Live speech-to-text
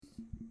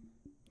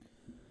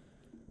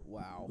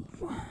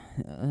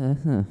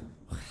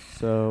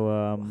So,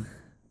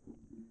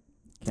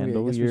 I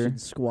Kendall, guess we you're...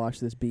 should squash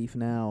this beef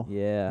now.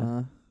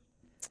 Yeah.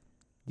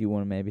 Do you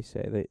want to maybe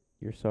say that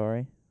you're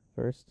sorry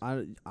first?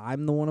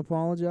 I'm the one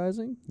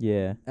apologizing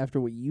Yeah. after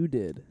what you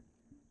did,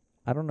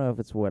 I don't know if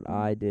it's what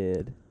I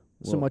did.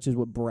 so much as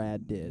what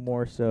Brad did.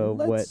 More so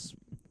Let's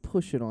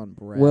push it on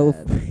Brad. Well,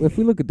 if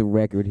we look at the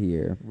record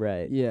here,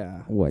 Right. yeah,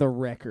 What? the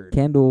record.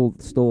 Kendall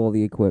stole all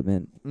the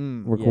equipment,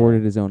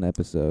 recorded his own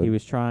episode, He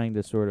was trying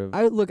to sort of...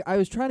 I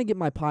was trying to get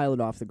my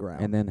pilot off the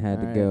ground, and then had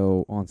to Alright.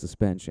 go on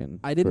suspension.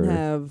 I didn't for-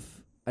 have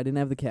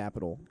the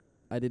capital.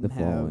 I didn't The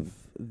have following.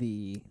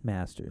 the.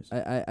 Masters.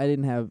 I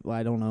didn't have. Well,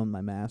 I don't own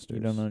my masters.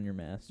 You don't own your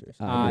masters.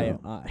 I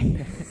do.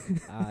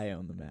 I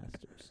own the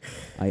masters.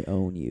 I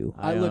own you.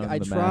 I own the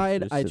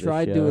tried. masters I to the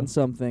tried show. doing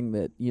something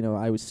that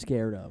I was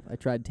scared of. I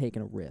tried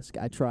taking a risk.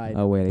 I tried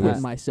Oh wait, I putting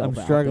guess. myself I'm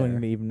out struggling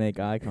there. to even make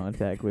eye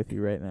contact with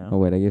you right now. Oh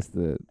wait, I guess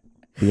the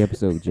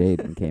episode with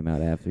Jaden came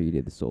out after you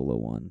did the solo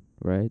one,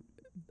 right?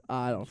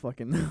 I don't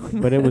fucking know.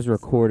 But it was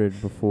recorded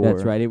before.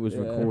 That's right. It was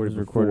Yeah. recorded It was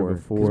recorded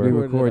before. before. we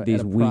Recorded record at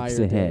these a weeks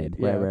prior ahead. date.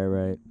 Yeah.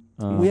 Right.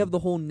 We have the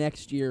whole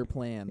next year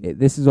planned.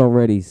 This is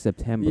already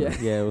September. Yeah.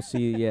 Yeah, we'll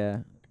see. Yeah.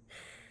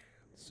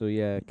 So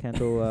yeah,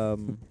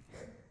 Kendall.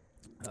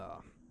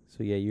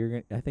 So yeah,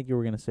 I think you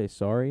were gonna say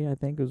sorry. I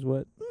think is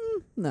what.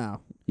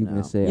 No. You no.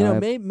 gonna say You know,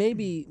 I-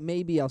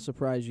 maybe I'll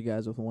surprise you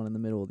guys with one in the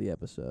middle of the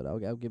episode.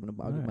 I'll give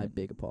my Alright.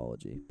 big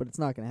apology, but it's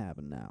not gonna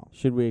happen now.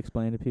 Should we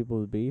explain to people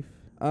the beef?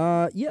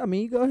 Yeah. I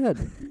mean, you go ahead.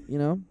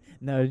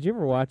 No. Did you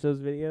ever watch those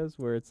videos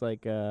where it's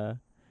like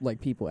Like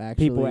people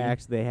actually.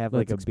 they have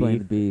Let's like a explain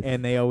the beef.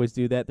 and they always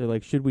do that. They're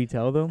like, should we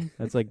tell them?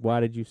 That's like, why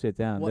did you sit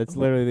down? What- That's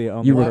literally the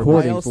only. You Why-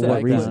 recording why else for did what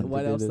I reason? Click, why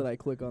to do else this. did I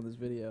click on this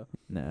video?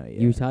 No. Yeah.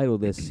 You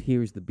titled this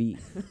 "Here's the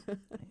Beef."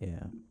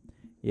 Yeah.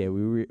 Yeah.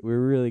 We were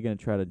really gonna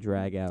try to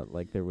drag out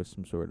like there was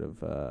some sort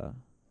of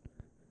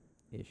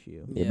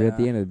issue. Yeah, but at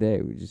the end of the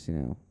day, we just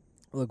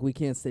Look, we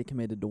can't stay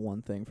committed to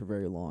one thing for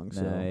very long.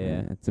 So No,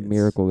 yeah. it's a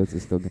miracle that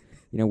it's still.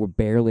 We're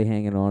barely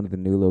hanging on to the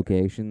new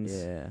locations.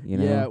 Yeah.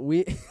 yeah,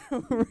 we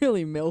we're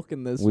really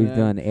milking this. We've man.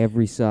 done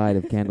every side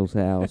of Kendall's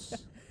house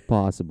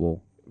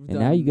possible, We've and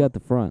now you done- got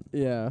the front.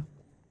 Yeah.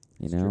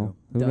 You It's know, true.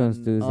 who knows?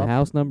 Done Is the up,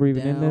 house number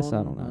even in this? I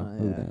down, don't know. yeah,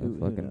 Who knows? who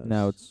Fucking knows?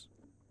 No, it's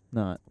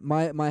not.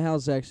 My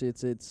house actually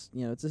it's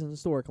a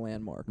historic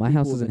landmark. my People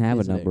house doesn't been have a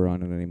visiting. number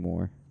on it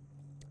anymore.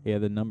 Yeah,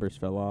 the numbers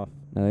fell off.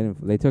 No, they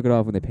didn't. They took it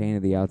off when they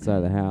painted the outside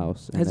of the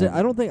house. and Has it?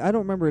 then- I don't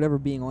remember it ever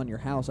being on your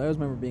house. I always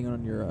remember being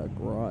on your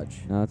garage.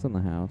 No, it's on the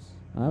house.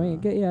 I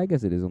mean, I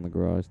guess it is on the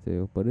garage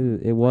too, but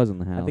it was on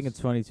the house. I think it's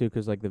funny too,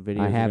 'cause like the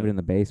video. I have it in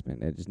the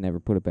basement. I just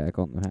never put it back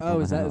on the. Oh,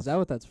 on is the that house. that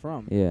what that's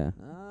from? Yeah.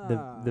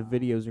 the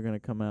videos are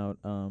gonna come out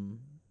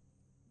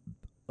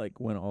like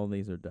when all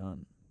these are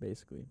done,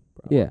 basically.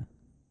 Probably. Yeah.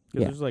 'Cause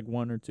Yeah. there's like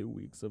 1 or 2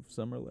 weeks of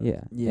summer left.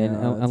 Yeah. Yeah, And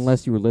it's-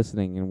 unless you were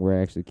listening and we're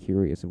actually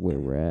curious of where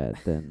we're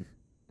at, then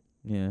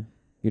Yeah.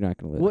 you're not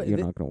gonna What- you're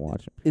thi- not gonna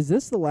watch it. Is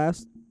this the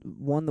last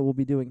one that we'll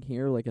be doing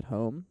here, like at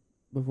home,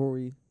 before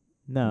we?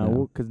 No,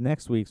 No. 'cause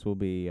next week's will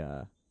be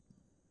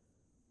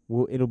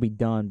it'll be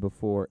done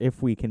before,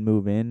 if we can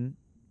move in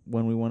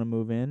when we want to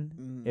move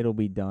in. It'll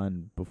be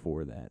done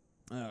before that,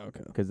 Oh,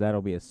 okay. 'cause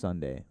that'll be a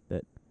Sunday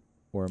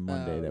or a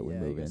Monday that we yeah,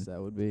 move I guess in.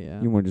 that would be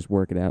You want to just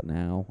work it out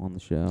now on the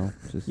show?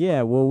 Just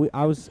Yeah, well,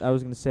 I was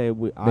gonna say I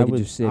maybe would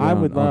just sit I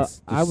in would on, on love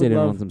s- I just would sit in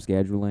love on some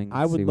scheduling.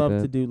 I would see love what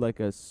to that- do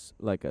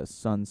like a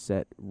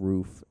sunset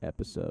roof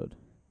episode.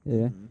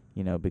 Yeah.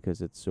 You know,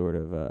 because it's sort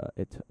of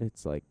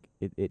it's like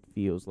it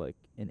feels like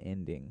an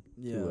ending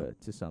Yeah.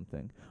 to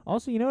something.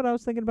 Also, you know what I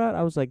was thinking about?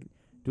 I was like,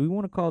 do we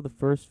want to call the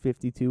first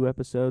 52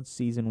 episodes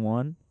season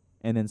 1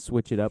 and then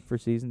switch it up for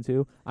season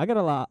 2? I got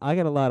a lot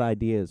of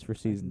ideas for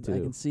season 2. I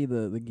can see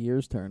the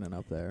gears turning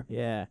up there.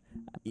 Yeah.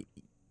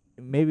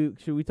 Maybe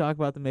should we talk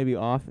about them maybe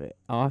off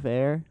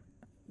air?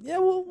 Yeah,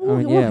 we'll I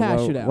mean, we'll yeah, hash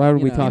why- it out. Why would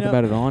you we know? talk You know,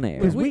 about it on air?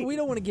 Because we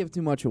don't want to give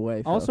too much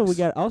away. Also, we folks.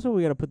 got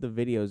to put the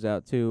videos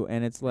out too,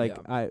 and it's like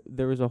Yeah.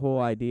 there was a whole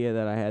idea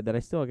that I had that I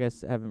still I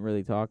guess haven't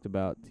really talked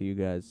about to you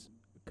guys,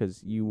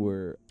 'cause you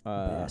were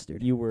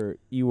Bastard. you were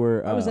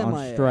I was on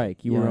MIA.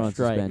 strike. You Yeah, were on on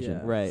strike,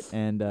 suspension. right?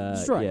 And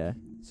Strike. yeah,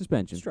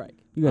 Suspension. strike.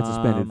 You got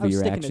suspended I for I'm your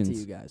sticking actions. it to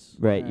you guys.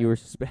 right. You were Alright.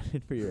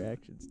 suspended for your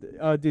actions.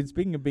 Oh, dude,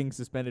 speaking of being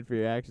suspended for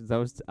your actions, I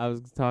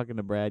was talking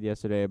to Brad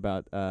yesterday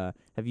about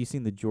have you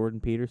seen the Jordan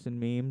Peterson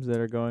memes that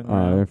are going Oh,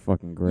 around? they're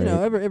fucking great. You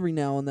know, every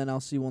now and then I'll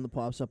see one that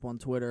pops up on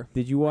Twitter.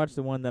 Did you watch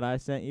the one that I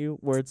sent you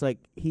where it's like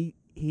he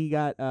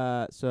got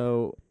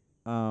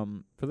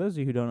for those of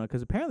you who don't know,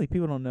 'cause apparently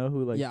people don't know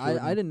who like yeah,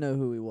 Jordan, I didn't know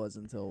who he was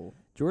until.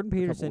 Jordan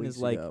Peterson weeks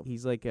is like ago.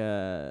 he's like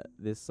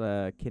this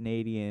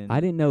Canadian. I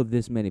didn't know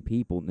this many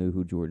people knew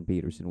who Jordan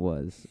Peterson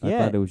was. I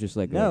Yeah. thought it was just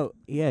like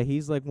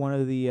he's like one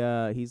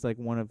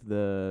of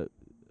the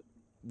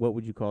what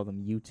would you call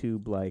them,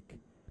 YouTube like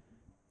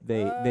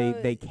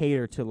they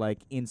cater to like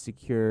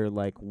insecure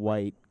like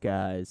white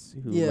guys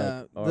who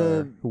Yeah,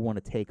 who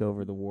want to take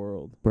over the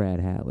world. Brad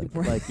Halleck.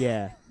 Like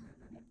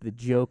the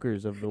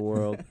jokers of the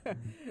world.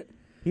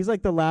 He's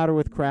like the Louder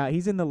with Crowd.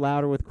 He's in the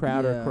Louder with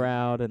Crowder Yeah.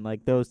 crowd and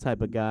like those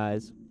type of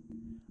guys.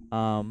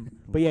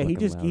 But yeah, he Fucking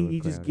just loud, he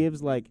just crowded.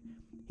 gives like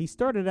he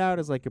started out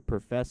as like a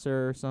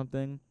professor or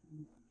something,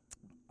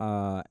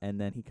 and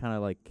then he kind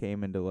of like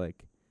came into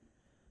like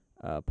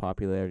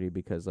popularity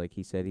because like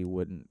he said he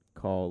wouldn't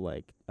call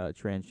like a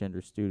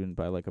transgender student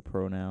by like a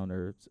pronoun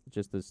or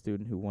just a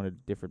student who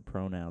wanted different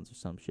pronouns or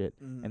some shit,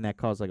 and that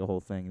caused like a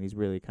whole thing, and he's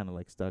really kind of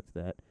like stuck to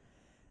that.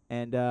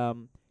 And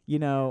you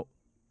know,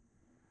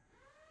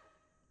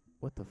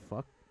 what the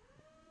fuck?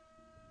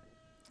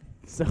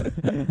 So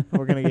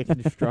we're gonna get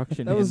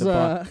construction That in was,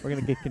 the we're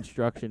gonna get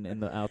construction in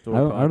the outdoor.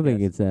 I don't think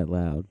podcast. it's that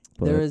loud.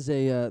 But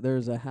there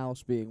is a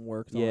house being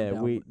worked Yeah,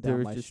 on we- there down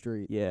was my just-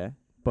 street. Yeah,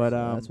 but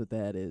So that's what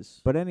that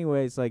is. But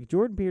anyways, like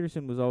Jordan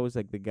Peterson was always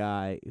like the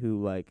guy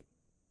who like,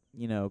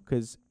 you know,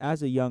 'cause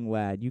as a young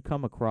lad, you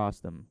come across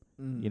them.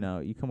 You know,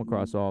 you come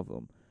across all of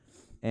them.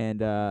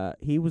 And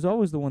he was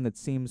always the one that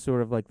seemed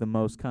sort of like the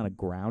most kind of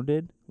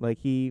grounded. Like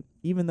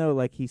even though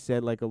like he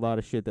said like a lot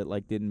of shit that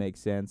like didn't make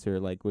sense or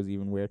like was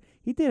even weird,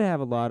 he did have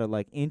a lot of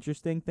like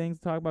interesting things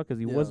to talk about 'cause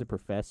he was Yeah. a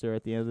professor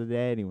at the end of the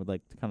day, and he would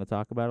like kind of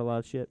talk about a lot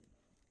of shit.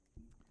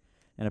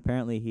 And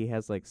apparently he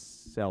has like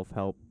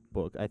self-help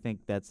book. I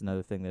think that's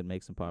another thing that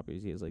makes him popular.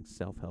 Is he has like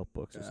self-help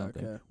books or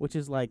something, Okay. which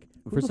is like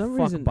who For the some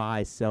fuck reason-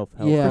 buys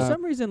self-help? Yeah. For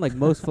some reason, like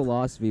most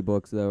philosophy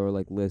books, though, are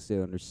like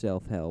listed under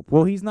self-help.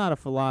 Well, he's not a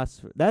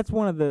philosopher. That's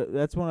one of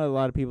a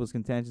lot of people's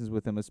contentions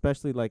with him,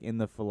 especially like in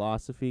the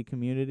philosophy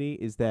community,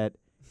 is that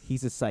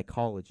he's a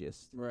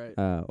psychologist. Right.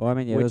 Well, I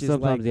mean, yeah, Which there's is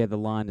sometimes like- the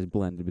line is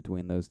blended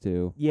between those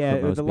two. Yeah,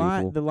 for most the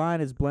people.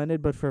 line is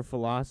blended, but for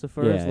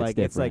philosophers, Yeah, it's like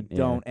it's like different, yeah.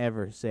 don't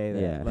ever say that,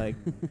 Yeah. like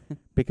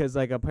because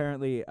like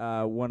apparently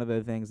one of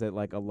the things that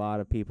like a lot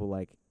of people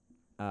like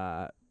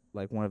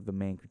one of the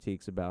main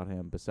critiques about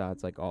him,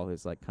 besides like all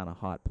his like kind of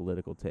hot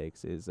political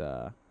takes, is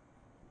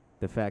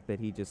the fact that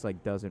he just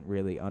like doesn't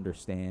really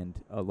understand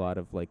a lot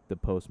of like the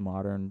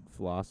postmodern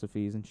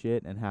philosophies and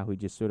shit, and how he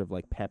just sort of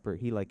like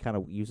he like kind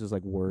of uses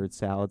like word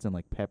salads and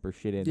like pepper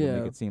shit in to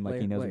make it seem like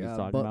he knows what he's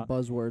talking about.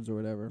 Buzzwords or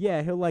whatever.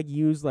 Yeah, he'll like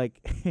use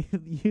like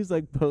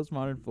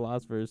postmodern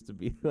philosophers to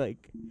be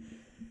like,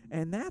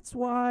 and that's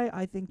why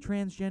I think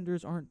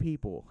transgenders aren't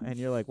people. And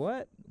you're like,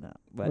 what? No,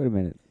 but Wait a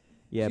minute.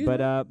 yeah,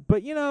 Excuse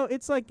but you know,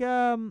 it's like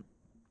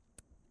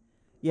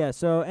yeah.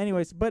 So,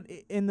 anyways, but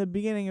in the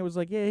beginning, it was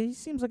like, yeah, he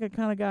seems like a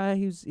kind of guy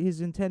whose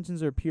his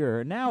intentions are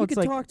pure. Now You it's could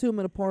like, talk to him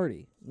at a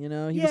party. You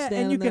know. He was yeah, and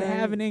standing you could there,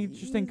 have an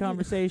interesting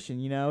conversation.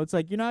 You know, it's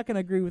like you're not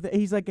gonna agree with it.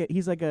 He's like a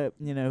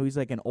you know, he's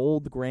like an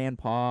old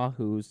grandpa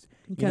who's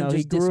You you know, kinda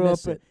he just grew up.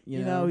 dismiss it, You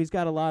know, he's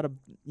got a lot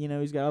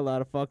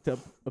of fucked up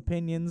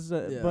opinions.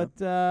 But at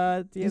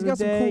the He's end got of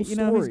the some day, cool you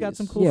know, he's got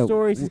some cool Yeah,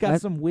 stories. He's got I-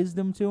 some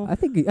wisdom to him. I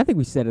think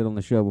we said it on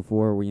the show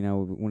before, where, you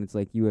know, when it's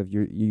like you have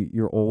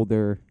your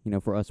older, you know,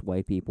 for us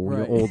white people,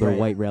 Right. your older Right.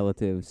 white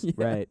relatives, Yeah.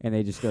 Right. and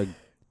they just start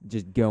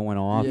just going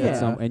off Yeah. at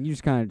some, and you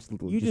just kind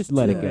of You just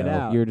let it tune go. it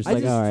out. You're just I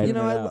like, just, all right, you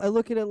know, Tune it out. I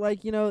look at it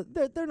like, you know,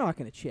 they're not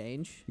going to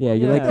change. yeah,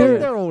 you're Yeah. like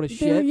They're old as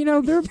they're, shit. you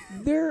know, they're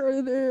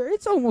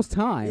it's almost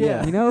time.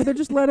 Yeah. You know, they're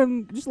just let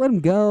them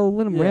go,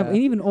 let them Yeah. ramble.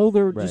 And even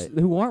older, Right. just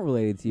who aren't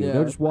related to you, Yeah.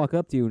 they'll just walk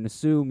up to you and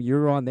assume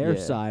you're on their Yeah.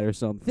 side or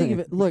something. Think of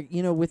it. Look,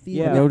 you know, with the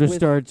Yeah. And they'll just with-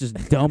 start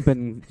just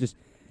dumping just.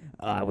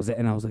 I was like,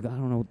 I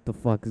don't know what the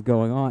fuck is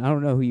going on. I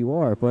don't know who you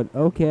are, but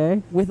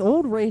okay. with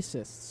old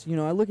racists, you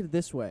know, I look at it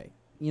this way.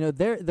 You know,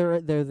 they're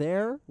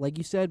there, like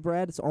you said,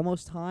 Brad. It's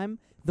almost time.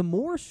 The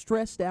more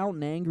stressed out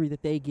and angry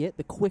that they get,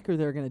 the quicker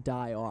they're gonna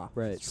die off.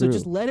 Right. So True.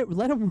 just let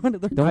them run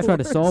their Don't try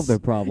to course. solve their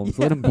problems.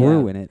 Yeah. Let them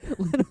brew in it.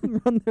 Let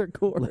them run their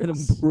course. Let them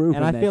brew. And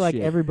in I that feel like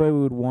shit. everybody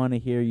would want to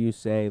hear you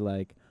say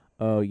like,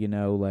 oh, you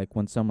know, like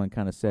when someone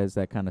kind of says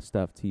that kind of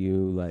stuff to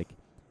you, like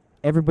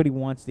everybody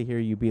wants to hear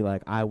you be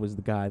like, I was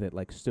the guy that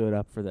like stood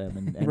up for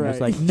them, and Right.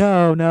 it's like,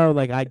 no,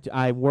 like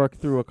I worked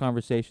through a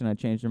conversation, I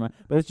changed their mind,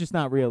 but it's just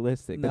not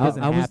realistic. No. It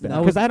doesn't I was- happen I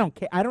because was- I don't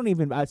care. I don't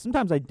even.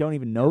 Sometimes I don't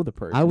even know the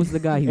person. I was the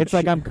guy who. It's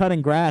like I'm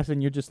cutting grass,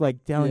 and you're just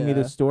like telling me Yeah.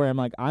 this story. I'm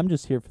like, I'm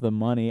just here for the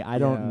money. I Yeah.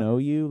 don't know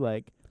you.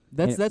 Like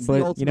That's And- that's but, the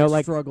you ultimate know,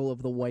 like, struggle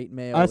of the white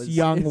male. us is-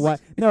 young is-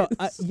 white. No,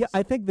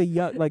 I think the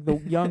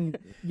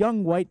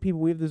young white people,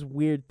 we have this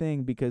weird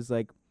thing because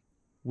like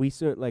we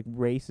sort like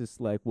racists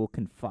like will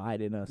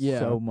confide in us Yeah.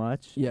 so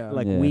much. Yeah.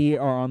 Like Yeah. we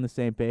are on the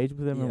same page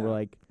with them, and Yeah. we're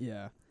like,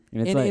 Yeah.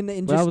 and it's In, like,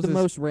 in well, I just was the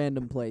gonna most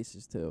random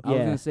places too. I was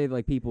Yeah. gonna say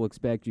like people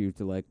expect you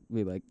to like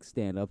really like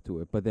stand up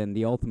to it, but then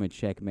the ultimate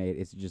checkmate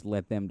is to just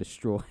let them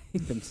destroy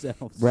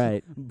themselves.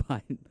 right.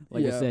 By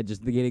like I Yeah. said,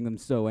 just getting them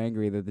so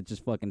angry that it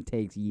just fucking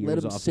takes years.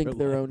 Let them off sink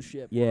their life. own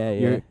ship. Yeah,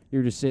 yeah.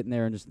 You're just sitting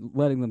there and just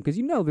letting them, because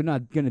you know they're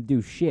not gonna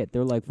do shit.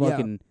 They're like Yeah.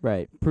 fucking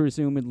Right.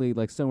 presumably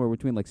like somewhere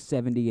between like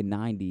 70 and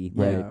 90.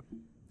 Right. Yeah.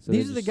 So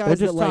These they're are the just- guys They're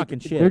that just like talking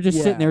shit. They're just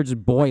Yeah. sitting there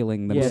just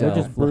boiling Yeah, themselves.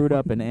 they're just brewed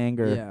up in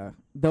anger. Yeah,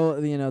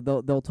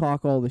 they'll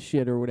talk all the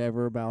shit or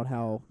whatever about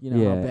how how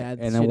bad.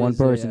 and shit then one is,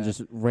 person yeah.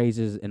 just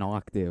raises an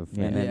octave,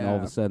 Yeah. and then all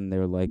of Yeah. a sudden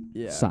they're like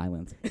Yeah.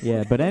 silent.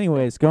 Yeah, but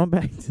anyways, going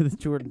back to the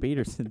Jordan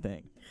Peterson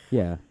thing.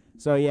 Yeah,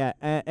 So yeah,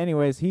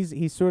 anyways,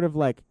 he's sort of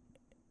like,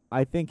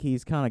 I think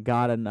he's kind of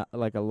got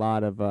like a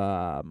lot of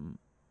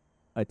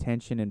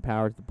attention and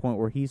power to the point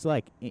where he's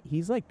like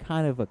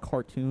kind of a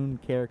cartoon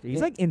character. He's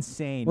Yeah. like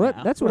insane. Well,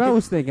 now. that's what I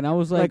was thinking. I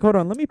was like, hold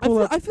on, let me pull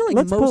up. I feel like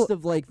let's most pull-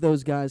 of like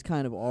those guys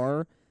kind of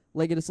are.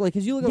 Like it's like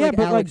because you look at yeah, like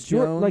but Alex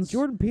Jones. like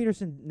Jordan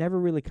Peterson never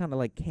really kind of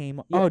like came.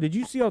 Yeah. Oh, did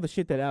you see all the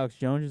shit that Alex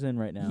Jones is in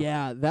right now?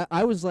 Yeah, that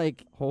I was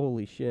like,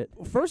 Holy shit.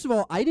 first of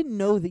all, I didn't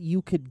know that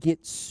you could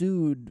get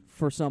sued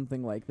for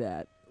something like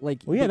that.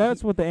 Like, Well, yeah, that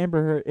that's what the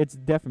Amber Heard. It's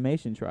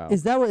defamation trial.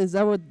 is that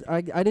what I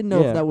didn't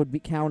know Yeah. if that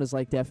would count as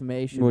like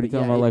defamation. what are you but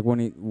talking yeah, about?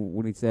 Like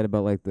when he said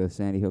about like the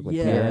Sandy Hook like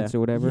Yeah. parents or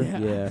whatever.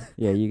 Yeah.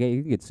 Yeah, you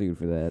can get sued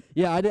for that.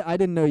 yeah, I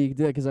didn't know you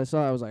did because I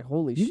saw. I was like,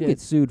 holy You shit. can get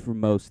sued for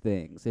most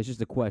things. It's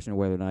just a question of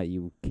whether or not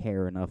you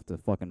care enough to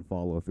fucking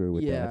follow through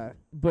with yeah,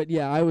 but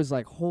yeah, I was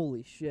like,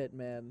 holy shit,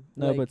 man.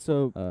 no, Like, but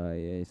so that.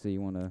 Yeah. So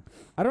you wanna?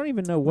 I don't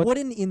even know what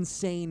an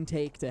insane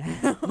take to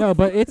have. No,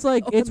 but it's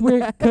like on it's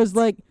weird that. because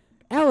like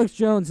Alex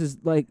Jones is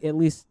like at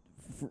least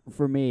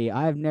for me,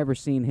 I've never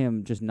seen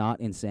him just not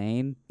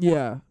insane.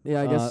 yeah,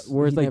 I guess.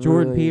 Whereas he like never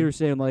Jordan really-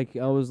 Peterson, like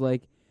I was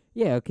like,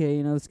 yeah, okay,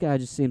 you know, this guy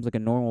just seems like a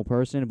normal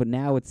person, but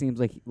now it seems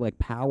like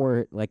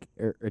power, like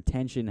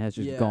attention has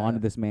just gone Yeah. to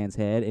this man's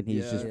head, and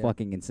he's just Yeah.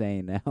 fucking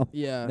insane now.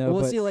 Yeah. No,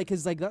 well, but- see, like,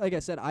 cause like I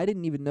said, I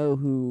didn't even know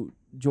who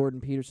Jordan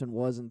Peterson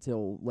was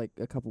until like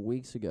a couple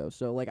weeks ago.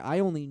 So like, I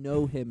only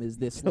know him as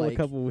this till like. a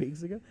couple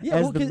weeks ago. Yeah,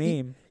 as well, the 'cause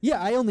he- meme. Yeah,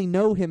 I only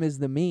know him as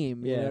the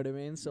meme. You Yeah. know what I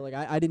mean? So like,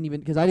 I didn't even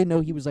because I didn't know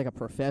he was like a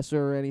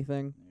professor or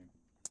anything.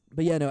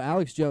 But yeah, no,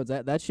 Alex Jones,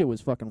 that shit was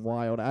fucking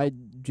wild. I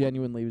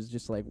genuinely was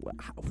just like, wow.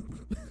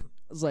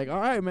 I was like, all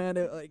right, man.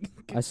 Like,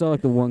 I saw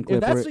like the one if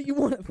clip that's where, what you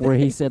want to where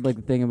he said like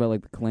the thing about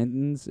like the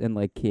Clintons and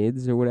like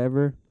kids or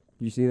whatever.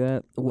 Did you see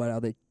that? what,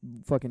 how they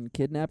fucking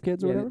kidnap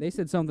kids or Yeah, whatever? they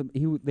said something.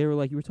 They were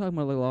like, you were talking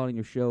about like a lot on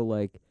your show,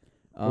 like,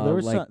 Well, there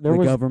was like there the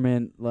was-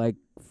 government like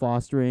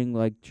fostering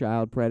like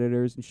child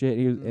predators and shit.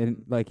 He was, and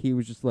Mhm. like he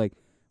was just like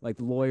the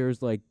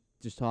lawyers like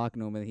just talking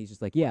to him, and he's just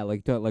like, yeah,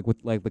 like like with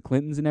like the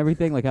Clintons and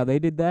everything, like how they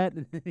did that.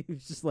 And he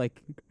was just like,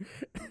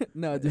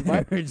 No, dude,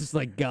 we're just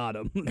like got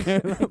him.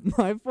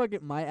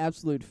 my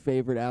absolute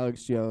favorite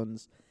Alex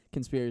Jones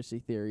conspiracy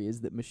theory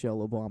is that Michelle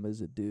Obama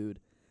is a dude.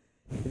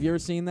 Have you ever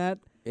seen that?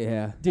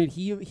 Yeah. Dude,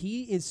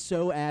 he is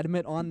so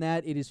adamant on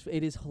that. It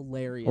is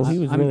hilarious. Well, he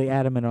was I'm- really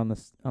adamant on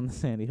the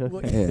Sandy Hook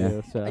Well, thing Yeah.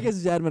 too. So I guess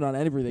he's adamant on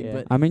everything, Yeah.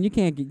 but I mean, you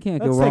can't go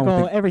let's wrong take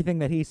all with everything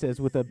that he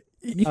says with a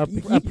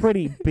the,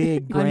 pretty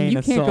big grain I mean, you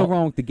of can't salt. go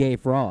wrong with the gay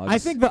frogs. I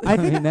think I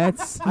think mean,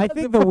 that's I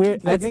think the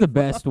weird that's the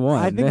best one.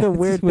 I think the That's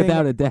weird thing-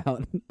 without a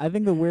doubt. I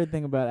think the weird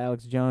thing about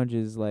Alex Jones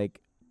is like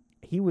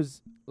he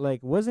was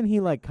like wasn't he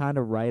like kind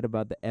of right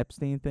about the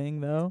Epstein thing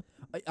though?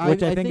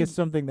 Which I think is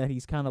something that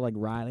he's kind of like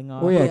riding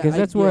on. Well, yeah, Yeah, because I-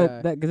 that's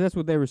yeah. that's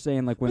what they were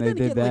saying. Like when but they then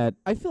did again, that, like,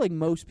 I feel like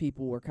most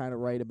people were kind of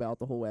right about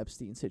the whole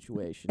Epstein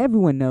situation.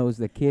 everyone knows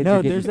that kids No,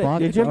 are getting there's that. fucked.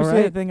 Did you ever see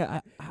alright? that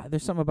thing?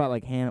 There's something about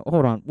like Hannah.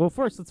 Hold on. Well,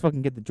 first let's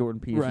fucking get the Jordan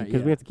Peterson Right, because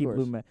yeah, we have to of keep course.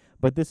 moving.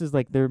 But this is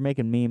like they're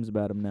making memes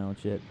about him now and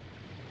shit.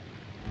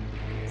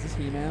 Is this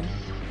He-Man?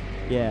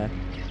 Yeah.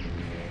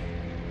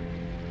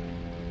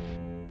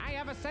 I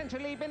have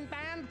essentially been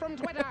banned from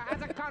Twitter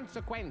as a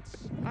consequence,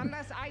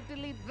 unless I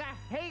delete the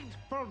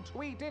hateful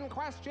tweet in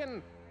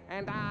question.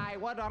 And I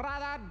would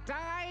rather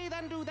die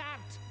than do that.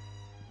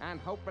 And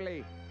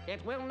hopefully,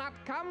 it will not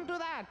come to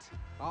that.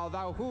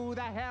 Although who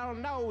the hell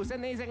knows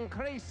in these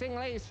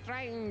increasingly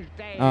strange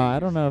days. I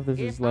don't know if this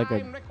is like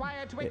I'm a.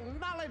 required to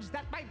acknowledge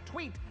that my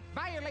tweet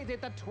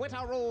violated the Twitter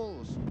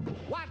rules.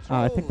 What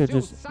I think they're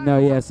rules, just- you No,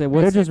 sons yeah, of so what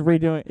They're is just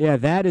redoing. Yeah,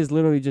 that is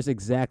literally just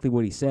exactly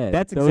what he said.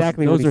 That's Those-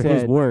 exactly those what he are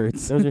his said.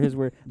 words. Those are his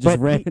words. Just But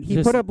read- he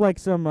just- put up like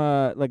some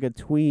like a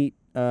tweet.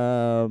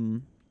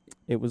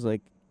 It was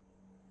like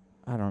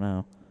I don't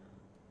know.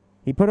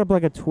 He put up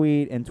like a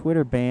tweet and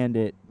Twitter banned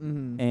it,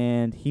 Mm-hmm.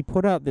 and he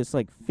put out this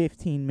like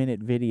 15-minute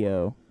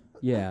video.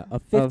 Yeah, a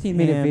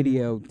 15-minute him-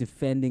 video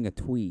defending a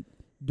tweet.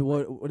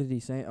 What did he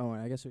say? Oh,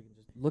 I guess we can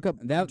just look up.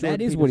 That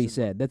Jordan is what he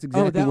Peterson. said. That's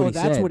exactly that- what oh, he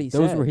that's said. what he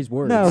Those said. were his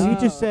words. No, he Oh,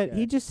 just said okay.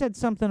 he just said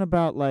something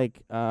about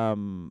like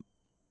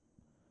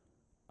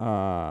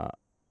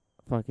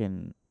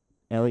fucking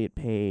Elliot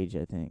Page,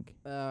 I think.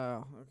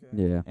 Oh, okay.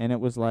 Yeah. And it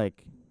was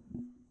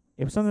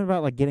something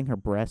about like getting her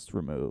breast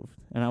removed,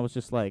 and I was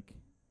just like,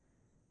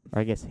 or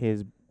I guess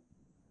his,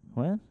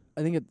 what?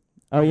 I think it.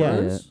 Oh yeah,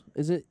 hers?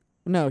 Is it?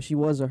 No, she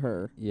was a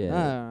her.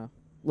 Yeah.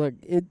 Look,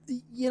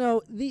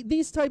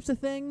 these types of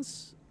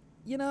things,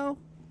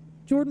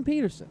 Jordan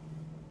Peterson,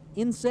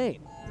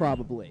 insane,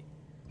 probably.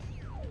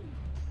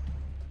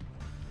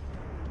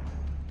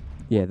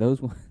 Yeah,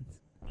 those ones.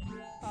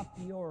 Up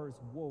yours,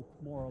 woke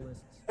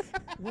moralists.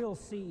 We'll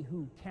see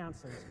who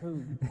cancels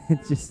who.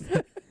 It's just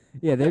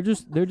yeah, they're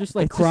just like It's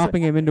just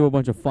cropping him into a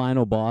bunch of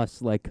final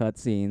boss like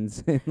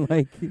cutscenes and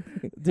like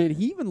Dude,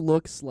 he even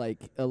looks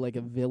like a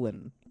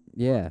villain.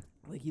 yeah.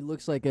 Like he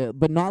looks like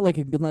but not like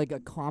a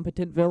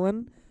competent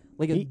villain,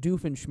 like a He-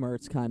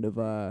 Doofenshmirtz kind of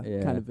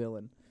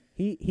villain.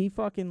 he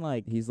fucking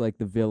like He's like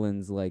the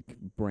villain's like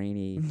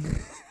brainy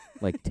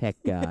like tech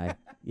guy.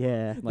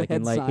 yeah, Like head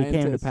in like he came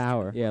to scientist.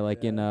 power. yeah,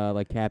 like in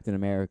like Captain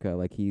America,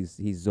 like he's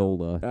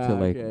Zola Ah, to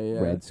like okay, yeah.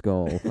 Red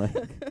Skull. Like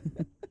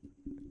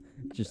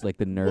Just like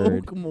the nerd.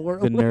 Woke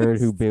moralist. The nerd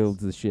who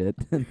builds the shit.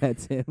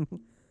 That's him.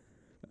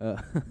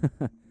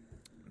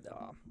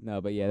 No,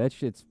 but yeah, that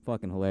shit's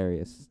fucking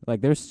hilarious.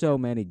 Like, there's so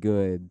many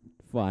good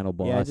final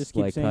boss Yeah, I just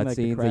keep like seeing, like,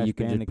 the cutscenes that Crash you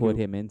can just put Bandicoot.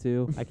 him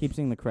into. I keep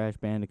seeing the Crash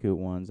Bandicoot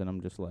ones, and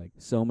I'm just like,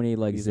 So many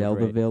like These are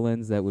Zelda great.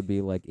 villains that would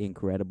be like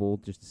incredible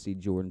just to see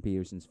Jordan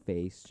Peterson's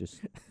face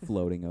just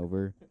floating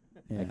over.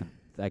 yeah.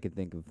 I could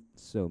think of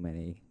so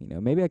many. You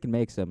know, maybe I can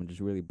make some and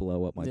just really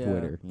blow up my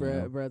Twitter. You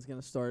know? Brad's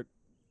gonna start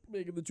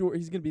making the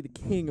He's gonna be the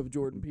king of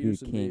Jordan Be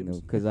Peterson king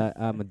memes. because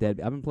I'm a dead.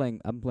 I'm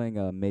playing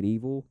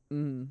Medieval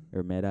Mm-hmm.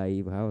 or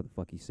Medieval. How the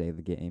fuck you say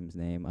the game's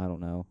name? I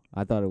don't know.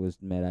 I thought it was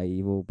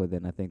Medieval, but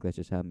then I think that's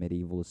just how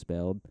medieval is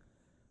spelled.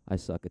 I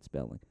suck at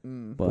spelling.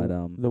 But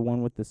the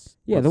one with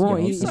yeah, the one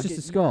skull. it's Suck just it.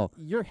 a skull.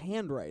 Your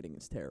handwriting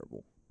is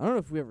terrible. I don't know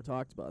if we ever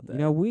talked about that. You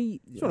know, we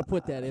just want to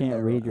put that in can't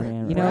there. read your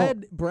handwriting. You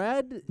know-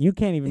 Brad You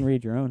can't even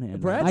read your own hand.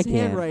 Brad's I can.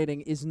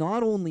 handwriting is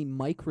not only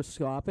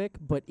microscopic,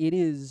 but it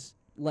is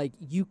like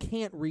you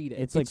can't read it.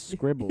 It's like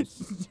scribbles.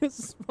 It's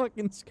just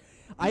fucking.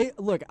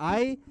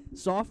 I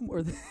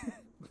sophomore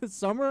the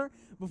summer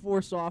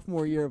before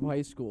sophomore year of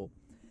high school.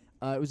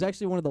 It was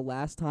actually one of the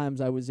last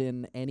times I was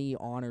in any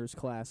honors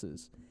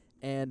classes,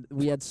 and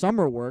we had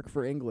summer work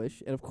for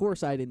English, and of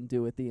course I didn't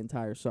do it the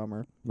entire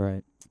summer.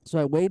 Right. So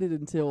I waited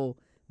until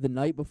the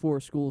night before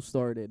school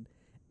started,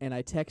 and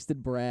I texted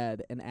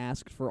Brad and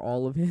asked for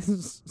all of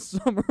his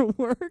summer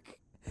work.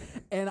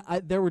 And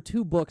there were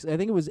two books. I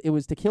think it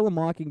was To Kill a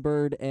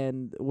Mockingbird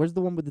and where's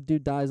the one with the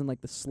dude dies in like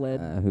the sled?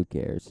 Who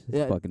cares? It's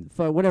Yeah, fucking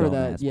whatever dumbass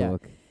that. Yeah,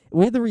 book.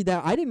 we had to read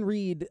that. I didn't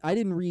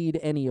read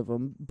any of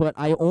them, but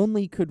I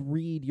only could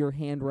read your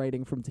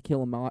handwriting from To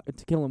Kill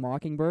a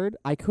Mockingbird.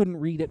 I couldn't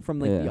read it from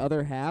like the Yeah.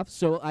 other half,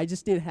 so I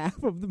just did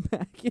half of the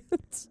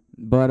packet.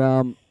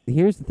 But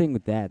here's the thing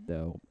with that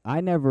though.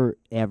 I never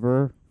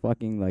ever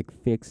fucking like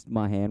fixed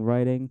my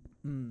handwriting.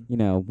 You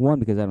know, one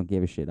because I don't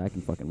give a shit. I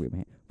can fucking read my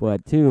hand.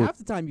 But two, Half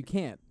the time you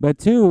can't. But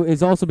two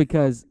is also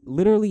because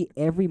literally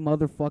every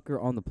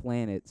motherfucker on the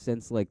planet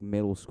since like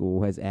middle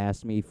school has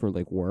asked me for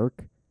like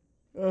work.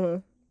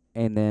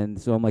 And then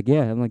so I'm like,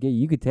 yeah,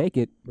 you could take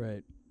it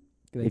Right.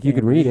 if you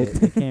could read it.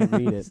 They can't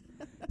read it.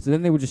 So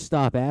then they would just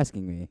stop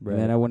asking me, and then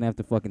Right. I wouldn't have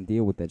to fucking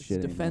deal with that It's a shit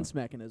anymore. defense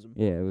mechanism.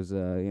 Yeah, it was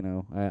you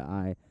know,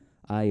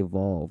 I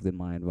evolved in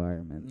my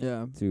environment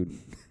Yeah. to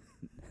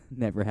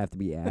never have to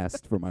be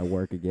asked for my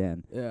work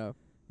again, Yeah.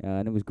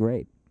 and it was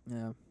great.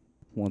 Yeah.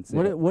 Once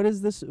What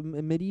is this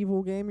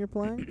medieval game you're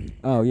playing?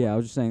 Oh yeah, I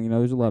was just saying, you know,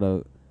 there's a lot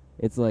of.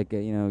 It's like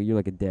you know, you're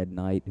like a dead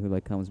knight who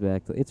like comes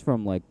back. It's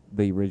from like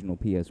the original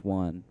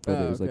PS1, but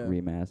Oh, it was like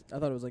okay. remastered. I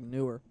thought it was like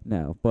newer.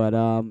 No, but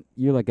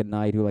you're like a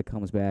knight who like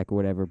comes back or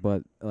whatever.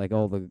 But like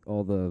all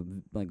the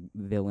like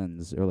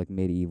villains are like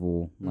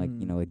medieval, like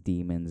you know, like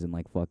demons and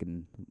like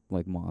fucking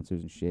like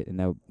monsters and shit. And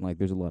that like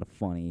there's a lot of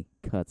funny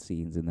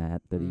cutscenes in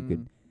that you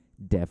could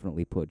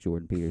definitely put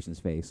Jordan Peterson's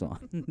face on.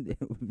 It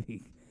would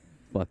be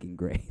fucking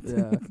great.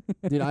 Yeah.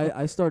 Dude,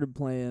 I started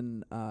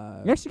playing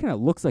He actually kind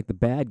of looks like the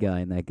bad guy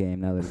in that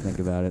game. Now that I think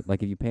about it,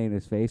 like if you painted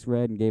his face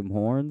red and gave him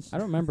horns, I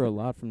don't remember a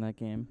lot from that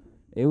game.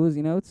 it was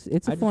you know it's I a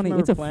just funny remember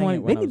it's a playing funny. it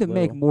when They I need to was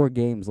make little. more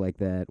games like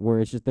that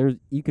where it's just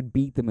you could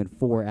beat them in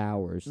 4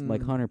 hours,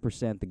 like Mhm.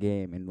 100% the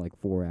game in like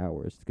 4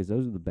 hours because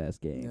those are the best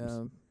games.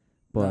 Yeah.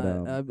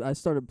 But I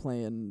started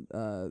playing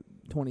the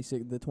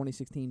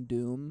 2016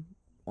 Doom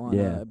on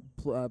Yeah.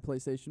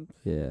 PlayStation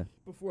yeah,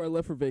 before I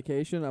left for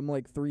vacation. I'm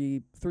like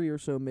three or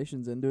so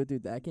missions into it,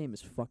 dude. That game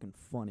is fucking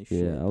funny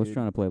shit. yeah. I was dude.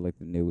 trying to play like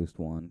the newest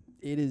one,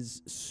 It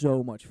is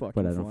so much fucking.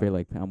 but I don't fun. feel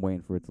like I'm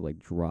waiting for it to like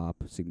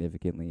drop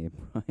significantly in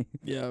price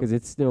Yeah. because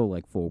it's still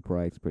like full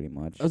price pretty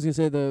much. I was gonna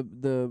say the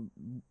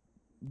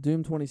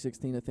Doom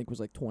 2016 I think was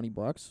like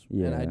 $20,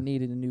 and I Yeah.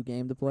 needed a new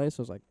game to play,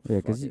 so I was like,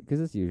 Yeah, fuck it.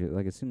 because it's usually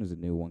like as soon as a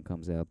new one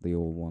comes out, the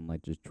old one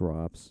like just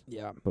drops.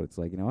 Yeah. But it's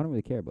like, you know, I don't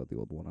really care about the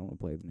old one. I want to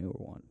play the newer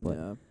one. But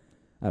Yeah.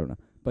 I don't know.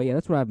 But yeah,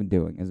 that's what I've been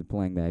doing is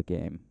playing that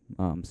game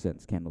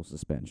since Kendall's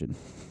suspension.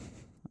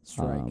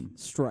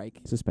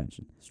 Strike.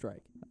 Suspension.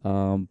 Strike.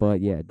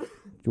 But yeah,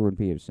 Jordan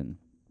Peterson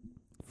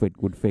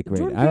would fit great.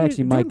 Jordan I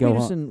actually might go home.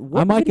 Peterson,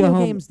 what might go video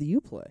home- games do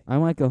you play? I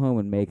might go home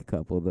and make a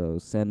couple of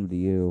those, send them to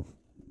you,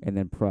 and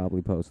then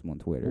probably post them on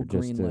Twitter. We'll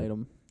just greenlight to,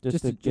 them.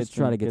 just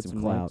try to get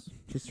some clout. likes.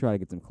 Just try to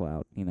get some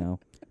clout, you know.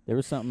 There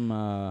was something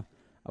I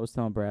was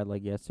telling Brad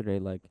like yesterday,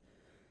 like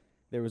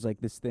there was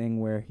like this thing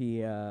where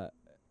he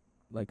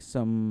like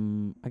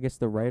I guess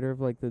the writer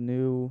of like the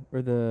new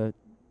or the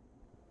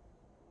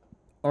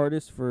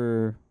artist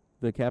for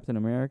the Captain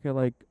America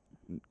like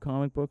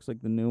comic books,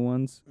 like the new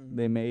ones, Mhm.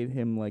 they made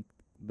him like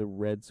the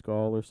Red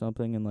Skull or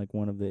something in like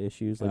one of the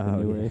issues, like the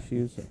Oh, newer yeah.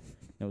 issues.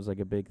 It was like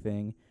a big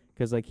thing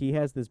because like he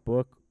has this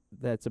book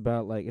that's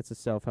about like it's a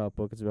self-help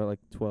book. It's about like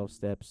 12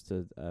 steps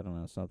to I don't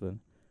know something.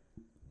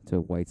 To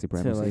white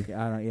supremacy. To like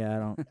I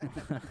don't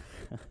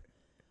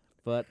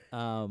but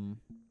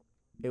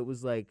it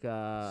was like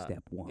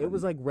Step one. it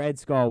was like Red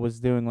Skull was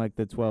doing like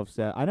the 12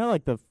 step. I know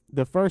like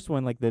the first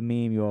one, like the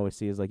meme you always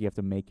see is like you have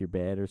to make your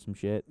bed or some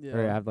shit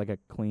or Yeah. have like a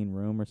clean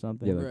room or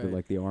something. yeah, Right.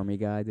 like the army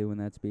guy doing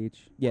that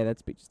speech. Yeah, that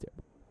speech is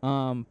terrible.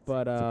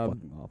 But It's a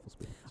fucking awful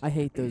speech. I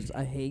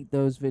hate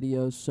those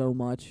videos so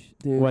much,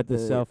 dude. what the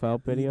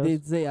self-help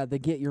videos? The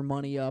get your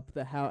money up,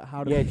 the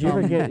how to Yeah, did you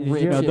ever become get- did you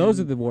rich. ever- No, and- those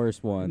are the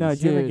worst ones. No,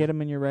 did you ever Dude. get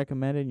them in your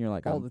recommended? And you're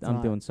like, All I'm the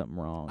time. doing something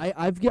wrong.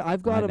 I've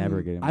got never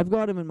him. get 'em. I've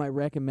got him in my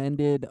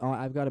recommended.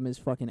 I've got him as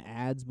fucking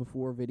ads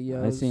before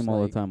videos. I see them all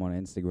the like, time on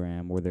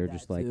Instagram where they're that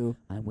just like, too.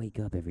 I wake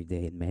up every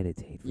day and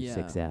meditate for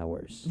 6 Yeah.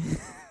 hours,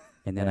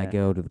 and then I Yeah.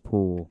 go to the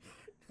pool,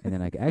 and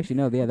then actually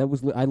no, yeah, that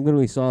was I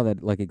literally saw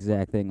that like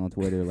exact thing on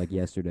Twitter like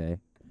yesterday.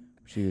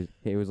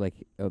 It was like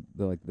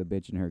the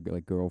bitch and her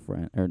like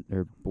girlfriend or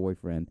her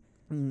boyfriend,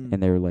 Mm.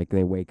 and they were like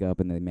they wake up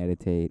and they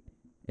meditate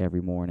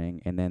every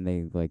morning, and then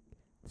they like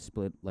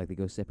split, like they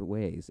go separate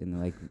ways, and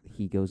like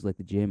he goes like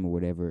the gym or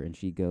whatever, and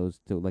she goes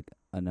to like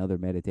another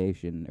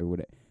meditation or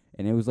whatever.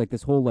 And it was like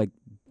this whole like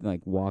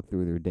walk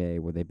through their day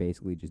where they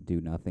basically just do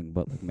nothing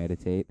but like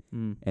meditate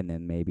Mm. and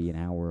then maybe an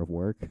hour of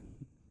work.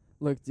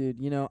 Look, dude,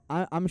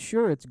 I'm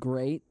sure it's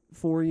great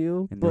for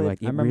you, And but they're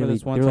like, I remember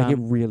this one they're like, it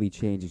time- really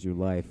changes your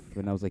life.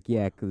 And I was like,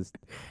 yeah, 'cause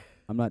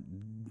I'm not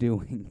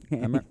doing.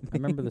 I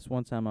remember this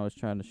one time I was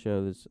trying to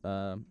show this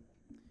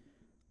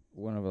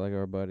one of like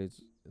our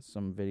buddies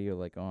some video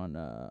like on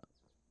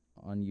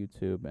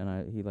YouTube,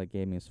 and he like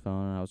gave me his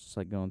phone, and I was just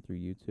like going through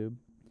YouTube,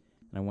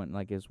 and I went and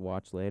like his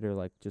watch later,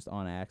 like just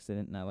on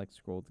accident, and I like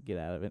scrolled to get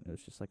out of it, and it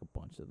was just like a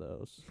bunch of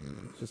those,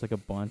 just like a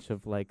bunch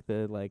of like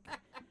the like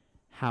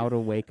how to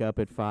wake up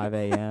at 5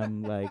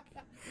 a.m. like.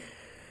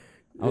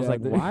 I was Yeah,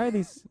 like, dude. why are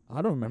these?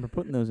 I don't remember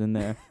putting those in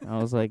there. I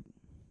was like,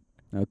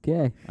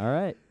 Okay. all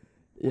right.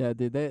 yeah,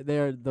 dude, they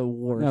are the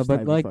worst. No, type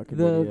but of like fucking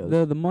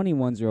videos. the money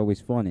ones are always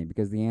funny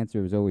because the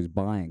answer is always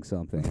buying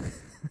something.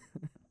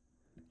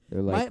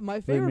 They're like, my do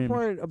you favorite mean?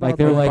 part about Like,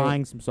 they're They're like-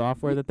 buying some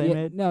software that they yeah,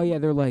 made. No, yeah,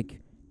 they're like,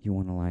 you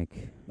want to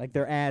like. Like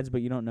they're ads,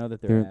 but you don't know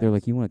that they're They're ads.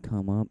 like, you want to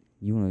come up?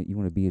 You want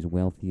to be as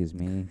wealthy as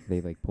me? They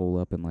like pull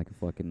up in like a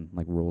fucking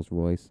like Rolls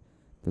Royce.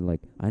 They're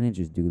like, I didn't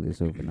just do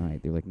this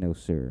overnight. They're like, no,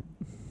 sir,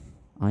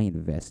 I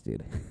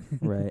invested.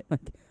 right.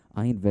 Like,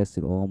 I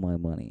invested all my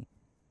money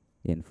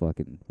in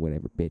fucking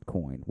whatever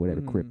Bitcoin,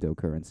 whatever Mhm.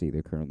 cryptocurrency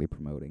they're currently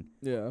promoting.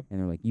 yeah. And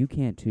they're like, you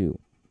can too.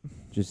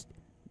 Just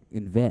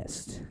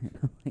invest. And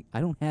I'm like, I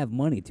don't have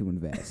money to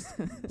invest,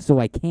 so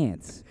I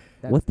can't.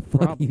 What the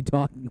fuck are you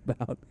talking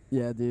about?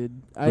 Yeah,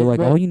 dude. They're like,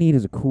 all you need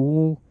is a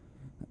cool,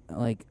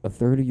 like a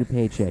third of your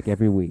paycheck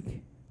every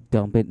week.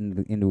 Dump it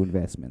into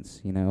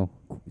investments.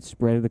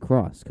 Spread it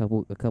across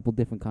a couple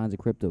different kinds of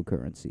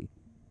cryptocurrency.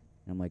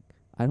 And I'm like,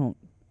 I don't.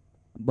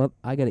 But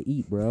I gotta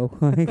eat, bro.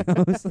 Like,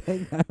 I was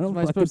like, I don't. Am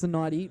I supposed to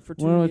not eat for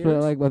 2 Well,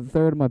 years? like a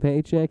third of my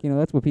paycheck.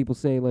 That's what people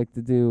say like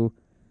to do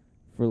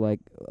for like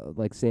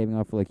saving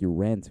up for like your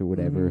rent or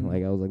whatever. Mhm.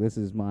 Like I was like, this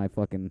is my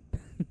fucking.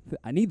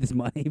 I need this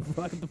money.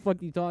 What the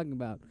fuck are you talking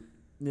about?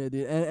 Yeah,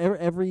 dude. And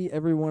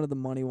every one of the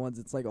money ones,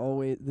 it's like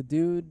always the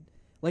dude.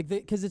 Like,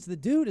 because it's the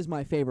dude is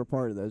my favorite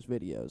part of those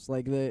videos.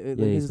 Like Yeah,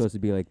 he's supposed to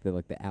be like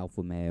the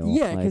alpha male.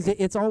 Yeah, because like,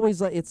 it's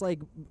always like it's like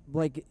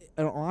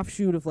an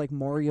offshoot of like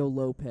Mario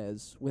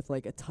Lopez with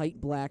like a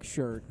tight black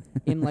shirt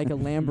in like a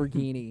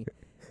Lamborghini,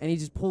 and he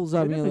just pulls up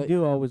They and you're really like,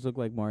 do always look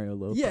like Mario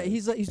Lopez. yeah,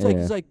 he's like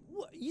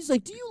he's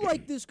like, do you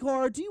like this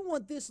car? Do you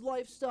want this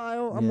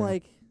lifestyle? I'm Yeah.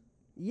 like,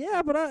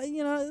 yeah, but I'm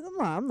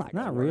not Not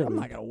gonna really. work. I'm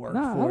not gonna work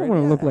nah, I for don't it.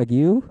 want to look Yeah. like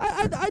you.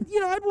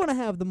 I'd want to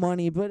have the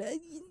money, but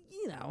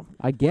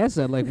I guess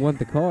I'd like want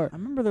the car. I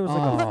remember there was like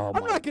Oh,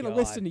 I'm my not gonna God.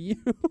 listen to you.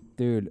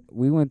 Dude,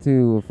 we went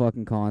to a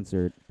fucking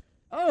concert.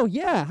 Oh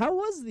yeah, how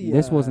was the?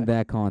 This wasn't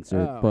that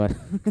concert, oh. but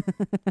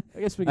I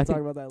guess we I can talk think-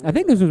 about that. Later. I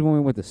think this was when we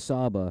went to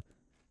Saba.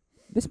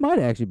 This might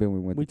have actually been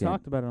when we went we to camp.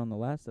 talked about it on the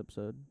last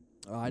episode.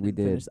 Oh, I we didn't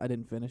did. finish. I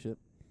didn't finish it.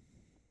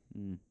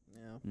 Mm,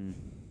 Yeah. mm.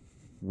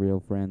 Real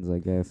friends, I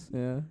guess.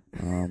 Yeah.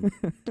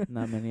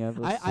 Not many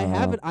of us.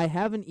 I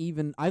haven't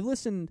even. I've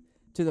listened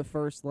to the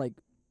first like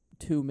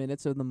 2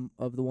 minutes of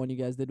the one you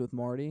guys did with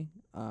Marty.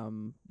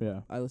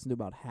 Yeah. I listened to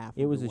about half.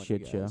 It of was the a one you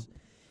shit show. guys.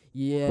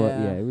 Yeah. But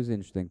yeah, it was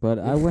interesting. But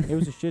I went. It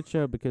was a shit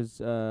show because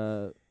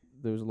there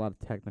was a lot of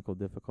technical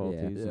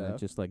difficulties and Yeah. it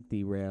just like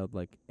derailed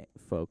like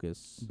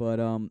focus. But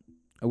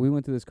we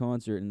went to this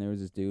concert and there was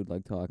this dude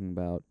like talking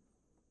about,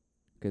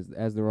 because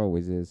as there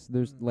always is,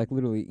 there's like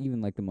literally even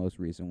like the most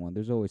recent one.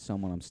 There's always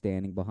someone I'm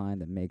standing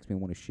behind that makes me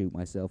want to shoot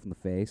myself in the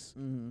face.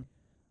 Mm-hmm.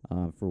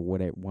 For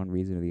one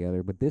reason or the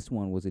other. But this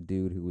one was a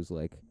dude who was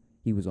like,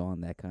 he was on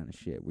that kind of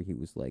shit where he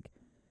was like,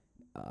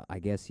 I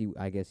guess he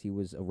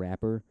was a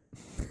rapper,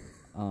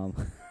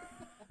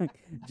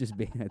 just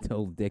being a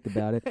total dick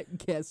about it. I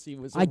guess he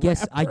was. I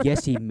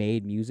guess he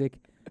made music,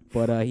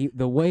 but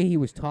the way he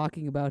was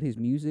talking about his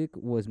music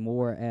was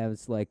more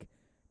as like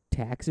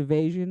tax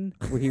evasion,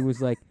 where he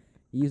was like,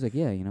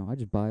 yeah, I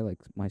just buy like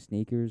my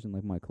sneakers and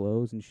like my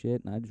clothes and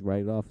shit, and I just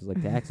write it off as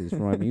like taxes for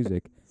my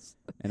music.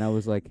 And I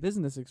was like,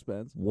 business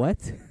expense. what?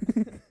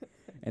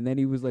 And then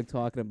he was like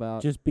talking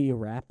about Just be a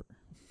rapper.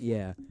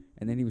 yeah,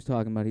 and then he was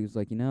talking about, he was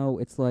like,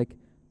 it's like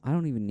I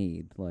don't even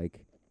need like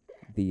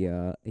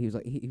the he was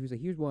like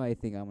here's why I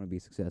think I'm gonna be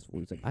successful.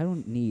 He was like, I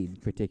don't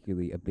need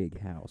particularly a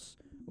big house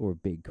or a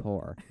big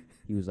car.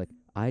 He was like,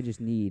 I just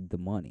need the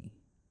money.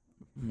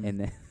 And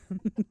then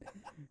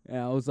and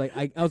I was like,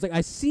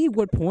 I see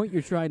what point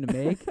you're trying to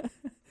make,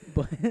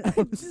 but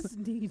I just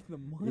need the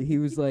money. he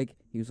was like,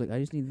 I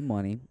just need the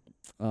money,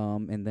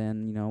 and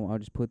then I'll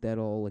just put that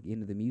all like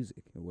into the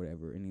music or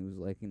whatever. And he was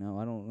like, I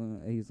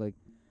don't. He's like,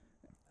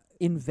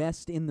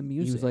 invest in the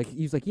music.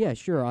 he was like, yeah,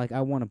 sure. Like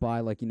I want to buy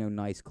like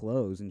nice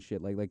clothes and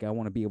shit. Like I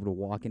want to be able to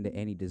walk into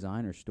any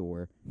designer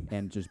store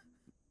and just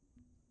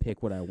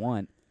pick what I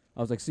want. I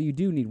was like, so you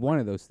do need one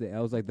of those things. I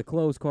was like, the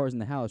clothes, cars,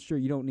 and the house. Sure,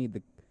 you don't need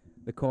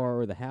the car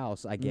or the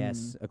house, I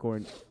guess,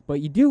 but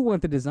you do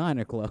want the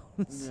designer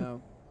clothes.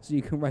 No. So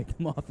you can write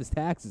them off as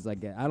taxes, I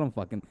guess. I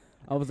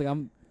was like,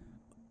 I'm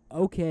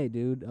okay,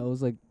 dude. I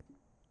was like,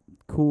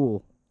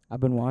 cool. I've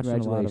been watching a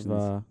lot of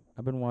Congratulations.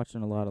 I've been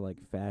watching a lot of like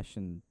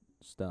fashion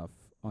stuff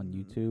on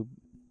YouTube.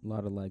 A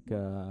lot of like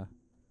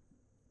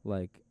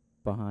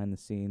behind the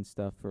scenes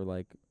stuff for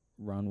like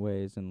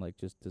runways and like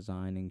just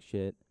designing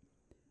shit.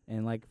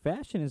 And like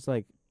fashion is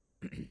like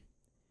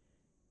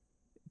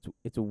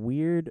it's a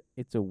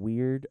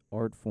weird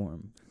art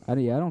form. I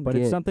don't But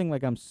get. it's something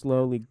like I'm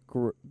slowly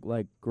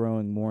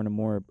growing more and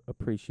more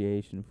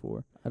appreciation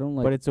for. I don't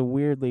like. But it's a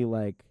weirdly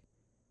like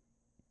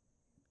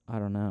I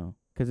don't know,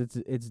 'cause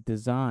it's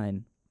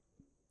design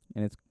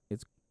and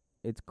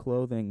it's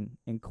clothing,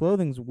 and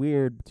clothing's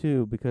weird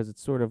too because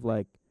it's sort of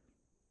like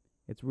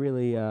it's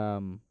really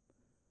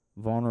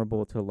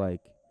vulnerable to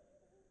like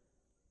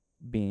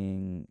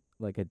being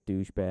like a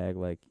douchebag,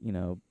 like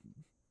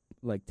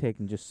like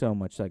taking just so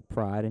much like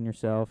pride in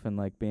yourself and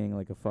like being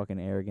like a fucking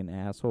arrogant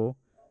asshole.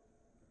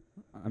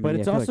 I mean, But yeah,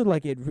 it's I feel also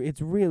like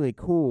it's really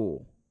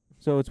cool.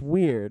 So it's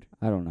weird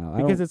I don't know.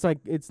 because it's like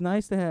it's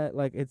nice to have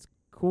like it's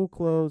cool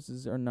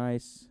clothes are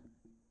nice.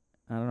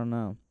 I don't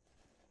know.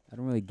 I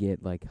don't really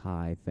get like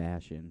high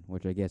fashion,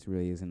 which I guess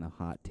really isn't a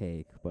hot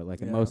take. But like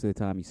Yeah. most of the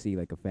time, you see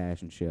like a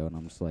fashion show, and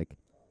I'm just like,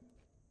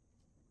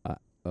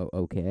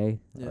 okay.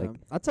 Yeah. Like,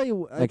 I'll tell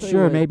you. like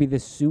sure, maybe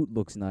this suit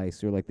looks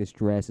nice, or like this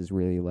dress is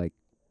really like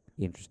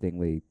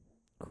interestingly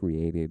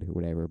created or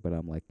whatever. But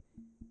I'm like,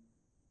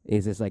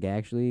 is this like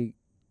actually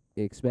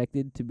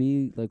expected to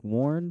be like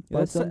worn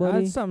by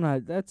somebody?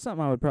 That's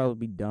something I would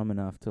probably be dumb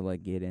enough to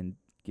like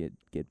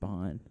get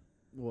behind.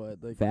 What?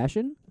 Like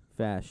Fashion?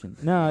 Fashion.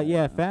 No,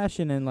 yeah,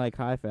 fashion and like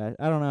high fashion.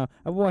 I don't know.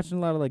 I've watched a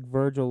lot of like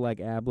Virgil, like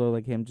Abloh,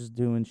 like him just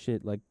doing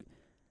shit like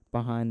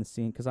behind the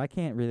scene, 'cause I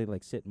can't really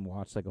like sit and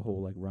watch like a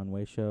whole like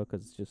runway show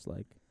 'cause it's just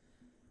like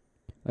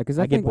Like, 'cause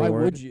I I get think why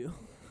bored. would you?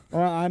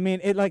 Well, I mean,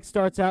 it like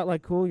starts out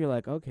like cool. You're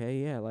like,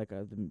 okay, yeah, like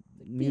the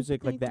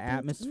music, like the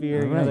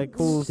atmosphere, Alright. like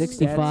cool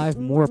 65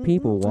 more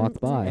people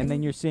walked by. and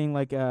then you're seeing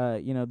like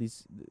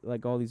these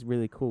like all these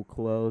really cool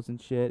clothes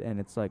and shit, and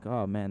it's like,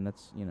 oh man,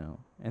 that's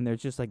and they're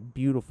just like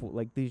beautiful,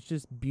 like these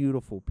just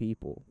beautiful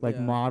people, like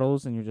Yeah.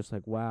 models, and you're just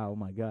like, wow, oh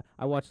my god.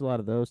 I watched a lot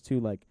of those too,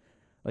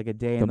 like a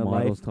day the in the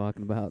models life.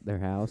 talking about their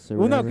house or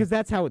Well, no, whatever. 'cause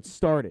that's how it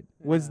started.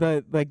 Was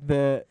Yeah.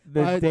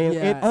 the day?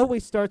 yeah. It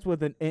always starts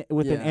with an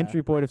with an Yeah.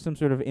 entry point of some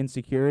sort of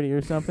insecurity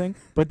or something,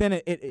 but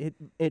then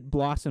it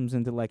blossoms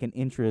into like an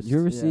interest. You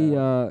ever see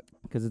Yeah.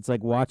 'Cause it's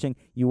like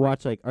you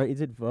watch like,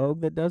 is it Vogue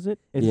that does it?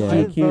 It's Yeah.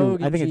 GQ.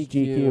 Vogue I and think it's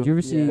GQ. GQ. Did you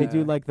ever see- They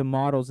do like the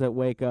models that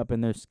wake up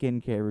in their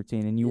skincare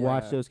routine, and you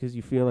watch Yeah. those 'cause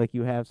you feel like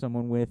you have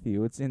someone with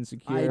you. It's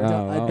insecure. I Oh,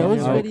 don't, oh,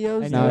 those oh.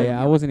 videos. I No, know.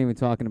 yeah, I wasn't even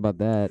talking about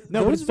that.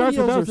 No, but those it starts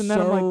with videos those, are and then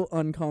I'm so like,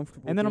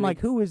 uncomfortable. and then I'm dude. like,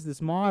 who is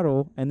this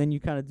model? And then you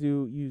kind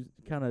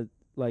of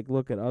like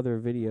look at other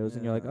videos,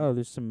 and you're like, Yeah. oh,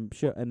 there's some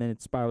show, and then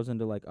it spirals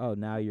into like, oh,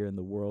 now you're in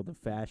the world of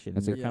fashion.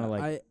 That's And a- you're kind of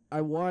like,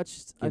 I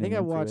watched. I getting think I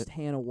into watched it.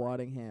 Hannah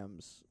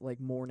Waddingham's like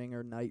morning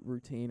or night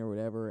routine or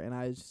whatever, and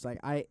I was just like,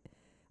 I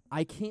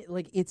can't,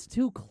 like, it's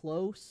too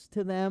close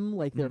to them,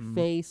 like their Mhm.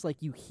 face, like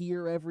you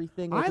hear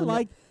everything. I when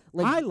like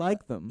they- I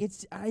like them.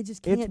 I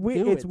just can't It's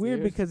weird. do It's it, weird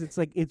dude. because it's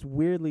like it's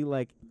weirdly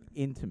like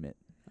intimate.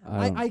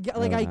 I get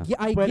like I don't know.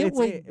 get I but get it's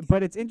what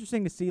but it's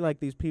interesting to see like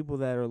these people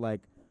that are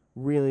like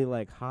really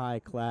like high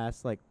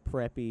class, like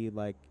preppy,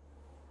 like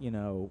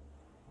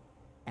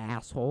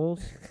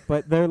assholes,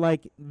 but they're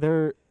like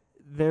they're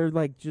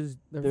like just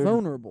they're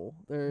vulnerable.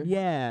 They're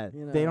Yeah,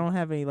 you they know. don't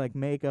have any like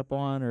makeup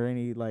on or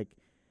any like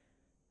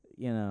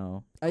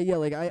yeah,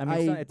 like I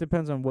mean, it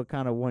depends on what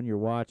kind of one you're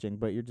watching,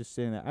 but you're just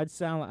sitting there. I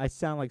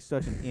sound like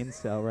such an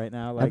incel right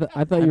now. Like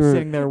I thought I'm you were.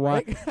 sitting there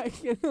watching. I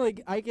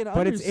can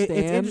But it's understand.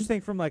 interesting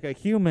from like a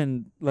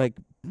human like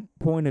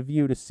point of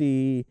view to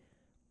see.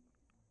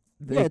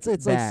 Yeah, it's like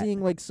that.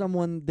 seeing like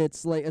someone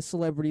that's like a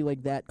celebrity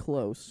like that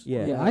close.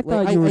 Yeah. Yeah, I Like,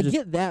 thought you were I just-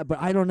 get that, but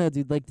I don't know,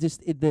 dude. Like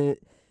just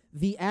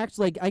the act,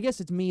 like I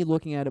guess it's me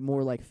looking at it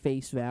more like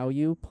face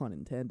value, pun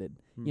intended.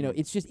 You know,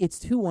 it's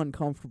too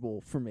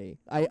uncomfortable for me.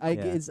 Yeah.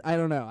 I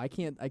don't know. I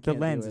can't. the do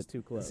lens it. is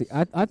too close. See,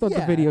 I thought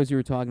Yeah. the videos you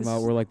were talking about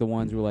This- were like the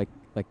ones where like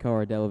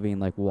Cara Delevingne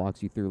like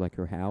walks you through like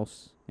her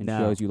house and No.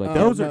 shows you like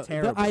Those are no,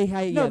 terrible.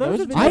 Yeah, No, those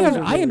those are videos I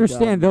are I really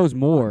understand dumb. those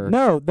more.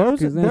 No, those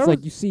Because then it's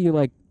like you see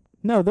like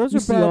No, those You are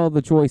see bad. all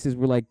the choices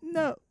were like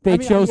No, they I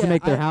mean, chose to yeah,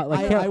 make their I- house.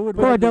 Like I would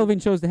Cara rather-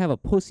 Delevingne chose to have a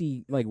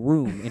pussy like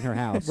room in her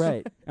house.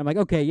 right. I'm like,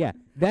 okay, yeah,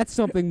 that's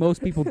something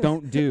most people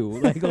don't do.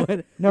 Like,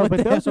 what, No, what but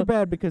the those hell? are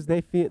bad because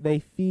they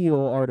feel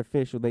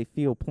artificial. They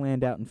feel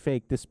planned out and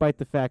fake, despite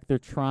the fact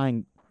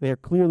they're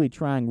clearly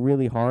trying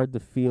really hard to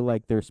feel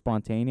like they're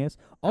spontaneous.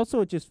 Also,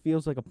 it just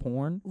feels like a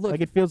porn. Look-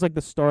 Like it feels like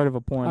the start of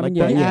a porn. I like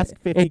mean, yeah, the yeah. Ask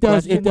 50 It does.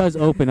 question. It does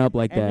open up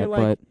like And that, you're like-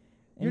 but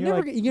And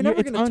You're never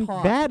it's gonna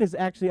top. That is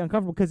actually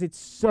uncomfortable because it's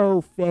so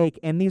fake,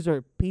 and these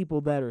are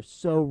people that are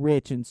so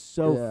rich and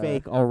so Yeah.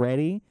 fake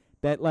already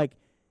that like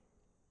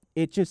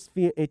it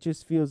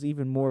just feels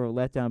even more of a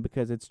letdown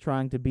because it's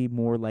trying to be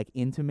more like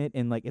intimate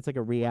and like it's like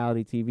a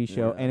reality TV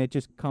show, Yeah. and it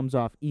just comes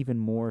off even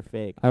more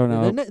fake. I don't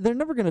know. They're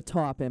never gonna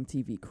top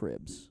MTV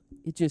Cribs.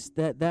 It just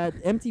that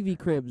MTV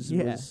Cribs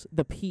Yeah. was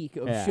the peak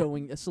of Yeah.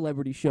 showing a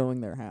celebrity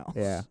showing their house.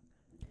 Yeah.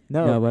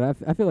 No, No, but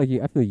I feel like you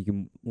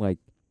can like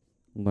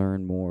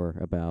learn more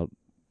about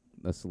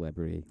a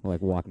celebrity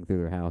like walking through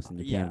their house and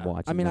you can't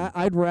watch. I mean, them.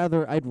 I'd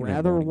rather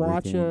morning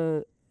watch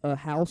routine. a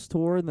house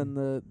tour than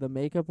the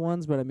makeup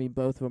ones, but I mean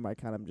both of them I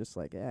kind of just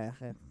like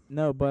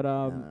no, but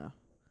I don't know.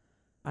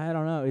 I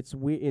don't know. It's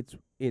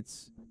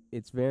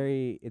it's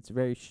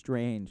very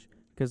strange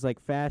because like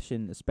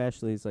fashion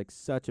especially is like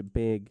such a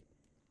big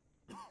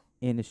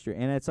industry,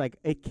 and it's like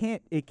it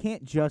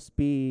can't just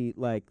be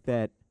like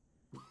that.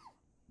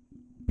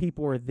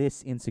 People are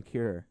this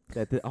insecure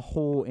that a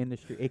whole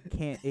industry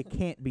it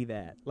can't be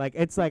that. Like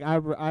it's like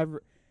I've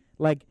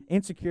like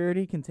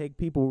insecurity can take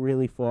people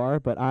really far,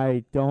 but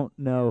I don't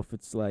know if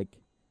it's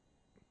like.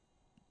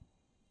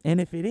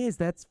 And if it is,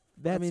 that's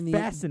I mean,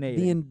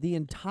 fascinating. The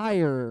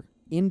entire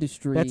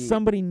industry That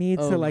somebody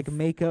needs to like of-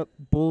 make up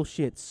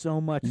bullshit so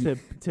much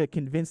to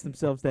convince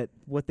themselves that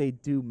what they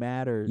do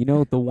matters. you know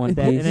what the one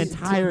that piece an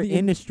entire the-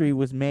 industry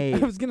was made.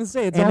 I was gonna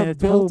say it's And all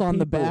it's built whole on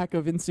the people. back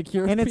of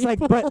insecure And it's like,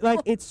 people. but like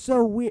it's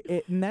so weird,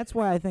 and that's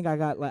why I think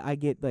I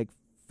get like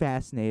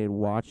fascinated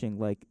watching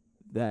like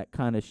that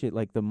kind of shit,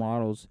 like the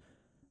models,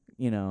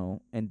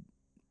 and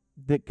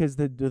because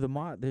there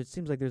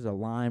seems like there's a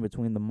line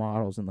between the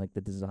models and like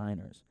the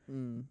designers,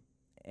 Mm.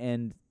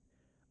 and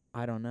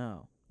I don't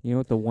know. You know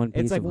what the one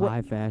It's piece like of what-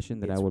 high fashion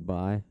that I it's- would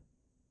buy?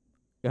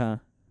 Uh,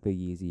 The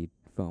Yeezy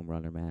foam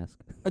runner mask.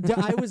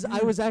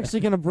 I was actually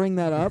gonna bring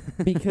that up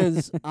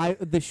because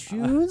the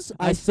shoes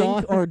I I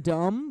saw- think are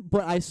dumb,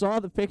 but I saw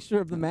the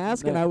picture of the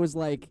mask and No. I was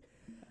like,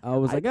 I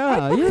was I- like,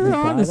 I might you're buy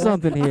onto that.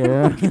 something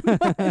here.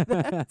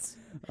 that.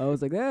 I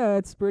was like,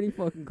 that's pretty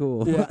fucking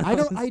cool. yeah,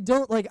 I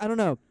don't like, I don't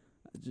know.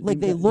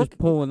 Like, they Just look-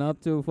 pulling up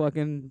to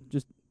fucking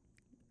just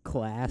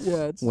class.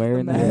 Yeah, it's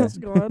wearing the that.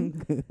 mask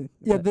on.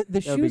 Yeah, the That'd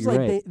be shoes like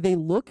great. they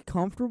look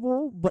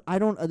comfortable, but I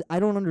don't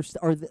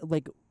understand. Are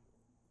like,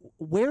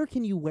 where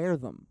can you wear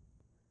them?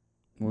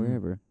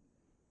 Wherever.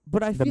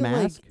 But I The feel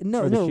mask like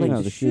no, or the no, shoes? like No,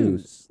 the the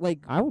shoes. shoes. Like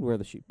I would wear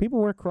the shoe.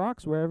 People wear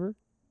Crocs wherever.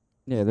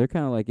 Yeah, they're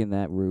kind of like in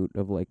that route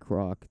of like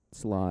croc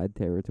slide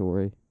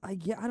territory. I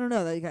don't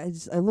know. Like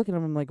I look at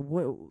them, I'm like,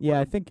 what? Yeah,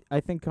 I think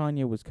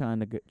Kanye was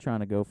kind of trying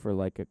to go for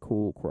like a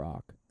cool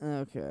Croc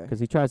Okay. because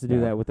he tries to do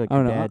Yeah. that with like I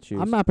don't the know. dad shoes.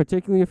 I'm not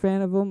particularly a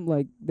fan of them.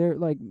 Like they're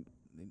like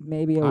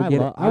maybe I would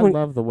get. I would.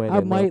 love the way I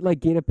they might look. like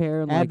get a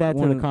pair and Add like that to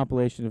one the of-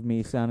 compilation of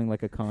me sounding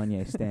like a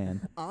Kanye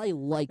stan. I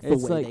like the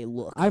It's way like- they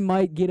look. I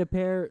might get a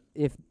pair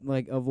if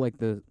like of like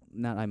the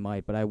not I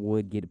might, but I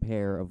would get a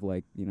pair of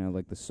like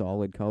like the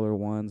solid color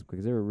ones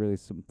because there were really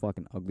some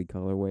fucking ugly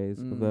colorways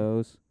Mm. of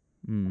those.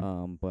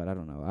 Mm. But I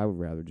don't know. I would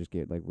rather just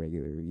get like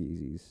regular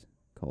Yeezys.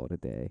 Call it a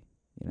day.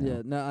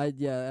 Yeah, no,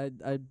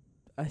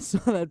 I saw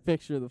that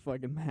picture of the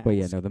fucking mask. But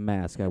yeah, no, the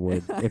mask I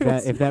would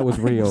if that was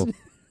real,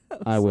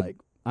 I was would like,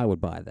 I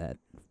would buy that.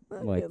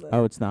 I like, get that.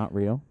 Oh, it's not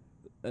real.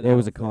 I it was don't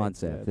a think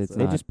concept. that's It's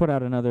They not- just put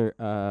out another.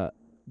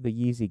 The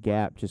Yeezy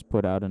Gap just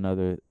put out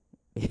another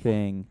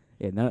thing.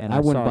 Yeah, no, and I I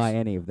wouldn't saw buy s-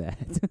 any of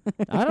that.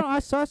 I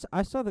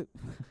saw the.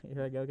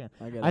 Here I go again.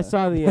 get I that.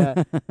 saw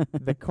the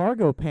the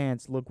cargo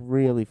pants look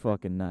really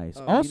fucking nice.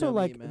 Oh, you Also, know me,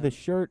 like man.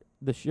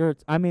 the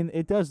shirts. I mean,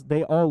 it does.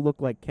 They all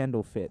look like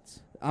Kendall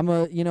fits. I'm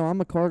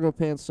a cargo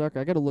pants sucker.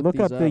 I gotta look Look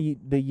these up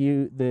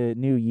the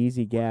new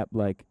Yeezy Gap.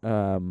 Like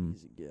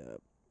Yeezy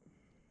Gap.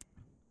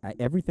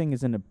 everything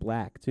is in a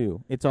black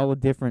too. It's all a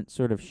different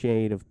sort of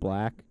shade of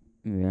black.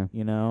 Yeah.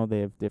 You know, they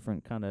have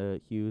different kind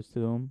of hues to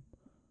them.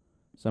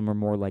 Some are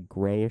more like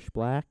grayish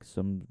black.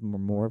 Some are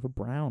more of a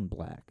brown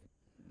black.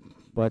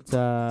 But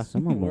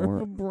Some are More of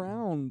more. a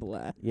brown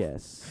black.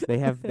 yes, they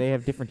have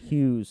different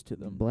hues to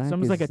them. Black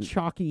Some's like a is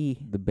chalky.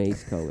 The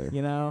base color.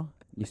 You know,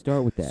 You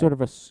start with that. sort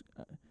of a.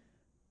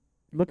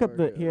 Look up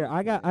the Cargo. here.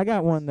 I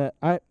got one that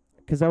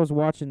because I was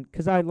watching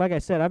because like I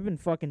said I've been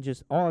fucking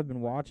just all I've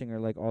been watching are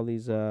like all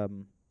these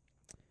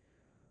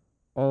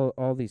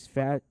all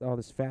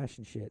this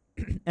fashion shit.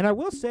 And I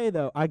will say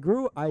though I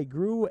grew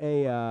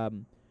a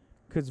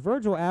because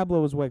Virgil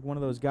Abloh was like one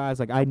of those guys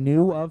like I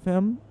knew of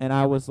him and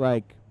I was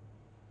like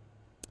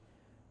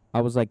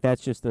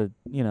that's just the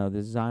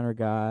designer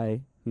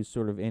guy who's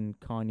sort of in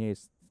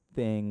Kanye's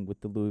thing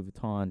with the Louis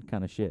Vuitton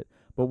kind of shit.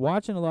 But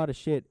watching a lot of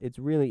shit, it's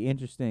really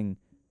interesting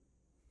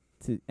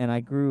and I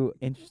grew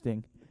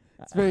interesting.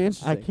 It's very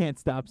interesting. I can't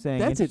stop saying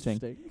That's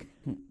interesting.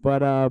 interesting.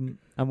 But I'm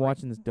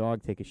watching this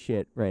dog take a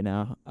shit right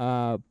now.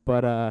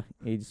 But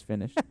he just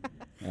finished.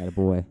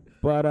 Attaboy.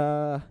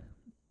 But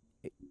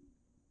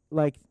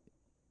like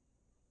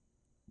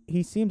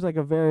he seems like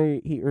a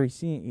very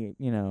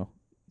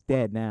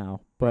dead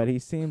now, but he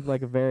seemed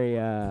like a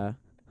very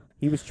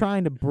he was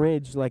trying to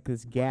bridge like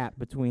this gap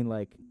between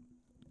like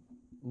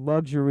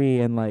luxury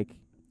and like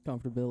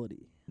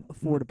Comfortability.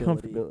 Affordability.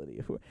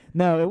 comfortability.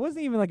 No, it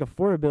wasn't even like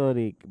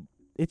affordability.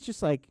 It's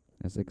just like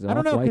That's I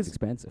don't know, off-white's 'cause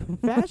expensive.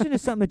 fashion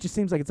is something that just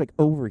seems like it's like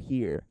over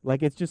here.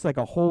 Like it's just like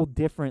a whole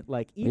different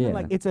like even Yeah.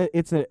 like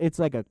it's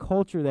like a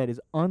culture that is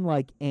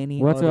unlike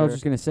any Well, that's other. what I was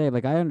just gonna say.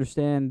 Like, I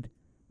understand,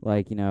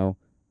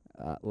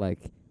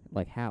 like,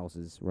 like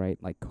houses, right?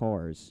 Like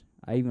cars.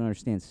 I even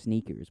understand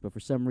sneakers, but for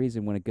some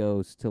reason, when it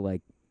goes to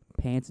like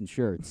pants and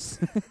shirts,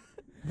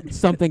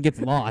 something gets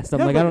lost. I'm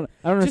No, like, but I don't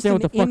understand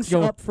Just what the an fuck's inch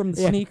going. up from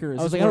the Yeah. sneakers.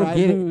 I was is like, I where don't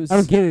get lose. it. I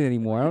don't get it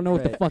anymore. I don't know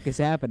what the Right. fuck is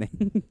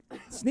happening.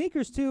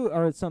 Sneakers too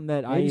are something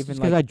that I Maybe it's even just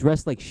because like. I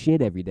dress like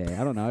shit every day.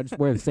 I don't know. I just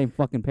wear the same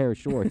fucking pair of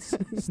shorts.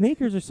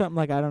 Sneakers are something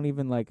like I don't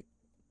even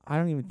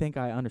think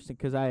I understand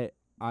because I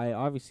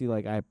obviously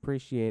like I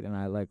appreciate and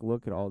I like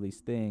look at all these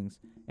things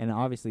and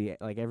obviously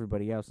like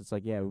everybody else it's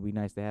like yeah it would be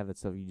nice to have that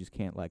stuff, you just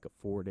can't like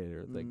afford it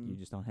or like you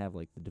just don't have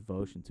like the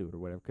devotion to it or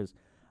whatever. Because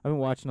I've been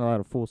watching a lot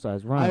of Full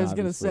Size Run. I was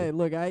gonna obviously. say,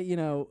 look,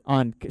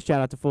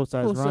 Shout out to Full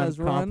Size Full Run Size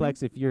Run.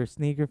 Complex. If you're a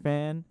sneaker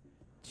fan,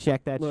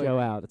 check that Look, show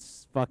out.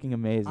 It's fucking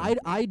amazing.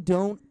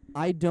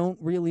 I don't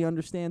really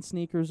understand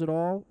sneakers at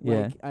all.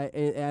 Yeah. Like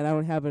I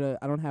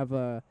don't have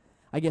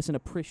I guess an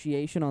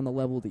appreciation on the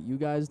level that you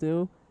guys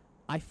do.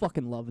 I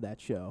fucking love that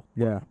show.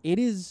 yeah. It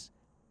is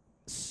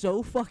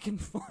so fucking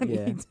funny,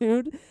 Yeah.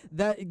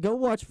 dude. Go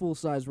watch Full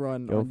Size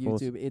Run Go on full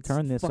YouTube. It's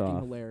turn this fucking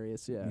off.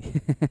 hilarious. Yeah.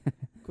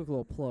 Quick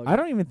little plug. I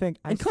don't even think.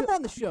 and come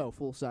on the show,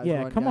 Full Size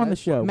Yeah, Run. come on the guys.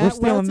 show. Matt We're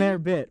stealing Welty? their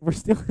bit. We're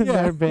stealing Yeah.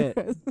 their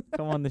bit.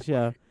 Come on the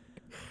show.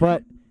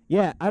 But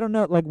yeah, I don't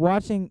know. Like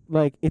watching,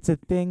 like it's a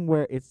thing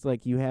where it's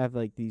like you have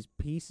like these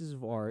pieces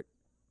of art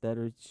that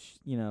are,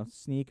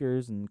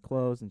 sneakers and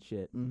clothes and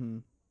shit, Mm-hmm.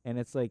 and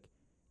it's like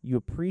you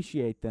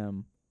appreciate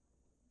them,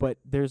 but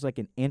there's like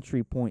an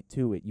entry point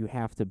to it. You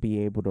have to be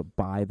able to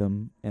buy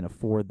them and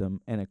afford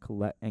them and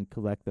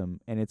collect them,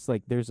 and it's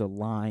like there's a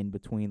line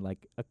between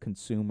like a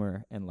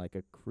consumer and like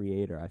a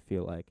creator. I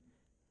feel like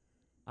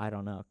I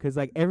don't know, 'cause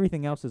like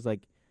everything else is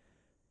like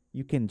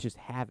you can just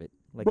have it.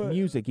 Like But-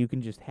 music, you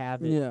can just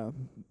have it. Yeah.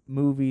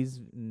 Movies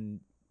and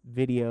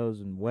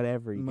videos and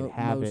whatever, you can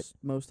have it.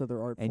 Most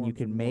other art and you forms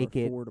can are more make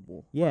it-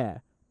 affordable. Yeah,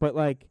 but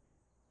like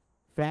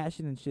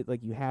fashion and shit,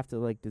 like you have to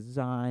like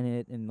design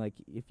it, and like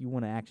if you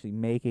want to actually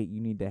make it,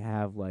 you need to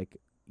have like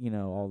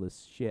all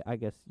this shit. I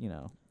guess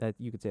that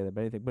you could say that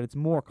about anything, but it's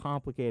more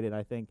complicated.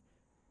 I think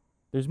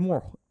there's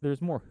more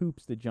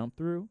hoops to jump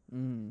through,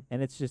 Mm.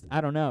 and it's just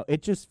I don't know.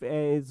 It just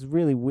it's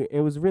really weird.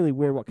 It was really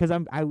weird because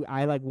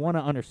I like want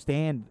to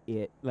understand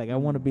it. Like I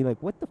want to be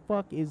like, what the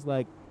fuck is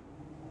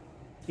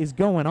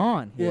going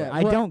on here? Yeah,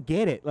 I well- don't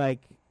get it.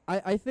 Like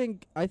I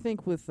think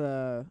with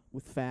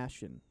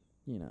fashion,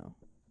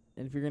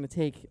 and if you're gonna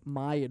take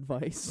my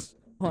advice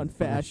on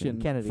fashion,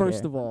 Kennedy first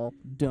here. of all,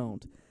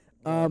 don't.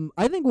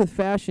 I think with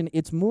fashion,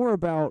 it's more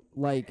about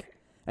like,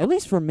 at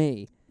least for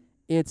me,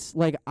 it's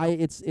like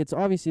it's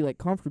obviously like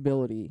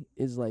comfortability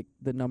is like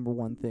the number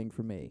one thing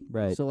for me.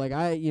 Right. So like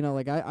I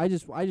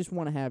just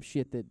want to have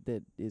shit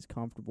that is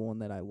comfortable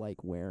and that I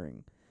like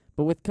wearing.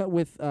 But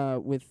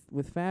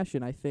with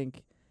fashion, I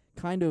think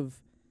kind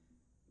of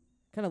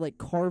like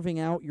carving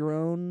out your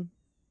own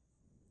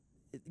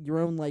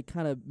like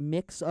kind of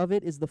mix of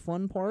it is the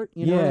fun part.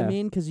 You know what I Yeah.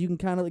 mean?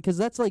 Because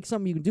that's like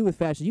something you can do with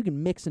fashion. You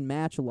can mix and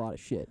match a lot of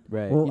shit.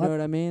 right. Well, You know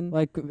what I mean?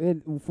 Like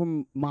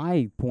from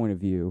my point of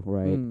view,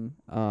 right?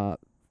 Mm.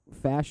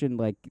 Fashion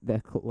like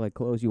that, like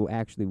clothes you will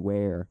actually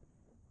wear,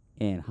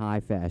 and high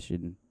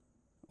fashion,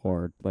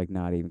 or like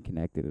not even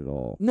connected at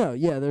all. No,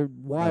 yeah, they're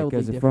wildly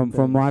Because different.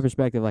 from my things.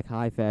 perspective, like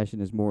high fashion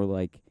is more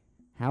like,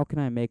 how can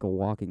I make a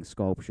walking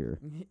sculpture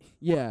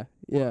Yeah,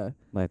 yeah.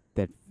 like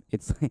that?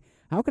 It's like,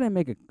 how can I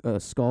make a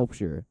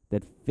sculpture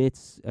that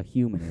fits a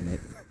human in it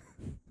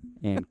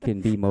and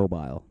can be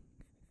mobile?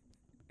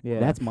 Yeah.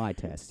 That's my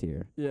test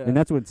here. Yeah. And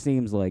that's what it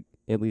seems like,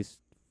 at least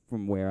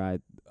from where I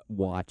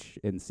watch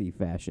and see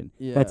fashion.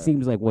 Yeah. That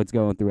seems like what's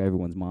going through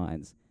everyone's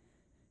minds.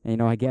 And,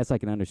 I guess I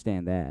can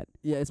understand that.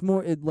 Yeah, it's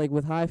more like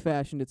with high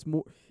fashion. It's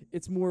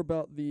more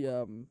about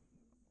the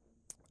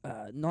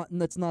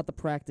that's not the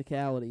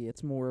practicality.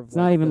 It's more of It's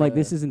not even like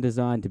this isn't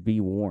designed to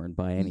be worn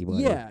by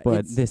anybody. yeah, But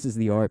it's- this is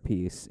the art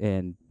piece,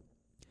 and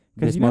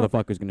 'Cause this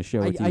motherfucker's going to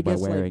show it to you by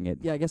guess wearing like,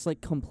 it. Yeah, I guess like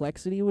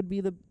complexity would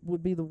be the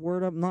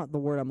word. Not the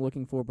word I'm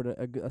looking for, but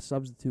a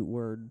substitute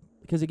word.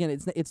 Because again,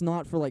 it's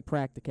not for like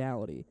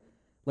practicality.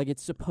 Like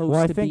it's supposed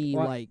Well, I to think be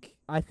what- like,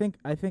 I think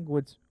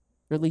what's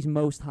or at least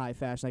most high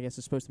fashion, I guess,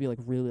 is supposed to be like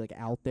really like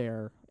out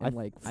there and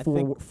like I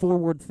think-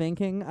 forward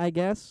thinking. I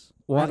guess.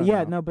 I well, don't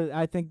yeah, know. no, but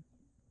I think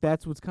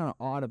that's what's kind of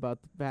odd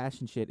about the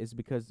fashion shit is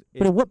because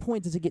But at what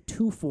point does it get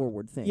too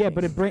forward thinking? yeah,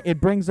 but it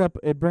brings up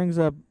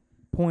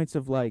points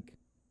of like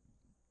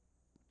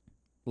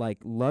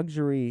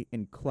luxury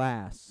and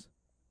class,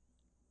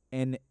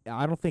 and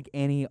I don't think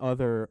any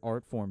other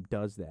art form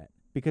does that.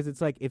 Because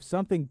it's like if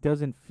something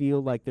doesn't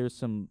feel like there's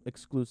some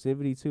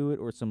exclusivity to it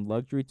or some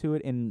luxury to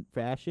it in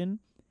fashion,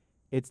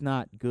 it's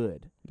not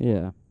good,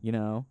 Yeah. you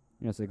know?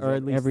 Yes, Or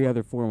at least every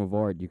other form of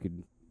art you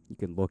can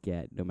look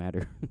at, no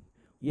matter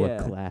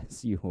Yeah. what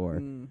class you are.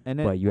 Mm. And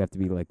then, But you have to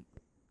be like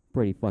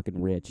pretty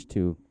fucking rich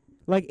to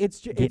like it's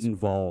get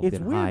involved it's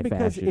in weird high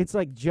because fashion. it's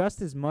like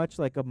just as much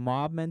like a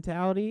mob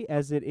mentality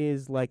as it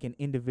is like an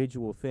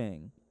individual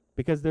thing.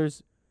 Because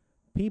there's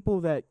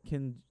people that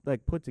can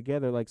like put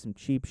together like some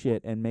cheap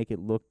shit and make it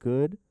look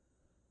good,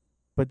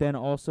 but then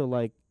also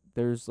like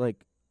there's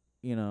like,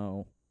 you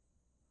know,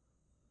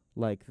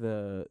 like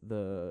the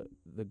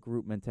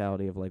group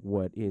mentality of like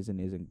what is and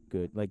isn't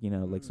good. Like, you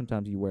know, like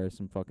sometimes you wear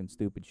some fucking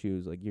stupid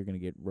shoes, like you're gonna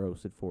get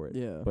roasted for it.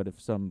 Yeah. But if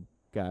some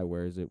guy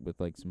wears it with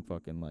like some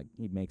fucking like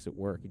he makes it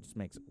work, he just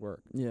makes it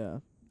work. Yeah.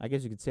 I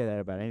guess you could say that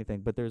about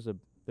anything, but there's a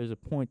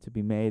point to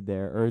be made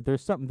there, or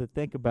there's something to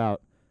think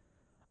about.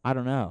 I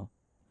don't know.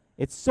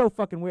 It's so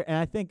fucking weird, and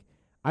I think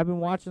I've been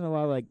watching a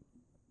lot of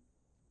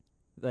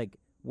like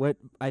what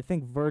I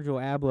think Virgil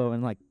Abloh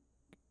and like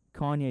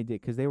Kanye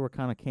did, 'cause they were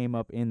kind of came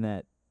up in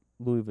that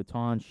Louis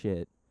Vuitton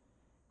shit,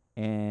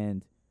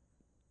 and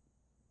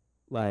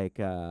like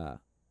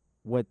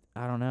what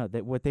I don't know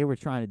that what they were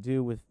trying to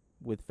do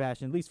with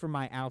fashion, at least from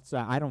my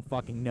outside, I don't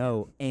fucking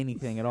know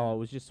anything at all. It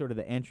was just sort of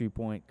the entry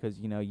point, 'cause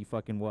you know you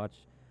fucking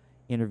watch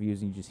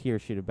interviews and you just hear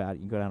shit about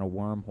it. You go down a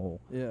wormhole,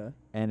 Yeah.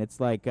 and it's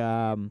like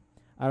I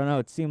don't know.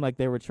 It seemed like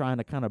they were trying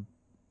to kind of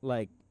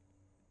like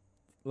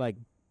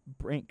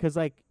bring, 'cause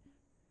like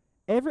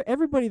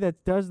everybody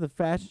that does the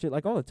fashion shit,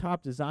 like all the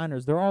top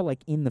designers, they're all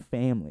like in the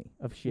family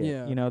of shit.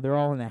 Yeah. You know, they're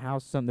all in the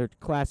house. They're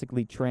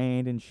classically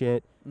trained and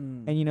shit.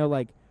 Mm. And you know,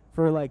 like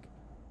for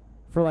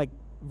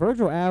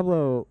Virgil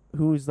Abloh,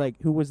 who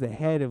was the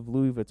head of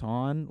Louis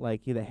Vuitton,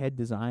 like the head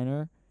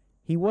designer,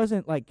 he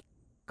wasn't like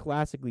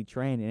classically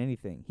trained in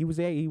anything. He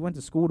went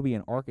to school to be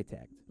an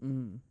architect.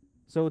 Mm.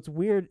 So it's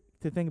weird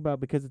to think about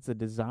because it's a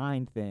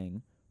design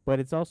thing, but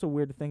it's also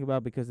weird to think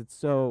about because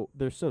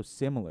they're so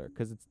similar,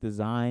 'cause it's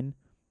design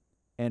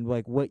and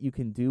like what you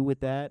can do with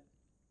that,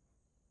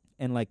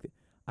 and like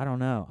I don't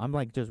know. I'm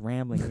like just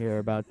rambling here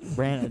about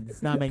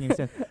it's not making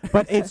sense,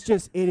 but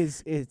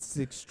it's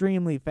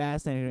extremely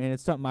fascinating, and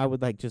it's something I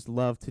would like just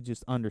love to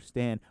just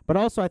understand. But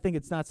also I think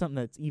it's not something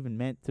that's even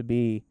meant to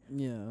be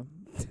Yeah.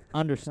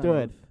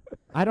 understood.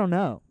 I don't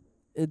know.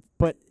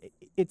 But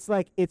it's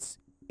like it's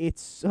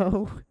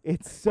so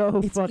It's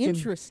fucking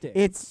interesting.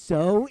 It's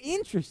so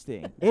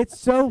interesting. It's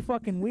so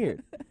fucking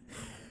weird.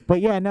 But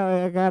yeah,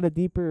 no, I got a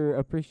deeper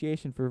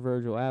appreciation for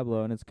Virgil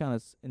Abloh, and it's kind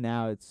of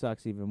now it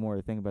sucks even more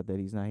to think about that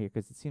he's not here,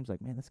 'cause it seems like,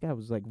 man, this guy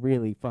was like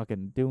really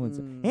fucking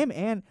doing him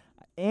and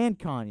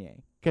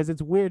Kanye, 'cause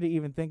it's weird to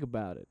even think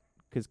about it,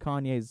 'cause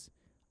Kanye's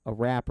a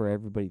rapper,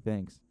 everybody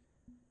thinks.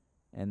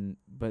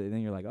 But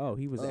then you're like, oh,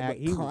 he was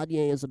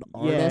Kanye is an Yeah.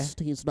 artist.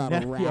 He's not a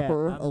Yeah,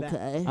 rapper. I'm that-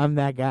 Okay. I'm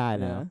that guy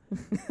now.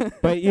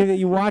 But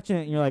you watching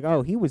it and you're like,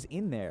 oh, he was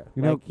in there.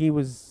 You know, like he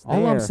was all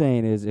I'm there.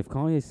 saying is, if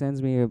Kanye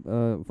sends me a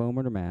foam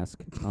or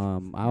mask,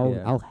 I'll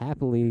Yeah. I'll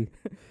happily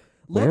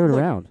Let- wear it look,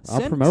 around.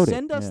 I'll promote it.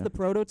 Send us Yeah. the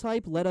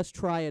prototype. Let us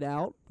try it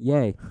out.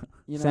 Yay!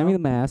 You know? Send me the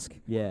mask.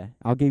 Yeah.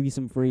 I'll give you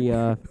some free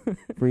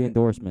free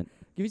endorsement.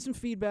 Give you some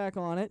feedback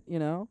on it. You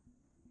know,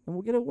 and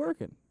we'll get it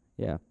working.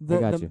 Yeah, The I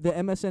got you. the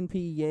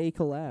MSNP Yay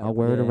collab. I'll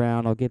wear it Yeah.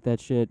 around. I'll get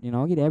that shit.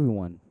 I'll get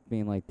everyone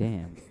being like,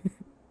 "Damn,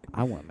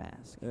 I want a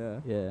mask."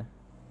 Yeah.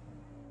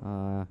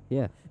 Yeah.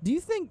 Yeah. Do you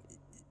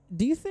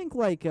think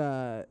like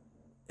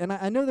and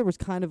I know there was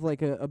kind of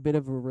like a bit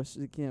of a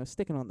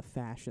sticking on the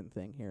fashion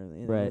thing here,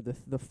 Right.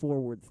 the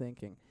forward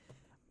thinking.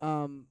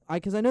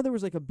 Because I know there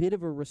was like a bit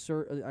of a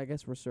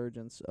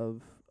resurgence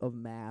of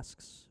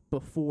masks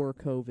before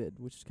COVID,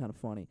 which is kind of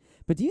funny.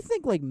 But do you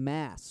think like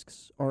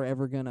masks are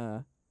ever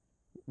gonna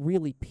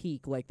really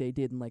peak like they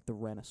did in like the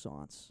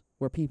Renaissance,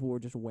 where people were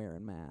just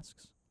wearing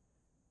masks?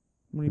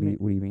 What do you mean?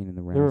 What do you mean in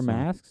the There were Renaissance?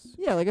 masks?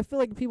 Yeah, like I feel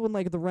like people in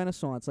like the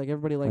Renaissance, like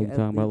everybody like Are you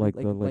talking about like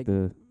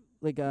the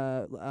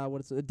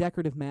what is it,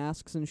 decorative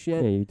masks and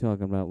shit. yeah? You're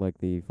talking about like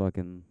the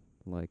fucking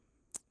like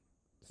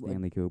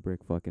Stanley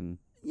Kubrick fucking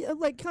Yeah,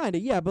 like kind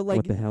of, yeah, but like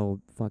what the hell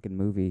fucking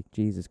movie?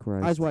 Jesus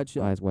Christ! Eyes Wide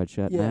Shut. Eyes Wide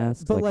Shut yeah,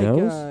 masks. but like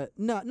those?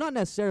 no, not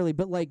necessarily,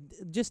 but like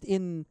just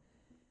in,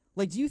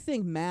 like, do you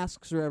think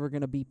masks are ever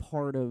gonna be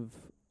part of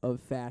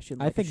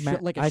fashion? I Like think a ma-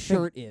 like a I think-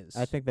 shirt is.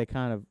 I think they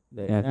kind of.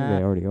 Yeah, I think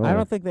they already are. I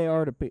don't think they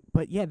are to be.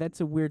 But yeah, that's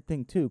a weird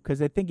thing too,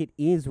 'cause I think it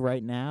is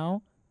right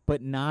now,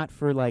 but not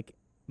for like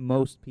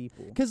most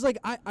people. Because like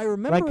I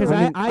remember, Like, 'cause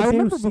I do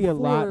remember see a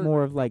lot before-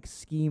 more of like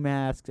ski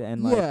masks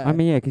and like. Yeah. I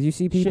mean, yeah, 'cause you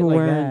see Shit people like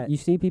wearing that. you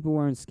see people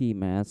wearing ski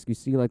masks. You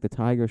see like the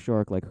tiger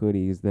shark like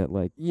hoodies that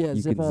like yeah,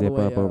 you zip can all the zip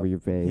way up over your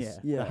face.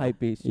 Yeah, Yeah. the hype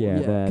beast. Yeah,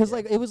 yeah, that- because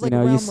like it was like you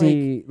know, around you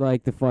see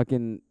like the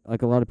fucking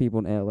like a lot of people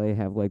in LA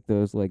have like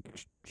those like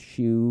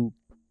shoe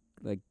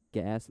like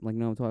gas, like, you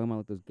know what I'm talking about,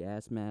 like those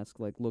gas mask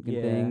like looking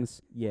Yeah.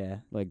 things, Yeah.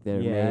 like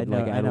they're Yeah, made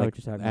like I out know of what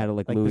you're talking out of about.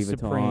 like the Louis Vuitton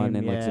Supreme,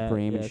 and like yeah,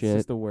 Supreme yeah, and it's shit.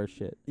 just the worst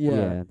shit. Yeah, Yeah,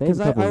 they have because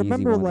a I couple easy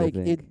remember ones, I like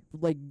think. it,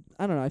 like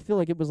I don't know. I feel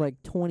like it was like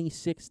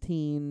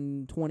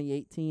 2016,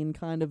 2018,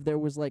 kind of. There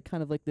was like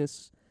kind of like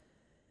this,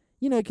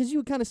 you know, because you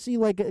would kind of see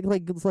like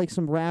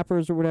some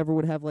rappers or whatever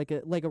would have like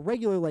a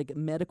regular like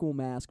medical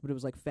mask, but it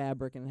was like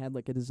fabric and it had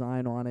like a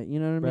design on it. You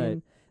know what I Right. mean?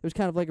 It was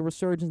kind of like a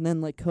resurgence. And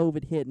then like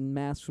COVID hit and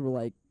masks were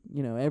like,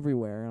 you know,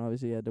 everywhere, and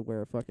obviously you had to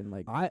wear a fucking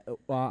like.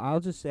 I'll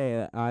just say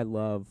that I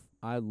love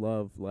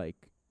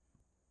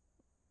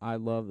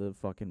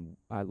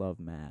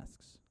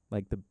masks.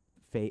 Like the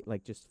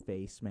like just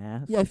face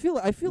masks. Yeah, I feel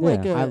Yeah,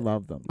 like I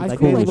love them. I Like,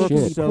 feel cool like as it can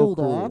shit. be So pulled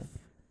cool. off.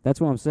 That's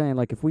what I'm saying.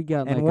 Like, if we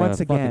got And like once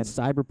a again-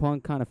 fucking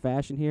cyberpunk kind of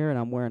fashion here, and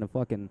I'm wearing a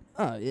fucking,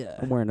 Oh yeah.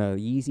 I'm wearing a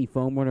Yeezy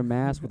foam runner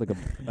mask with like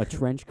a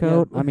trench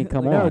coat. I mean,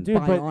 come like on. a dude,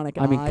 but- bionic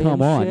I mean, eye come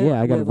and on. shit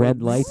Yeah, I got with,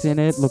 red like, lights in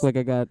it. Look like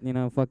I got, you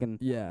know, fucking.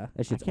 Yeah.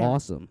 That shit's can't-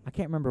 awesome. I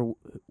can't remember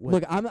what.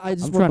 Look, I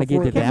just I'm trying to get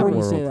before, to that before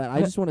you say world. that, I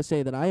just want to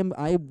say that I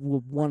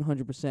will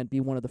 100% be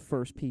one of the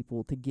first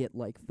people to get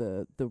like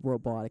the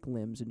robotic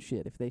limbs and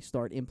shit if they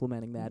start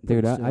implementing that.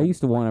 Dude, pretty I soon. used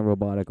to want a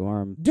robotic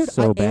arm Dude,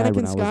 so bad Anakin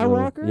when I was little.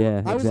 Skywalker.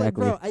 Yeah, I was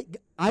exactly. like, bro,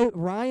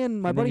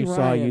 Ryan, my and then buddy you Ryan.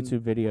 saw a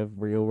YouTube video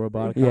of real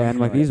robotic. Yeah, arms, and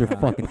like you're these are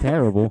fucking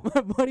terrible.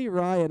 My buddy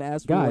Ryan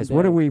asked me Guys, one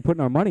what day- are we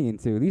putting our money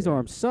into? These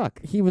arms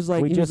suck. He was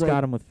like, we he just was got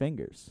like, them with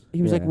fingers.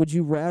 he was like, Yeah. would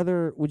you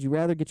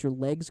rather get your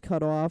legs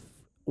cut off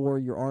or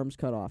your arms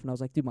cut off? And I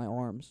was like, dude, my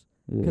arms,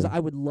 because Yeah.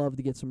 I would love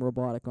to get some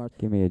robotic arms.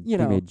 Give me a you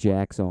give me know. a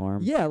Jack's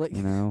arm. Yeah, like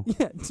You know.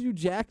 yeah, 2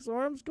 Jack's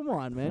arms. Come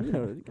on, man. You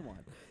know, come on.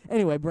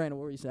 Anyway, Brandon,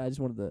 what were you saying? I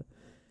just wanted to.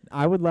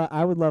 I would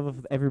love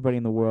if everybody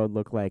in the world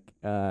looked like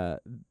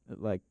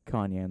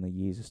Kanye and the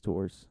Yeezus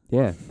tours.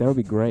 Yeah, that would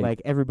be great.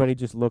 Like everybody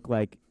just looked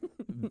like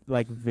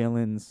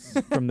villains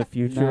from the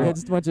future. No.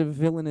 It's a bunch of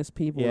villainous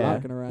people Yeah.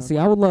 walking around. See,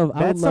 I would love. I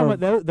would That's some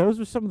love. of those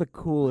were some of the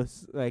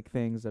coolest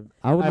things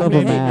I would I've love a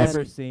maybe mask.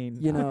 ever seen.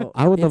 you know,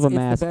 I would love a it's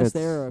mask the best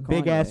that's era of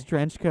Big Kanye. ass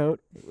trench coat.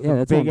 Yeah,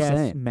 that's what I'm big ass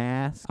saying.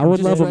 mask. I would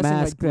just love a dressing like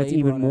mask that's Blade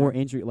even Runner. more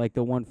injury, like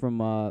the one from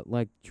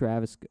like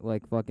Travis,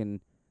 like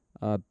fucking,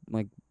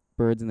 like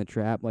Birds in the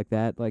Trap, like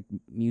that, like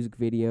music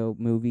video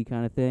movie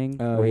kind of thing,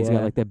 Oh, where he's got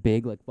yeah. like that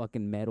big, like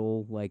fucking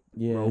metal, like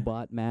Yeah.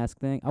 robot mask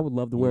thing. I would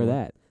love to wear Yeah.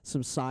 that.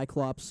 Some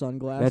Cyclops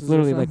sunglasses. That's or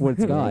literally like what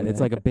it's something. got. Yeah.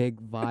 It's like a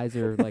big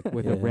visor, like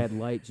with a Yeah. red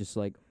light, just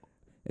like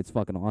it's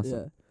fucking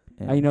awesome.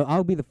 Yeah. You know,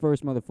 I'll be the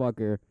first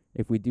motherfucker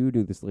if we do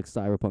this like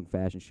cyberpunk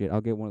fashion shit. I'll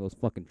get one of those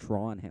fucking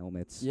Tron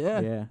helmets. Yeah.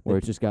 Yeah. Where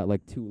it's just got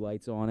like 2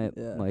 lights on it,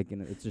 Yeah. like, and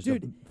it's just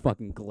Dude, a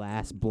fucking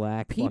glass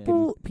black.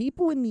 fucking-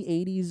 People in the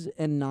 80s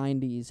and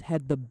 90s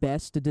had the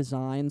best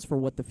designs for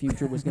what the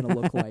future was going to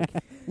look like.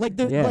 Like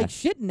the Yeah. like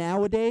shit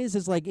nowadays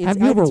is like it's, Have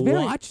you ever it's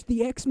very, watched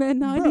the X-Men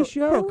 '90s Bro,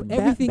 show? bro,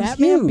 Everything's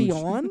Batman huge.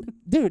 Beyond,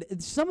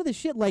 dude. Some of the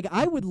shit like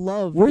I would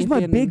love. Where's if my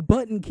in- big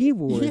button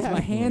keyboard? It's Yeah.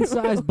 my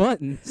hand-sized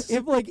buttons.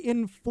 If like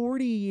in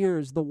 40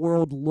 years the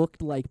world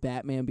looked like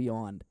Batman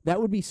Beyond, that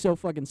would be so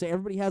fucking sick.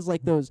 Everybody has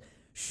like those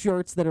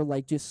shirts that are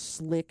like just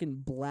slick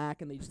and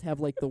black, and they just have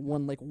like the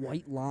one like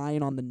white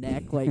line on the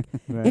neck. Like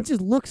Right. it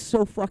just looks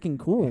so fucking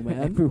cool, man.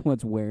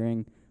 Everyone's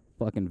wearing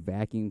fucking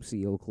vacuum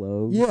seal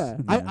clothes. Yeah,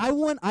 Yeah.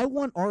 I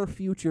want our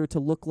future to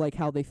look like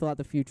how they thought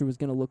the future was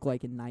gonna look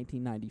like in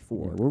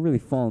 1994. Yeah, we're really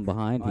falling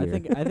behind I here.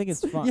 think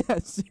it's fun. Yeah,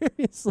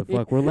 seriously. The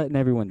fuck, we're letting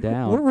everyone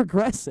down. We're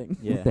regressing.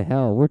 Yeah. What the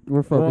hell?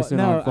 We're focusing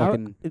no,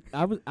 on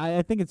fucking.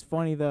 I think it's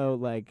funny though,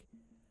 like,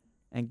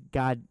 and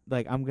God,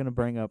 like, I'm gonna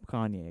bring up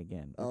Kanye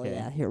again. Oh okay?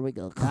 yeah, here we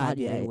go. Kanye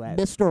Kanye,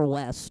 West. Mr.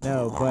 West.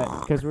 No,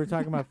 but because we're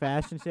talking about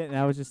fashion shit, and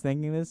I was just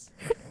thinking this.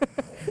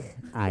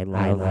 I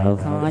love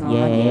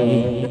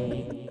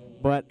Kanye.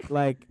 But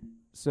like,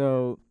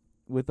 so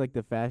with like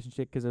the fashion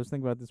shit, because I was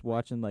thinking about this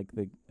watching like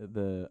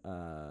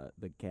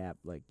the Gap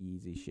like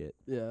Yeezy shit,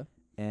 Yeah.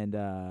 and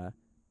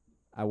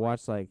I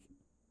watched like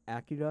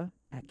Akira.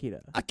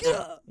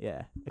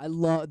 Yeah. I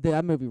love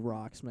that movie.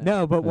 Rocks, man.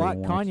 No, but I what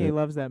didn't watch Kanye it.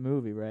 loves that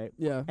movie, right?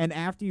 Yeah. And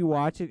after you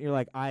watch it, you're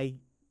like, I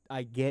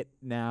get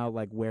now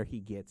like where he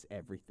gets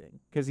everything,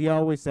 because he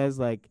always says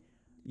like,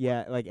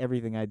 yeah, like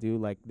everything I do,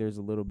 like there's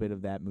a little bit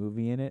of that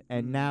movie in it,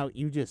 and Mhm. now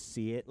you just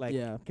see it, like,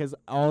 Yeah. because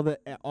all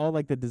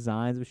like the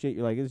designs of shit,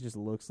 you're like, it just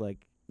looks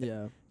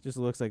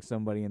like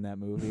somebody in that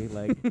movie,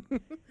 like,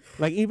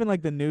 like even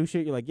like the new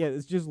shit, you're like, yeah,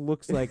 this just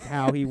looks like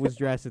how he was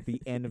dressed at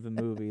the end of the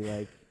movie,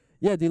 like,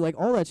 Yeah, dude, like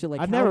all that shit, like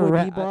I've Cowboy never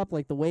read- Bebop,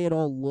 like the way it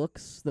all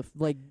looks,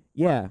 like,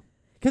 yeah,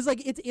 cause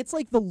like it's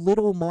like the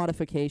little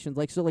modifications,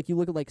 like so like you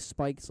look at like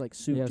Spike's like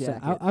suit Yeah, so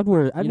jacket, I'd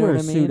wear You know a what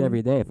I suit mean?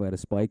 every day if I had a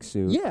Spike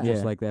suit. Yeah. Just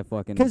Yeah. like that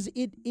fucking cause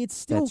it's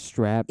still that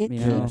strap. it you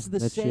know, keeps the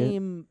that shit.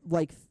 same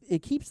like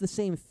it keeps the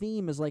same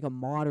theme as like a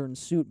modern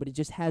suit, but it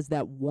just has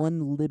that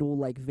one little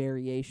like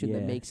variation that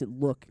Yeah. makes it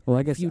look Well,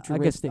 I guess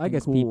futuristic I and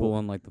guess cool. people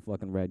on like the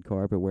fucking red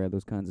carpet wear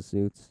those kinds of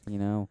suits. You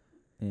know,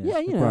 yeah,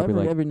 you know, probably,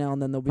 like, every now and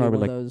then there'll be probably,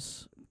 one of like,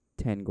 those.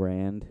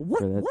 $10,000 for What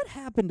that. what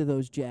happened to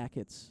those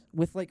jackets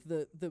with like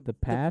the The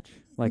patch,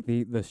 like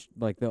the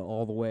like the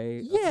all the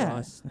way Yeah.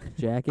 across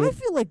jacket. I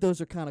feel like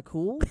those are kind of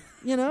cool,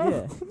 you know.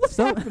 Yeah. What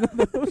Start- happened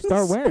to those?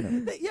 start wearing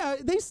 'em. Yeah,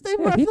 they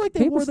Yeah, I feel like they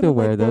people wore them still in,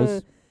 wear like,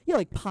 those. Yeah,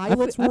 like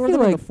pilots I wore feel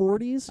them in like- the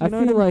 40s. I You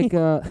know feel what I like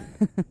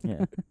mean?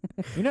 Yeah.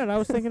 You know what I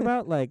was thinking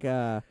about? Like,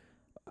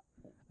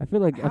 I feel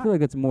like How-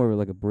 that's more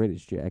like a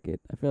British jacket.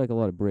 I feel like a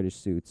lot of British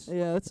suits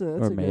Yeah, that's are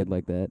a made good,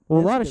 like that. well,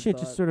 a That's a lot of good shit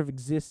thought. just sort of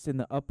exists in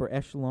the upper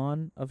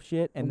echelon of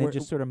shit, and then Where-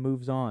 just sort of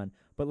moves on.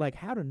 But like,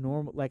 how do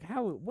normal? Like,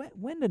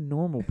 when do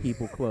normal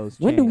people clothes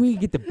When do change? we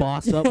get to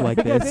boss up like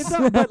Because this?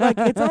 but like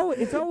it's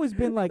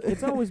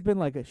always been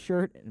like a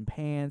shirt and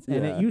pants,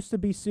 and Yeah. it used to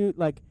be suit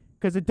like.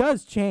 Because it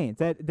does change.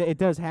 That it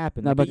does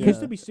happen. No, Like, but it used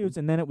yeah. to be suits,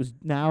 and then it was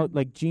now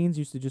like jeans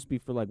used to just be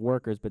for like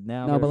workers, but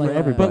now No, they're but for like,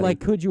 everybody. but like,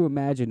 could you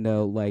imagine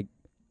though, like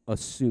a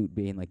suit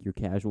being like your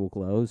casual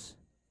clothes?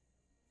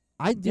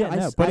 I do. yeah,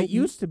 no, but it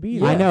used to be.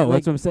 Yeah, I know like,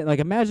 that's what I'm saying. Like,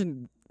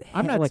 imagine.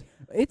 I'm not like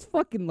it's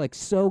fucking like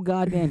so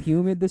goddamn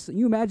humid. This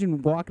you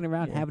imagine walking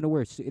around Yeah. having to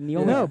wear a suit, and the Yeah.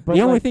 only No, but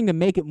the only like- thing to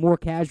make it more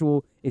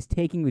casual is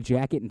taking the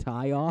jacket and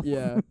tie off.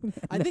 Yeah,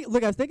 I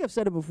think I've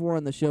said it before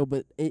on the show,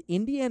 but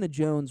Indiana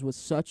Jones was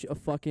such a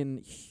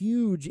fucking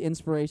huge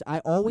inspiration. I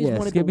always Yes,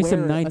 wanted give to me wear some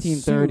a suit.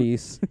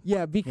 1930s.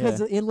 Yeah,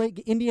 because Yeah. in like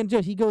Indiana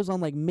Jones, he goes on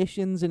like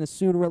missions in a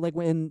suit, or like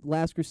in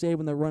Last Crusade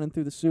when they're running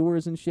through the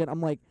sewers and shit. I'm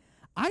like,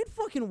 I'd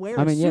fucking wear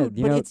I a mean, yeah, suit,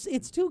 you but know-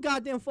 it's too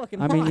goddamn fucking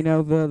I hot. mean, you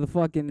know the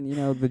fucking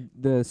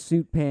the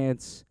suit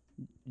pants,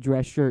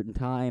 dress shirt and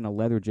tie, and a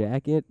leather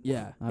jacket.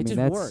 yeah, I it mean, just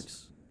that's-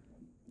 works.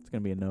 It's gonna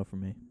be a no for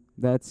me.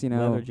 That's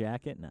Leather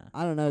jacket, nah.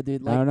 I don't know,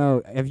 dude. I Like, don't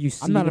know. Have you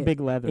seen? I'm not a it?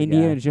 big leather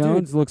Indiana guy.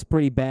 Jones looks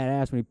pretty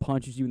badass when he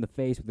punches you in the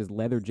face with his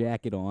leather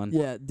jacket on,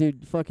 yeah,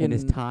 dude, fucking and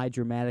his tie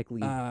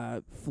dramatically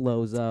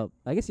flows up.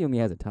 I guess he only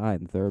has a tie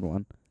in the third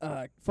one.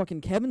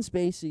 fucking Kevin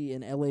Spacey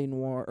in L.A.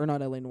 Noire, or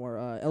not L.A.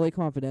 Noire, L.A.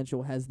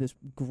 Confidential has this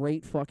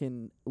great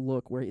fucking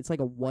look where it's like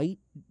a white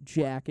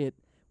jacket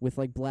with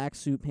like black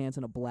suit pants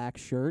and a black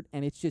shirt,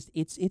 and it's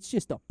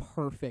just a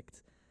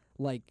perfect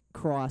like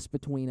cross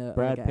between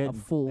Brad a Pitt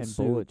full and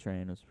suit. Bullet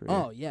Train was pretty.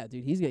 Oh yeah,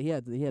 dude, he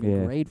had Yeah.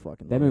 a great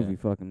fucking That look. movie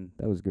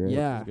that was great. it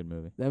Yeah, was a good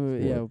movie. that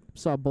movie. Yeah. Yeah,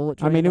 saw Bullet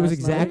I Train. mean, it was last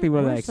night. exactly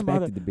what I Where's some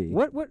expected other- to be.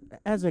 What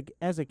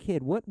as a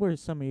kid? What were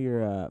some of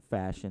your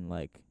fashion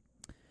like?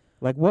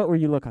 Like, what were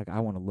you look like? I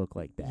want to look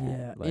like that.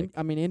 Yeah, Like,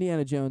 I mean,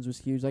 Indiana Jones was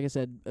huge. Like I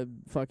said,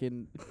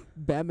 fucking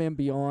Batman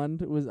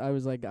Beyond was. I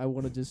was like, I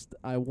want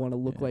to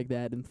look Yeah. like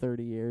that in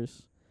 30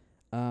 years.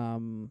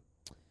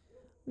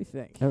 Let me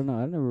think. I don't know.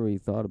 I never really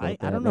thought about I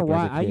that. don't know like,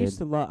 why. as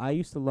a kid. I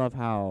used to love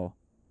how.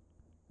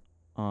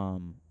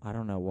 I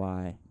don't know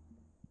why.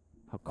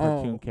 How Oh.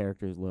 cartoon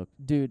characters look.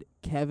 Dude,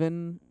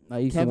 Kevin I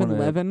used to Kevin wanna-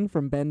 Levin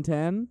from Ben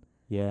 10.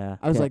 Yeah.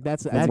 I was Ke- like,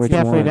 that's That's which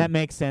definitely one? that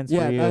makes sense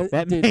yeah, for you.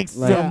 That dude, makes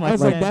like- so yeah, much I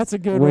was sense. like, that's a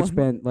good Which one.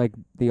 been like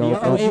the The old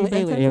oh,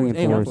 Alien Alien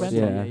Force, Force. yeah,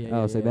 Yeah. yeah,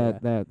 Oh, yeah, so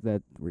yeah.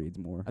 that reads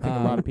more. I think a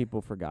lot Um, of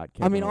people forgot. I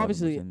Kevin mean, Levin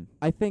was obviously, in-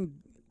 I think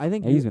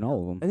Yeah, he's in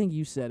all of them. I think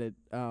you said it.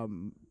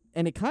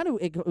 And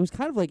it was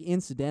kind of like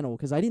incidental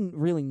because I didn't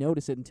really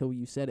notice it until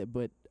you said it.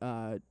 But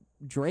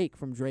Drake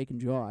from Drake and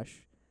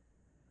Josh,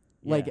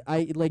 like Yeah.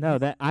 I like no,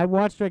 that I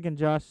watched Drake and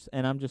Josh,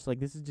 and I'm just like,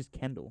 this is just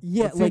Kendall.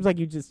 Yeah, it seems like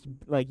you just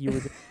like you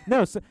were.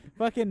 No, so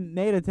fucking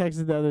Nada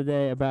texted the other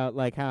day about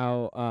like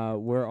how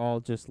we're all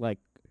just like.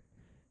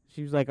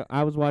 She was like,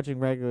 I was watching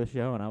regular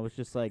show, and I was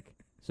just like,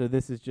 so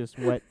this is just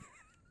what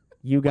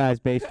you guys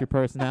based your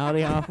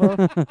personality off of.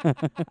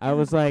 I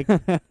was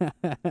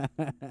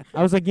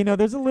like, you know,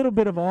 there's a little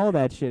bit of all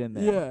that shit in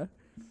there. yeah.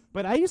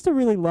 But I used to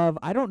really love,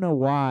 I don't know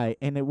why,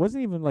 and it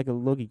wasn't even like a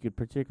look you could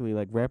particularly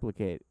like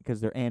replicate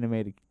because they're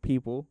animated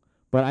people,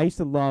 but I used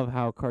to love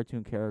how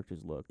cartoon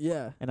characters looked.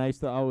 Yeah. And I used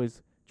to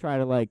always try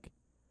to like,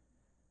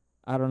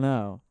 I don't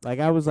know. Like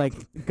I was like,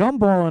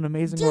 Gumball and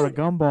Amazing World of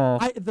Gumball.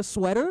 The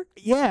sweater?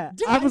 Yeah.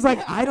 Dude, I was like,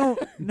 yeah. I don't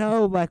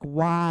know like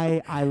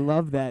why I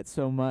love that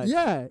so much.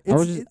 Yeah.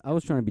 I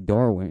was trying to be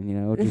Darwin, you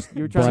know, just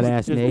You were trying butt to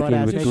ass just naked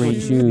butt-ass with naked green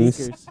with shoes,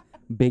 sneakers.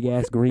 big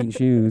ass green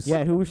shoes.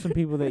 Yeah, who were some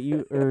people that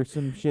you, or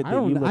some shit that I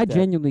you don't. looked I at?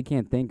 genuinely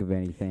can't think of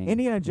anything.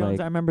 Indiana Jones,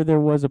 Like, I remember there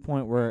was a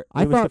point where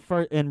I it was the thought-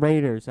 first in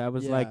Raiders. I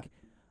was Yeah. like,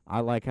 I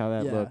like how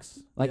that Yeah.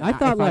 looks. Like Yeah. I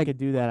thought if I like could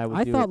do that, I would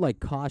I do thought it. like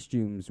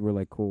costumes were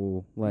like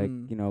cool, like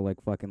Mm. you know,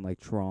 like fucking like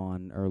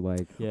Tron or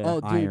like Yeah.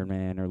 Oh, dude. Iron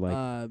Man or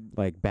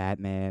like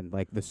Batman,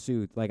 like the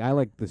suit. Like I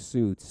like the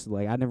suits.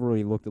 Like I never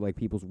really looked at like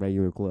people's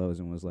regular clothes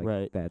and was like,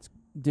 Right. that's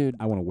Dude,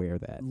 I want to wear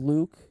that.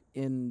 Luke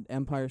in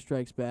Empire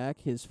Strikes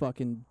Back, his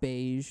fucking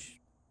beige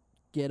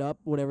get up,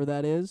 whatever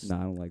that is. No,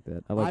 I don't like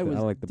that. I I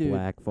like the dude.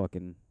 black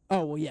fucking.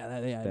 Oh well, yeah,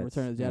 in That's,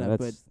 Return of the yeah, Jedi. But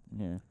that's-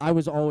 yeah. I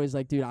was always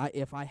like, dude,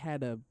 if I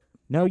had a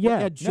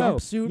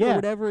jumpsuit yeah. or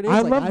whatever it is,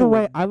 I like, love the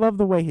way would- I love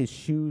the way his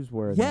shoes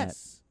were. in that.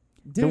 Yes,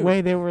 dude. The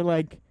way they were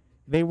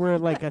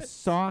like a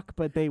sock,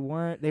 but they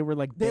weren't. They were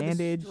like They had the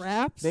bandaged.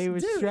 straps. They were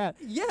Dude,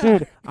 strapped. Yeah,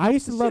 Dude, I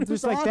used to Shit love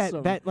was just like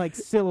awesome. that like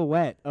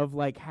silhouette of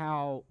like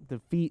how the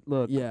feet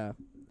look. Yeah,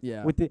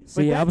 Yeah. With the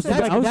See, but I was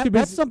that's- too- I was too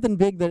that's busy- something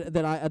big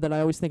that I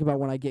always think about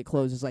when I get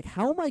clothes. Is like,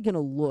 how am I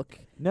gonna look?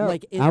 No,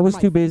 like in I was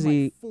my- too my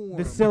busy- form?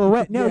 the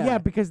silhouette. No, Yeah. yeah,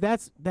 because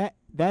that's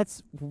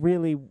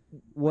really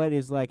what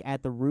is like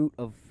at the root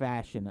of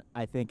fashion.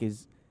 I think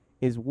is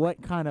what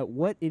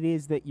it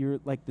is that you're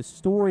like the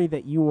story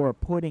that you are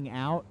putting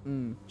out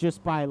Mm.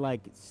 just by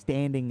like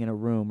standing in a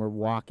room or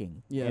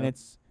walking. Yeah. And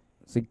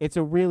See- it's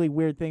a really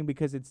weird thing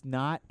because it's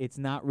not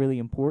really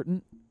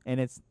important, and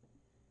it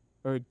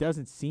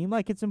doesn't seem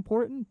like it's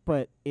important,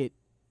 but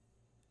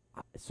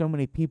so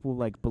many people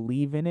like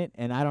believe in it,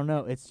 and I don't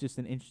know, it's just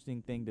an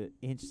interesting thing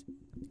It's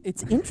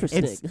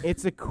interesting.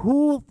 it's a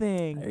cool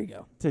thing there you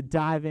go. to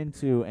dive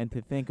into and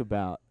to think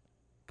about,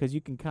 because you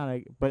can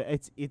kind of, but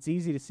it's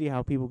easy to see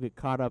how people get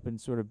caught up in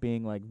sort of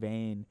being like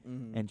vain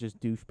Mhm. and just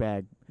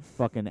douchebag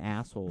fucking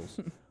assholes.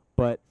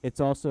 But it's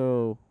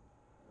also,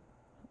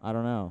 I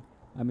don't know.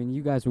 I mean,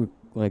 you guys were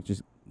like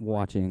just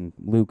watching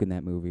Luke in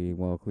that movie.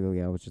 Well,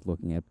 clearly I was just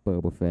looking at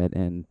Boba Fett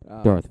and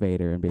Darth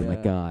Vader and being like,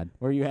 yeah. God.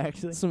 Were you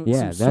actually? some,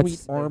 Yeah, some that's-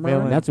 sweet armor.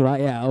 villain. That's what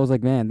I was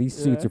like, man, these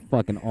suits Yeah. are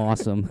fucking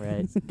awesome.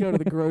 Right. Go to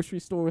the grocery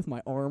store with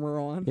my armor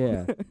on.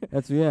 Yeah. I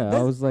That's-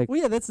 was like,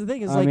 Well, yeah, that's the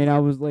thing. Is I like, mean, I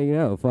was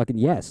like, fucking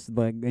yes.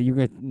 Like, you're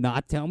gonna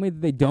not tell me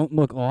that they don't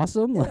look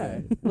awesome?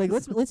 yeah, like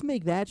let's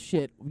make that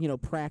shit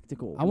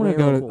practical. I want to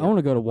go to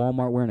wearable.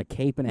 Walmart wearing a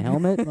cape and a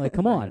helmet. Like,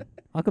 come on.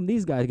 How come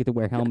these guys get to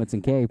wear helmets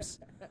and capes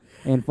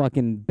and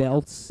fucking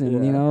belts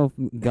and Yeah.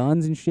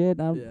 guns and shit?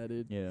 Yeah,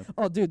 dude. Yeah.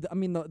 Oh, dude. I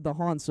mean, the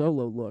Han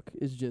Solo look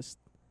is just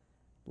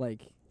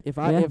like if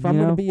Yeah, I'm you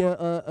gonna know. be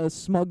a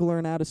smuggler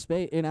in outer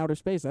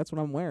space, that's what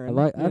I'm wearing.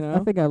 I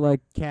think I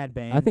like. Cad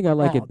Bane. I think I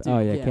like Oh, it. dude, Oh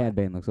yeah, yeah. Cad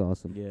Bane looks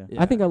awesome. Yeah.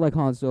 Yeah. I think I like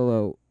Han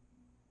Solo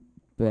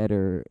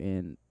better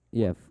in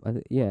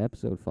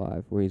episode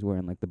 5 where he's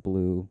wearing like the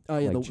blue Oh,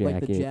 yeah, like, the- like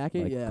the jacket,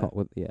 jacket,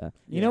 like, yeah. yeah.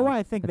 You know why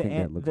I think I the think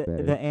that looks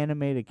better. the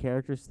animated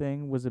characters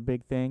thing was a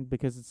big thing,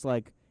 because it's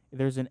like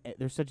there's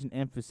such an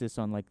emphasis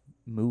on like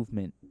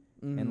movement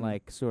and Mhm.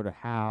 like sort of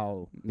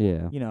how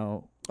Yeah. you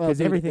know, Oh, because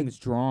dude, everything's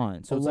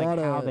drawn, so a it's like lot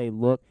how of- they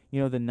look.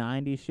 You know, the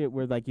 '90s shit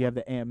where like you have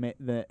the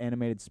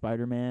animated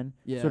Spider-Man,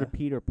 Yeah. sort of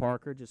Peter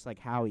Parker, just like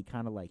how he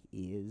kind of like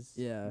is.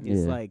 Yeah.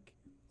 It's Yeah. like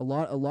A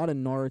lot of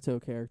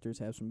Naruto characters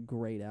have some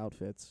great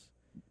outfits.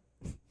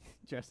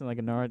 dressing like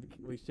a Naruto.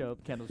 We show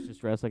Kendall's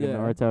just dressed like Yeah. a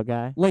Naruto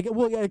guy. Like,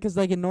 well, yeah, because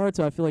like in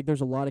Naruto, I feel like there's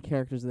a lot of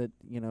characters that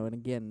and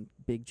again,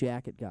 big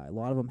jacket guy. A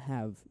lot of them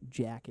have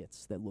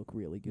jackets that look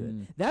really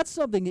good. Mm. That's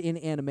something in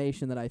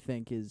animation that I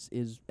think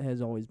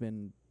has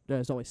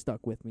always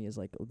stuck with me. Is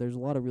like there's a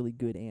lot of really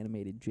good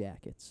animated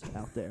jackets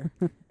out there.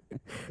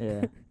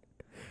 Yeah.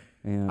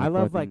 Yeah, I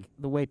love fucking- like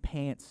the way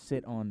pants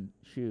sit on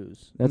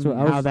shoes. That's what I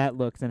how was. that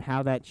looks and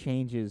how that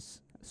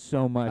changes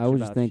so much. I was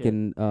just about shit.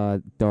 thinking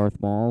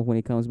Darth Maul when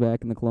he comes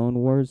back in the Clone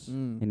Wars,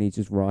 Mm. and he's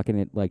just rocking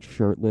it like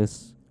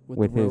shirtless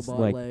with the his, robot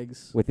like,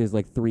 legs. with his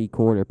like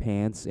 3/4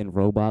 pants and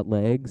robot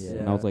legs,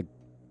 and I was Yeah. like,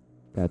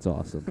 that's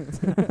awesome.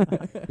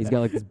 He's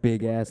got like this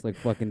big ass like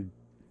fucking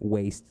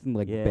waist and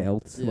like Yeah.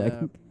 belts. Like,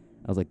 Yeah.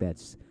 I was like,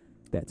 that's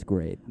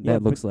great. Yeah,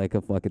 that but- looks like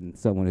a fucking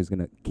someone who's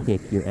gonna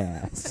kick your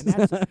ass.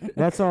 And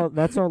that's all.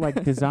 That's all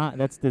like design.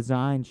 That's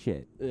design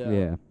shit.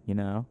 Yeah. You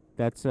know.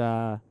 That's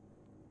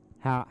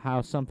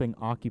how something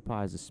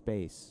occupies a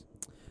space,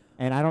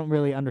 and I don't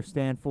really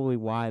understand fully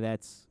why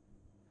that's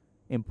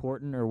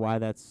important or why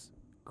that's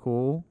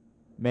cool.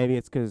 Maybe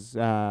it's 'cause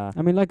I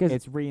mean, like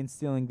it's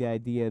reinstilling the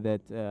idea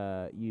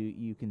that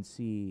you can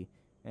see.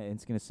 And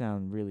it's gonna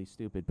sound really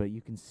stupid, but you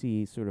can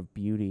see sort of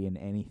beauty in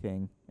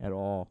anything at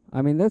all.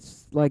 I mean,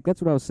 that's what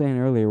I was saying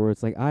earlier, where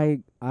it's like I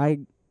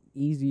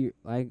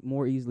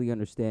more easily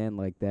understand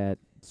like that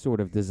sort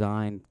of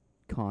design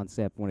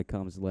concept when it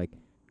comes to like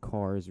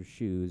cars or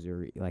shoes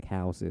or like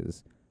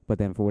houses, but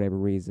then for whatever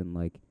reason,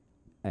 like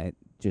it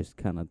just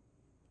kind of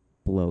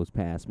blows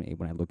past me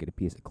when I look at a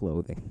piece of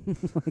clothing.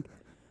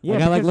 Yeah,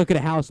 like I like because- look at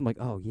a house, I'm like,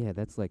 oh yeah,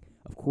 that's like,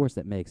 of course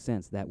that makes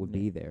sense. That would Yeah.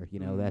 be there, you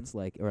know. Mhm. That's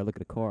like, or I look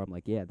at a car, I'm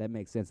like, yeah, that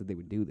makes sense that they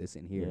would do this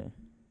in here.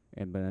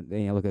 Yeah. And but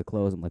then I look at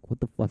clothes, I'm like, what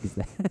the fuck is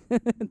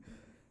that?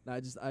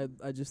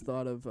 I just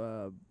thought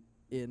of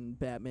in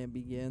Batman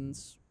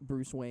Begins,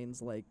 Bruce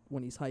Wayne's like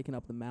when he's hiking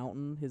up the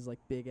mountain, his like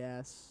big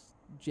ass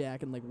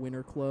jacket and like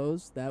winter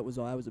clothes. That was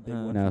a big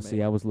one. No, for see,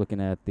 me. I was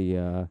looking at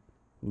the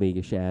League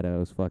of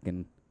Shadows,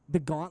 fucking The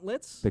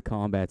gauntlets. the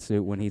combat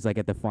suit when he's like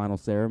at the final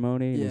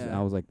ceremony. And Yeah.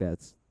 I was like,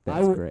 that's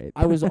great.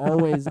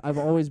 I've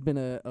always been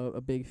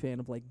a big fan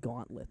of like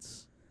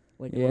gauntlets.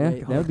 Like Yeah, the way-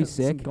 that would be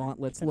some sick.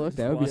 gauntlets look.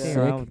 That would be Walking sick.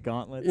 around with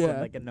gauntlets and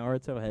Yeah. like a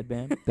Naruto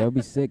headband. That would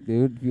be sick,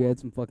 dude. If you had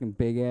some fucking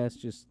big ass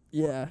just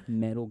Yeah.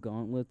 metal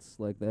gauntlets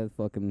like that,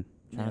 fucking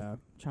Yeah.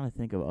 Trying to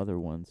think of other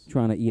ones.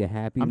 trying to eat a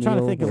Happy I'm Meal. trying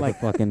to think of, with like- a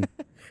fucking.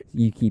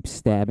 You keep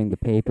stabbing the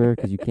paper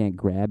 'cause you can't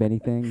grab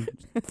anything.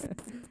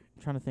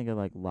 Trying to think of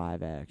like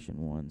live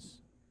action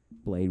ones.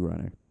 Blade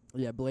Runner.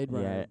 Yeah, Blade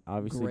Runner. Yeah,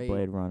 obviously Great.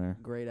 Blade Runner.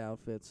 Great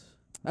outfits.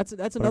 That's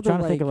But I'm another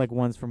trying to think of like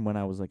ones from when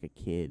I was like a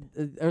kid.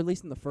 or at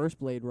least in the first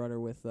Blade Runner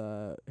with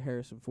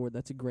Harrison Ford.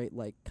 That's a great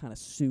like kind of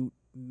suit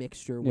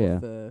mixture Yeah.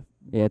 with the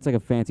Yeah, it's like a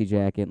fancy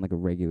jacket and like a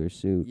regular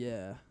suit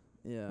yeah.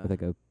 with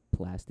like a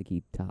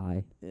plasticky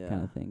tie Yeah.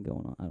 kind of thing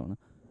going on. I don't know,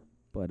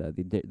 but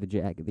the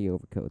jacket, the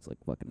overcoat's like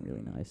fucking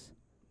really nice.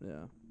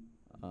 Yeah.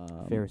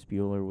 Ferris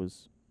Bueller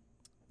was.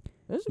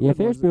 There's some Yeah, good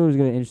Ferris ones. Bueller's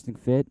got an interesting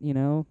fit, you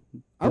know.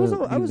 I was He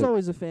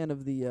always like- a fan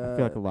of the. I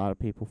feel like a lot of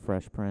people.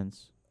 Fresh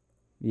Prince.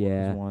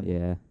 Yeah, one.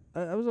 yeah,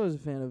 I was always a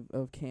fan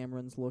of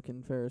Cameron's look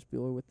in Ferris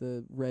Bueller with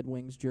the Red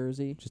Wings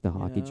jersey. just a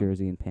hockey know?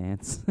 jersey and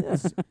pants.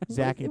 Yes.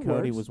 Zach It and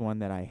Cody works. was one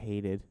that I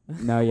hated.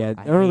 No, yeah,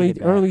 I early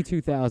hated that. early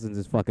 2000s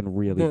is fucking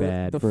really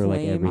bad the for like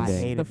flames, I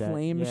everything. hated the that.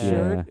 flame Yeah.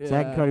 shirt. Yeah.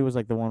 Zach and Cody was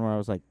like the one where I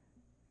was like,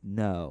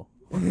 no.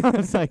 I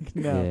was like,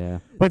 no. Yeah,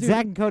 But Dude.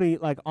 Zach and Cody,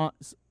 like on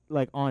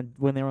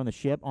when they were on the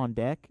ship on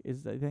deck,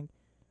 is I think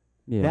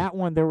yeah. that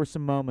one. There were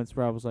some moments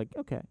where I was like,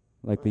 okay,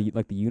 like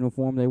the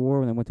uniform they wore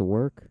when they went to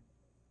work,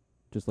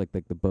 just like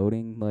the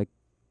boating like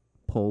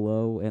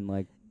polo and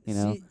like you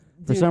know See,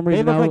 for dude, some they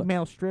reason look I like w-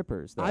 male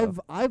strippers. Though.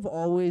 I've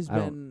always I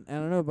don't- been. I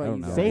don't know about I don't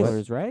you know. guys.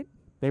 Sailors, right?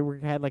 They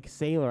had like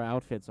sailor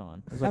outfits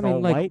on. It was like I mean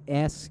all like white.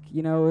 esque,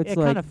 you know. It's It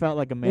like kind of felt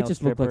like a male it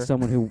just stripper. looked like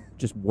someone who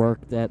just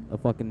worked at a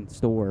fucking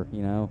store,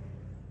 you know,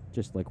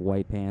 just like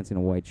white pants and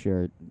a white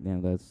shirt. You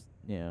know, that's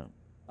Yeah.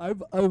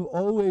 I've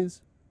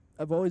always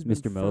been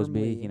Mr. Mosby.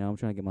 firmly You know, I'm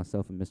trying to get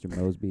myself a Mr.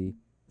 Mosby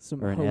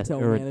some or an hotel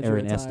or manager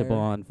an attire.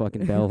 Esteban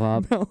fucking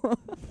bellhop.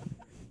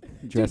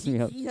 Dress Dude, me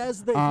up. He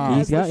has the. Ah. he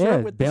He's has the got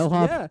shirt with the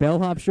bellhop yeah.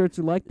 bellhop shirts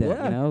are like that,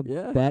 Yeah, you know.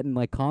 yeah. That and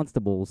like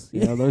constables,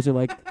 you know, those are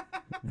like.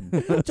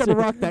 Trying to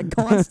rock that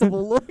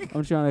constable look.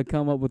 I'm trying to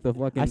come up with the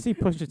fucking. I see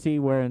Pusha T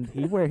wearing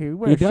he wears he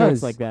shirts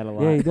does like that a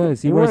lot. Yeah, he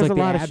does. He, He wears wears like a the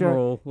lot of shirt-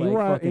 admiral, He like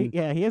wore- fucking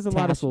yeah, he has a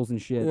lot of tassels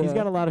and shit. Yeah. He's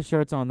got a lot of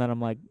shirts on that I'm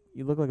like,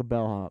 you look like a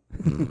bellhop,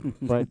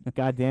 but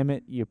god damn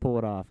it, you pull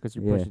it off because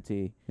you're Yeah. Pusha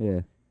T.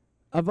 Yeah.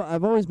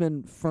 I've always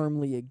been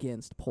firmly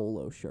against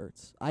polo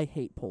shirts. I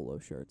hate polo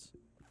shirts.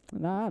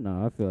 No,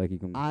 I feel like you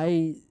can.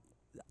 That's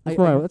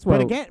That's why.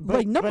 But again,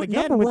 like, number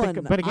again one, with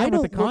the I with the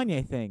don't look-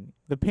 Kanye thing,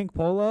 the pink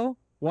polo,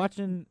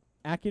 watching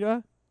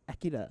Akira,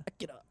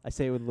 I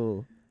say it with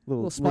a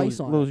little spice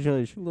on little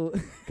zhuzh. Little-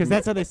 Because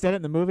that's how they said it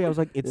in the movie. I was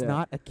like, it's Yeah.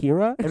 not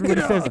Akira.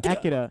 Everybody says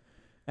Akira,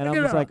 and I'm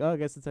just Akira. like, oh, I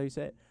guess that's how you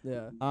say it.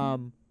 yeah.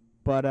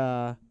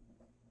 But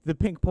the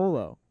pink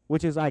polo,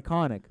 which is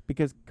iconic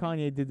because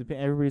Kanye did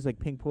everybody's like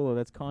pink polo,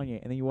 that's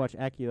Kanye, and then you watch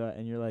Akira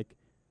and you're like,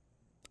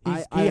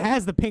 he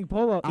has the pink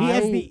polo.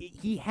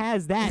 He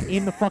has that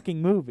in the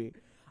fucking movie.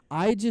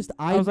 I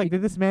was like,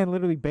 did this man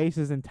literally base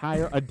his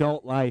entire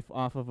adult life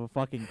off of a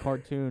fucking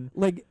cartoon?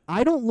 like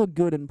I don't look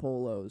good in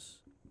polos,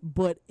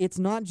 but it's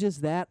not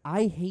just that.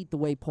 I hate the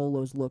way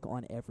polos look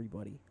on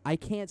everybody. I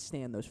can't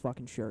stand those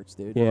fucking shirts,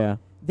 dude. Yeah.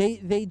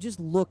 They just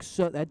look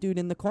so. That dude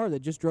in the car that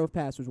just drove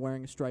past was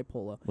wearing a striped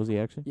polo. Was he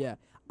actually? Yeah,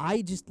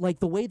 I just like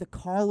the way the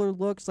collar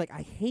looks. Like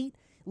I hate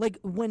like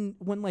when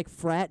like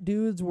frat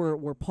dudes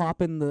were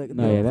popping the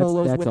yeah,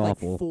 polos that's with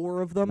awful. like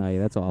 4 of them. No, yeah,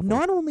 that's awful.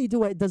 Not only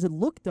does it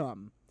look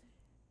dumb,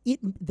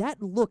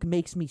 that look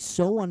makes me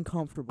so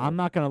uncomfortable. I'm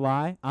not gonna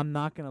lie.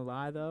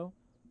 Though,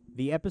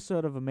 the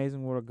episode of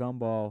Amazing World of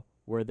Gumball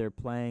where they're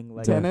playing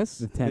like tennis.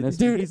 The tennis.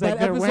 Dude, He's that like,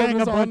 they're episode wearing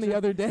was a on bunch the of-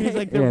 other day. He's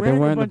like, Yeah, they're they're wearing a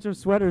wearing bunch of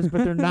sweaters,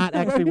 but they're not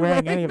actually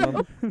wearing any of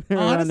them. They're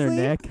around their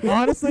neck.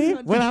 Honestly,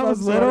 when I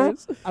was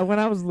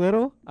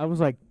little, I was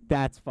like,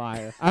 that's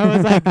fire. I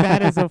was like,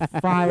 that is a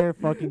fire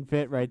fucking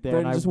fit right there.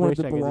 Brandon and just I wanted wish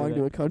to I could do belong that.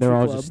 to a country They're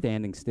all club. just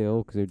standing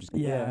still because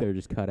Yeah. they're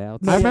just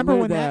cutouts. No, I yeah, remember we're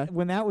when there.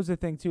 when that was the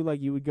thing too.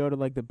 Like you would go to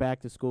like the back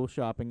to school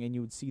shopping and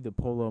you would see the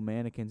polo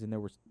mannequins and there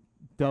was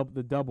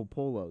the double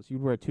polos.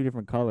 You'd wear 2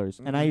 different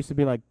colors, and I used to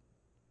be like,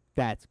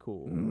 that's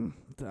cool.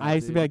 I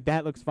used to be like,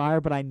 that looks fire,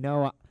 but I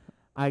know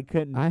I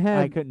couldn't.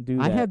 I couldn't do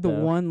that. I had the though.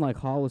 one like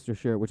Hollister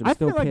shirt, which I'm I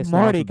still feel like pissed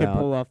Marty off could about.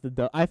 pull off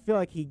the. I feel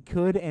like he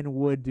could and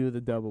would do the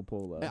double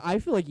polo. I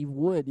feel like you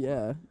would,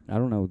 yeah. I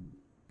don't know.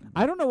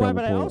 I don't know why, double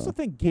but I polo. also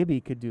think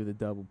Gibby could do the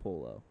double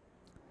polo.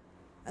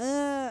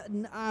 I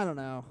don't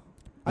know.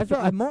 I I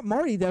feel feel-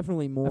 Marty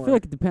definitely more. I feel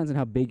like it depends on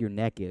how big your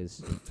neck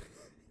is.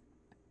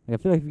 Like, I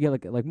feel like if you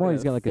get like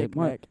Marty's got like thick a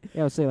neck.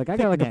 yeah, I would say like I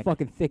Thick got like neck. a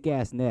fucking thick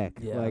ass neck.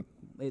 Yeah. Like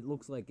it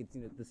looks like it's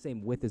the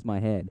same width as my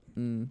head.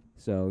 Mm.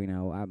 So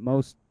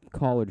most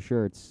collared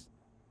shirts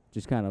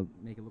just kind of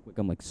make it look like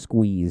I'm like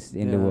squeezed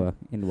into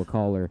a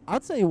collar. I'll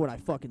tell you what I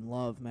fucking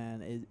love,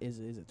 man, is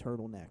a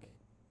turtleneck.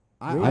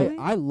 Really?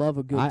 I love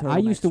a good turtleneck I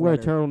used to wear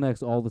sweater.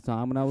 turtlenecks all the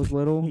time when I was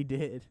little, He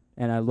did.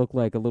 and I looked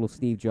like a little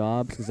Steve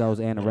Jobs because I was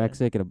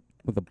anorexic and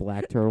with a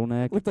black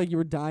turtleneck. Looked like you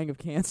were dying of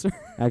cancer.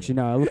 Actually,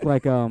 no, I looked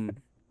like I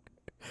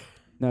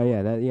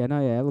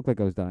looked like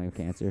I was dying of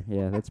cancer.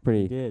 Yeah, that's He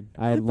pretty. did.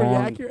 I had Pretty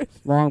long, accurate.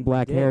 long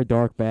black Yeah. hair,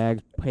 dark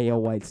bags,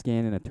 pale white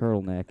skin, and a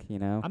turtleneck. You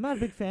know. I'm not a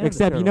big fan.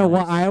 Except of the you know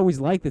what? turtlenecks. I always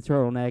liked the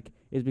turtleneck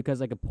is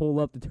because I could pull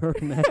up the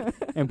turtleneck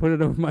and put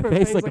it over my Her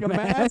face like a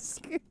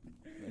mask. like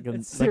a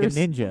That's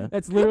ninja.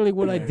 That's literally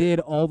what I did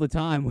all the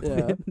time with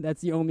Yeah. it. That's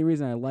the only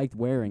reason I liked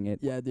wearing it.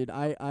 Yeah, dude,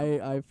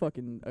 I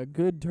fucking a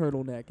good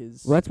turtleneck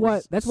is. Well, that's why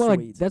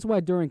sweet. that's why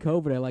during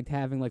COVID I liked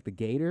having like the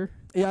gaiter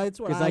Yeah, it's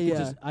what because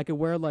I I could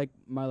wear like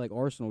my like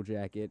Arsenal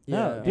jacket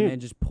Yeah. and dude. then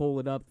just pull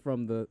it up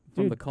from the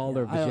Dude,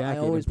 collar of the I jacket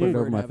always and put it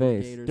preferred over my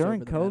having face. gaiters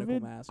During over the medical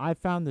COVID, mask. I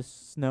found the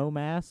snow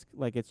mask.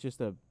 Like it's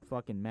just a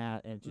fucking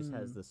mask, and it just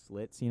has the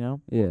slits, you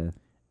know? Yeah.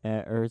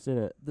 Or is it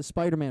a The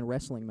Spider-Man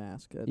wrestling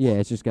mask. Yeah,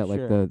 it's just got like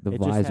sure. the It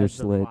just visor has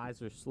slit. The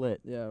visor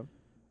slit. Yeah.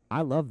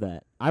 I love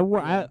that. I wore.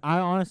 Yeah. I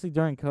honestly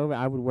during COVID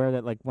I would wear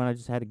that like when I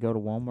just had to go to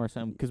Walmart or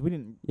something because we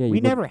didn't. Yeah, you we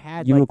look- never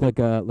had. You like look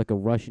the- like a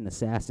Russian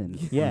assassin.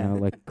 Yeah. You know,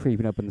 like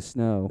creeping up in the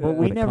snow Well,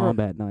 we with a never-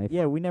 combat knife.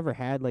 Yeah, we never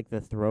had like the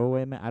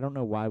throwaway. I don't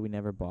know why we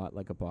never bought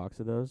like a box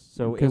of those.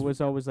 So it 'Cause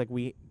was always like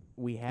we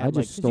had I like.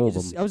 just 'Cause you could stole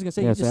just- them. I was gonna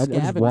say Yeah, you so just I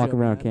just scavenge walk them,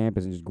 around man.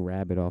 campus and just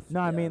grab it off.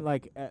 No, I Yeah. mean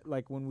like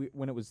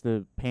when it was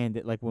the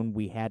like when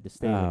we had to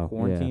stay Oh, like, yeah.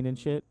 quarantined and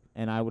shit,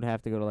 and I would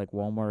have to go to like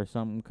Walmart or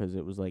something because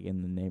it was like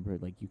in the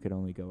neighborhood, like you could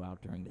only go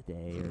out during the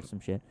day or some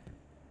shit.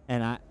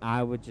 And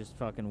I would just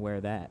fucking wear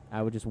that.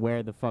 I would just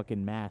wear the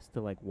fucking mask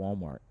to like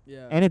Walmart.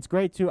 Yeah. And it's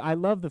great too. I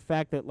love the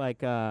fact that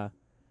like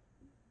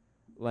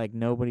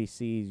nobody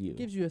sees you. It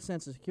gives you a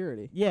sense of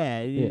security. Yeah,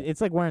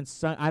 it's like wearing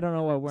I don't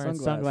know what wearing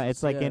sunglasses.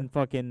 It's like yeah. in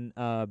fucking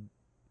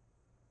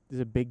is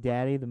it Big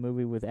Daddy, the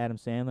movie with Adam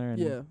Sandler and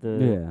Yeah.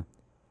 Yeah.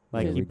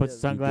 like Yeah, he yeah, puts yeah.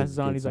 sunglasses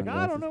Good on. He's like, I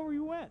sunglasses. don't know where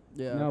you went.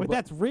 Yeah. No, but but-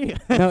 that's real.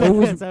 No, it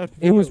was- That's how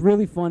It was feels.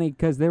 really funny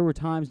because there were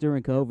times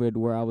during COVID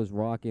where I was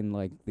rocking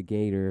like the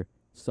gator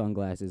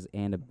sunglasses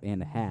and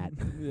a hat,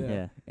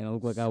 Yeah. and I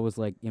looked like I was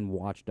like in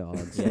Watch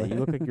Dogs. Yeah, you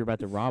look like you're about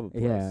to rob a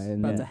place. Yeah, and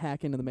About yeah. to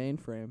hack into the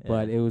mainframe.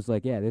 But it was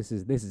like, yeah, this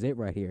is it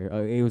right here.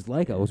 It was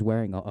like I was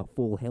wearing a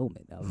full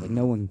helmet. I was like,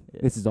 no one,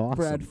 this is awesome.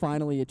 Brad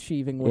finally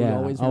achieving what he yeah,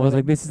 always I was wanted.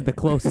 like, this is the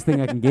closest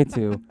thing I can get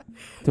to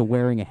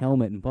wearing a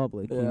helmet in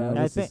public. You Yeah. know, And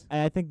I this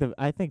think is-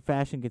 I think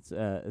fashion gets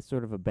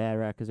sort of a bad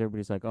rap because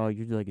everybody's like, oh,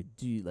 you're like a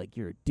dude, like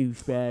you're a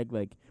douchebag.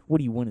 Like, what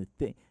do you want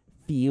to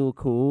feel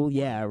cool?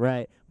 Yeah,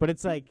 right. But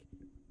it's like.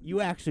 You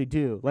actually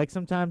do. Like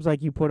sometimes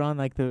like you put on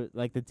like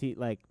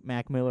like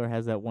Mac Miller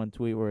has that one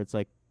tweet where it's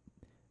like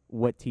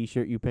what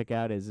t-shirt you pick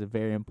out is a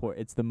very important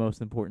it's the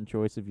most important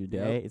choice of your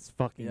day. Yep. It's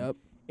fucking Yep.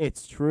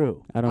 it's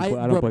true. I don't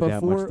but put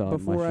that much thought in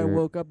before my I shirt.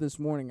 woke up this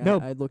morning,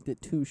 No. I looked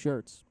at 2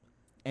 shirts.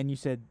 And you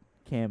said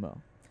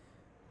camo.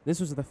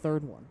 This was the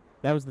 3rd one.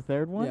 That was the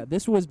 3rd one? Yeah,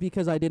 this was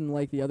because I didn't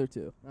like the other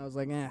 2. I was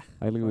like, I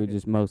literally fuck it.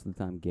 just most of the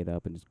time get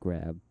up and just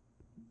grab.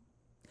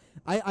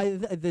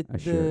 The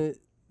shirt.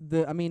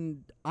 I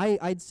mean,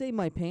 I'd say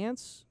my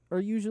pants are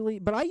usually,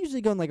 but I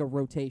usually go in like a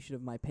rotation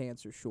of my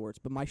pants or shorts.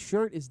 But my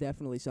shirt is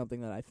definitely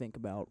something that I think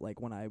about, like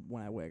when I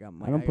wake up. I'm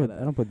like, I don't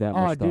put that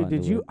Oh, much thought dude, did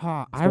into you it,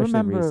 I especially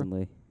remember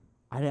recently.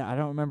 I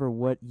don't remember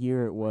what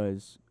year it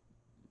was,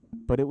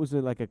 but it was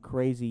like a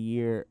crazy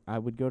year. I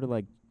would go to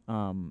like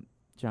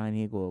Giant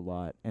Eagle a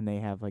lot, and they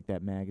have like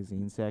that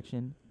magazine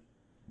section.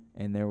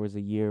 And there was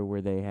a year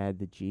where they had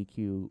the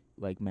GQ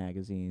like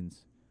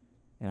magazines,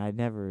 and I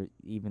never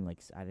even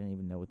I didn't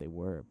even know what they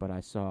were, but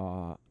I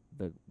saw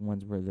the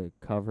ones where the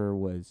cover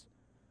was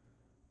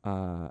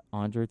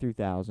Andre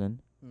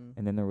 3000,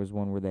 and then there was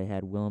one where they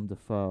had Willem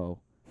Dafoe,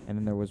 and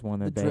then there was one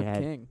that The they Drip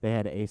had King. they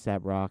had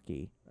A$AP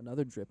Rocky.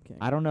 Another Drip King.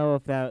 I don't know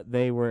if that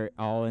they were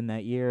all in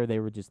that year. Or they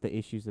were just the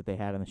issues that they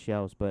had on the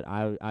shelves. But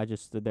I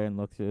just stood there and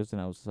looked through this,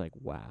 and I was like,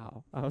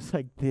 wow. I was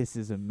like, this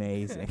is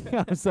amazing.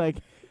 I was like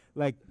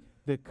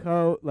the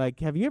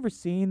have you ever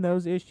seen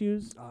those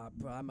issues?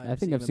 Bro, I might I have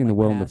think I've them, seen the like,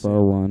 Willem passing.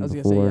 Dafoe one I was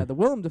gonna before. say, yeah, the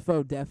Willem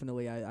Dafoe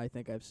definitely. I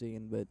think I've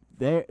seen, but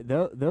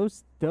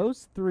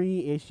Those 3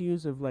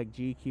 issues of like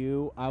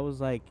GQ. I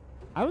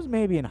was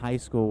maybe in high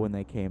school when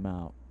they came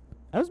out.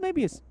 I was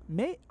maybe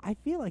I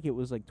feel like it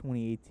was like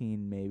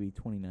 2018, maybe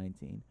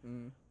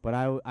 2019. But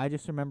I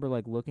just remember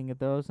like looking at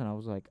those, and I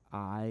was like,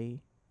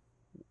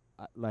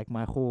 like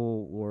my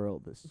whole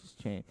world has just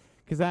changed.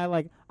 Because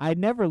I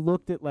never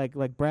looked at like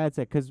Brad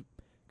said, because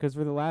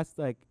for the last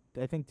like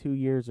I think 2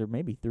 years or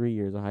maybe 3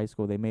 years of high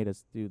school, they made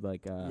us do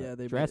like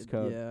they dress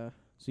code. Yeah,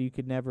 So you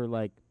could never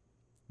like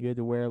you had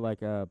to wear like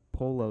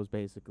polos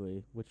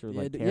basically, which are you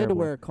like had, to, terrible. you had to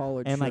wear a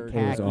collared And, like, shirt. It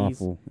was khakis.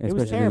 awful, It was especially because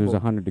it was terrible.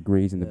 100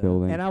 degrees in the Yeah.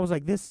 building. And I was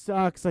like, this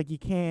sucks. Like you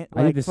can't.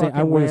 I like, did the same. I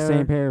fucking wore the wear-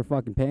 same pair of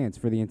fucking pants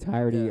for the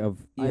entirety Yeah.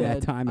 of I that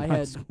had- time I in high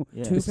had school.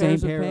 Yeah. two The same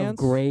pairs of pair of pants.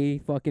 gray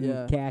fucking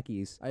Yeah.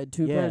 khakis. I had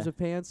 2 Yeah. pairs of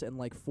pants and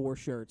like 4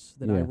 shirts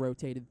that I Yeah.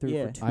 rotated through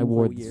Yeah. for 2 I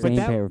wore whole the years. same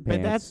But pair of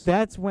But pants.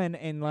 that's when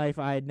in life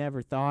I had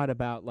never thought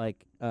about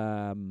like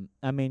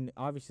I mean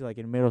obviously like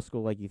in middle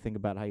school like you think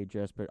about how you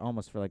dress, but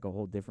almost for like a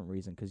whole different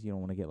reason because you don't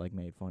want to get like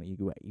made fun of.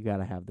 You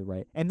gotta have the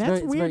right. And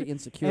that's It's weird. very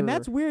insecure. And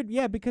that's weird,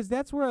 yeah, because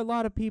that's where a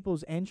lot of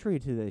people's entry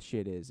to this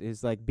shit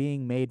is like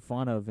being made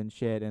fun of and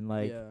shit, and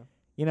like yeah.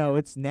 you know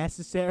it's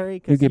necessary.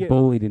 You Cause get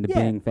bullied into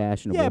yeah. being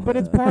fashionable. Yeah, but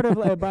it's part of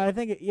like, but I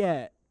think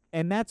yeah,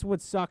 and that's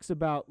what sucks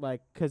about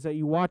like because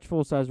you watch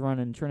Full Size Run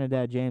and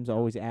Trinidad James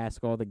always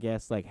ask all the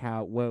guests like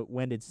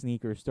when did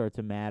sneakers start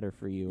to matter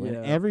for you, Yeah.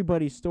 and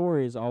everybody's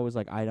story is always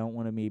like I don't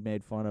want to be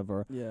made fun of,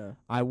 or Yeah.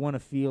 I want to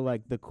feel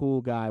like the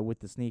cool guy with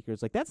the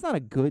sneakers. Like that's not a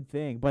good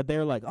thing, but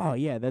they're like oh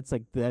yeah that's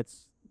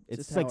just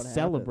it's how like it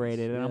celebrated,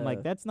 happens. and I'm Yeah.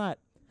 like that's not.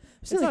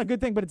 See, It's like, not a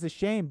good thing, but it's a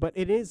shame. But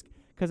it is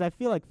because I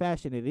feel like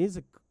fashion. It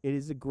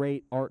is a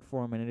great art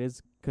form, and it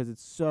is because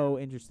it's so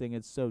interesting.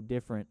 It's so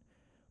different.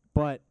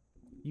 But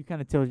You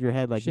kind of tilted your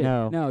head like, Shit.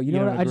 no. No, you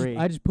know don't what? agree.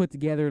 I just put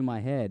together in my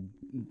head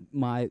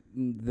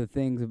the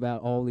things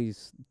about all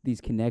these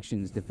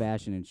connections to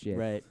fashion and shit.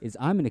 Right. Is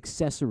I'm an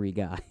accessory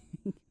guy.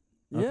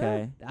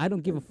 Okay. I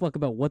don't give a fuck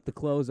about what the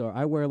clothes are.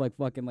 I wear like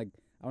fucking like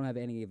I don't have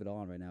any of it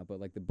on right now, but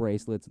like the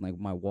bracelets and like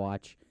my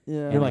watch, Yeah.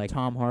 You're and, like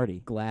Tom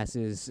Hardy.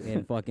 glasses,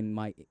 and fucking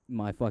my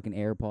fucking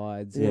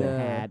AirPods and Yeah. a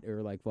hat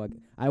or like fuck.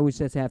 I always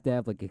just have to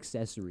have like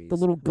accessories. The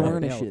little Or a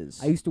belt. garnishes.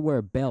 I used to wear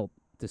a belt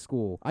to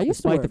school. I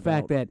used to despite wear the a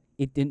fact belt. that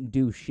it didn't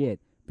do shit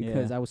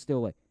because Yeah. I was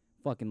still like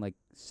fucking like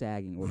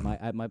sagging with my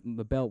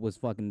belt was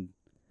fucking.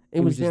 It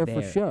was just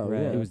there for show.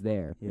 right. Yeah. It was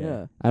there.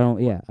 Yeah. I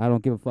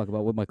don't give a fuck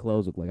about what my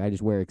clothes look like. I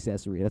just wear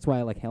accessory. That's why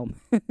I like helmet.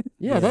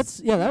 Yeah,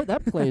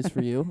 that plays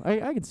for you.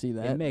 I can see It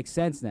that. makes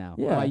sense now.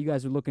 Yeah. Why you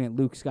guys are looking at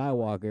Luke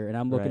Skywalker and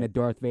I'm looking Right. at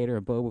Darth Vader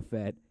and Boba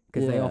Fett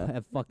because they all Yeah.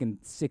 have fucking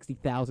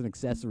 60,000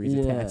 accessories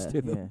Yeah. attached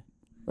to them. Yeah.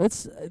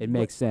 That's It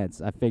makes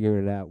sense. I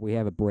figured it out. We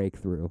have a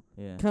breakthrough.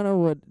 Yeah. kind of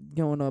what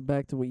going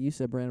back to what you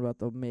said, Brandon, about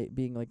the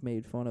being like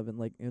made fun of and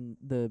like in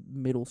the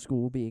middle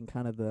school being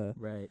kind of the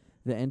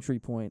entry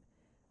point.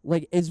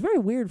 Like it's very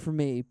weird for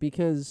me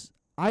because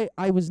I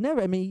was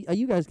never. I mean,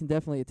 you guys can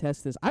definitely attest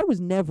to this. I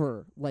was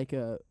never like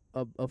a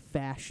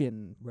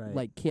fashion Right.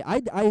 like kid.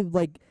 I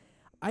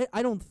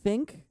don't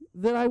think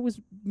that I was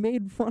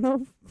made fun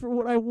of for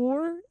what I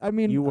wore. I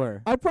mean, You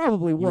were. I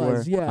probably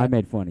was. were. Yeah. I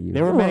made fun of you.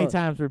 There were many Well-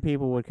 times where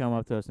people would come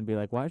up to us and be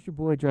like, "Why is your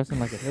boy dressing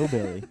like a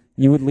hillbilly?"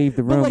 You would leave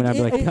the But, room like, and I'd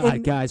be like, it- God,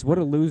 and- guys, what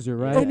a loser,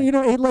 right? And you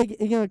know, it like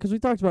because we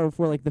talked about it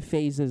before, like the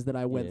phases that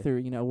I went Yeah. through.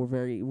 You know, were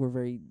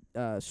very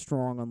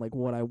strong on like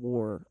what I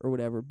wore or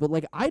whatever. But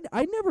like I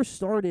never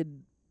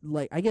started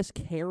like I guess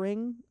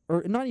caring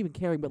or not even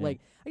caring, but Yeah. like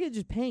I guess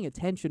just paying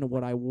attention to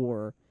what I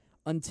wore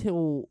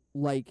until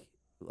late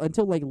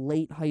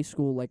high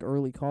school, like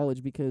early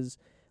college, because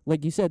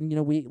like you said, you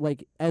know, we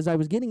like as I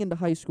was getting into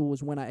high school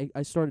was when I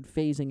started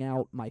phasing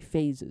out my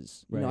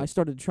phases. You know, Right. I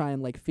started to try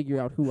and like figure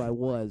out who I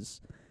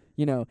was.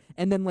 You know,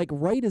 and then like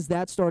right as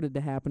that started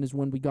to happen is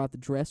when we got the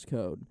dress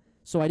code.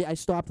 So I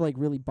stopped like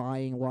really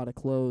buying a lot of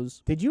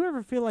clothes. Did you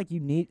ever feel like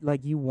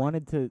you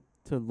wanted to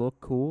look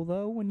cool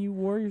though when you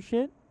wore your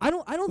shit? I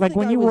don't Like think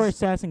when I you wore was,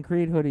 Assassin's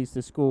Creed hoodies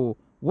to school,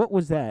 what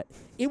was that?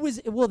 it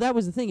was well that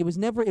was the thing. It was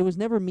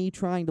never me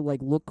trying to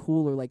like look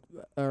cool or like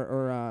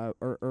or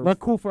Look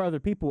cool for other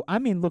people. I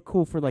mean, look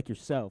cool for like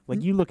yourself.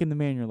 Like you look in the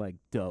mirror and you're like,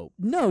 dope.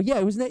 no, yeah,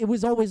 it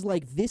was always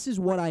like this is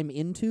what I'm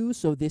into,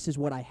 so this is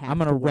what I have I'm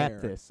to gonna wear.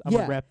 rep this. I'm Yeah,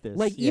 gonna rep this.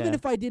 Like even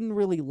if I didn't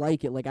really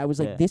like it, like I was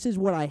like Yeah. this is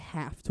what I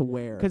have to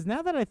wear. Because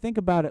now that I think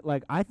about it,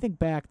 like I think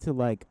back to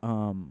like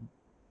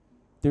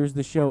there's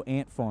the show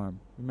Ant Farm.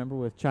 Remember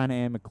with China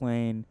Anne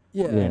McClain?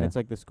 yeah. And it's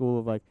like the school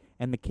of like,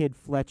 and the kid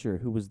Fletcher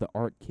who was the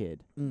art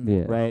kid, Mm.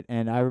 Yeah. right?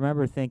 And I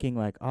remember thinking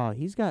like, oh,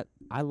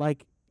 I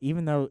like.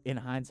 Even though in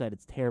hindsight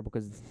it's terrible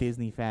because it's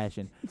Disney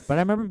fashion, but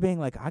I remember being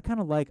like, I kind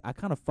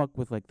of fuck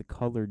with like the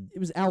colored It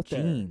was out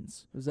there.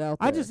 jeans. It was out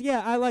there.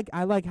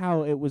 I like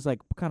how it was like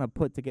kind of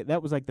put together.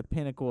 That was like the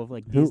pinnacle of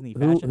like Who- Disney who-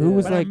 fashion. who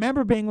was but I like-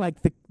 remember being like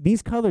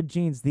these colored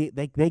jeans,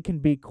 they can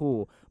be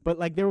cool. But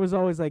like there was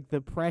always like the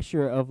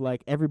pressure of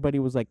like everybody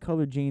was like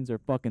colored jeans are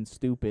fucking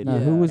stupid. Now,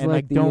 Yeah. who was and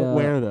like like the, don't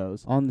wear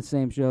those. on the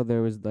same show?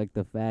 There was like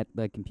the fat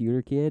like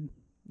computer kid.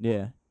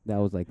 Yeah. That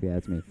was like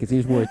that's me because he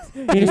just wore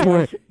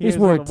he just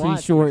wore a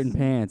t-shirt and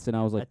pants, and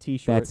I was A like,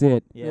 t-shirt. that's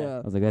it. Yeah. I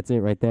was like, that's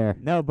it right there.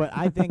 No, but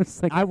I think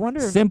It's like I wonder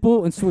if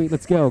Simple and sweet.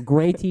 Let's go.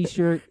 Gray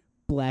t-shirt,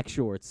 black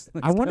shorts.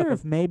 I wonder go.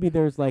 if maybe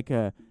there's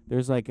an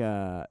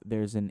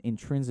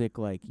intrinsic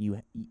like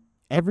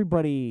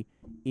everybody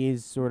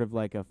is sort of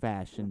like a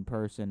fashion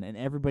person and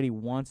everybody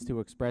wants to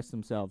express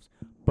themselves,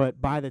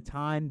 but by the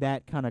time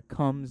that kind of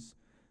comes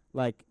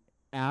like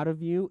out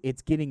of you,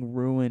 it's getting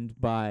ruined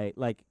by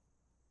like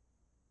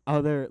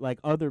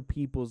other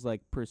people's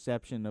like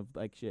perception of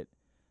like shit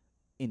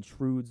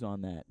intrudes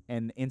on that,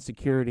 and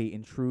insecurity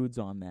intrudes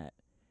on that.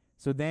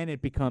 So then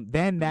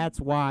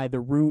that's why the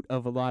root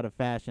of a lot of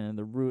fashion and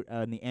the root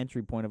and the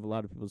entry point of a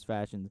lot of people's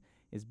fashion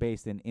is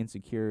based in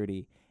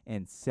insecurity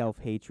and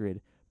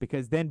self-hatred.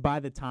 Because then by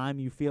the time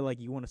you feel like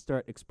you want to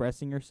start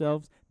expressing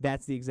yourselves,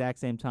 that's the exact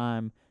same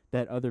time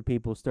that other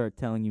people start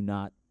telling you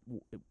not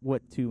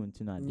what to and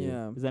to not do.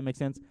 Yeah. Does that make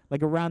sense?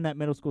 Like around that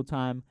middle school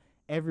time,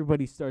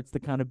 everybody starts to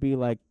kind of be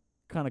like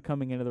kind of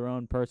coming into their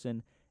own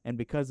person, and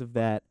because of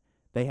that,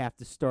 they have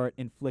to start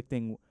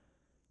inflicting.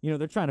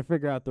 They're trying to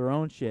figure out their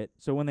own shit.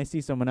 So when they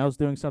see someone else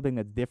doing something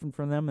that's different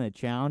from them and it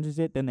challenges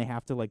it, then they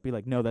have to like be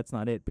like, no, that's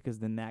not it, because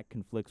then that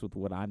conflicts with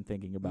what I'm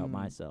thinking about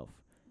myself.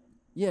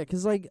 Yeah,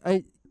 because like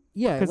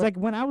Because like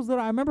when I was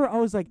little, I remember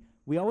always like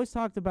we always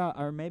talked about,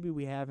 or maybe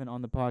we haven't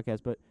on the podcast,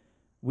 but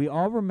we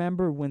all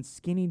remember when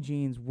skinny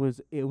jeans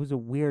was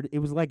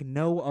like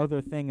no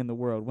other thing in the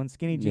world when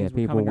skinny Yeah, jeans were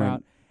people coming went-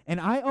 out,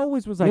 and I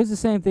always was It like, was the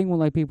same thing when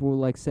like people were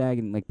like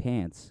sagging like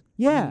pants.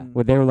 yeah, Mm.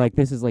 Where they were like,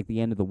 this is like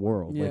the end of the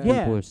world. Like Yeah.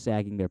 people are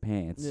sagging their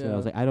pants. So I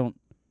was Yeah. like,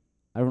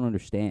 I don't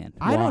understand.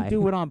 I don't why.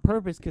 do it on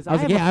purpose because I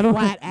was have like, yeah, a I don't.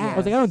 flat I ass.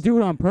 was like, I don't do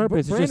it on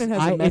purpose. It's Brandon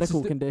just has a it's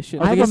medical just- condition.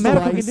 I have a guess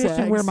medical why he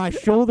condition where sags. my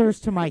shoulders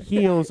to my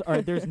heels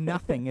are there's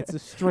nothing. It's a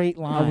straight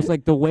line. I was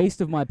like, the waist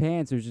of my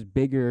pants are just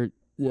bigger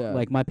Yeah.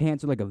 like my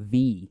pants are like a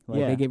V. Like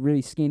Yeah. they get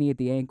really skinny at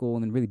the ankle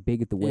and then really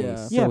big at the waist. Yeah.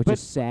 So Yeah, it but-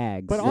 just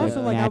sags. But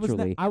also, like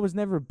naturally. I was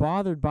never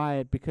bothered by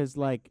it because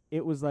like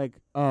it was like,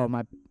 oh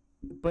my,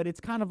 but it's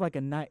kind of like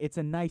it's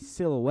a nice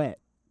silhouette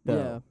though.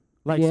 Yeah.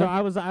 Like so Yeah.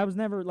 I was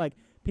never like,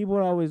 people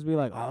would always be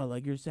like, oh,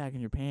 like you're sagging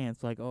your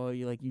pants, like, oh,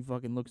 you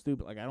fucking look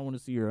stupid, like I don't want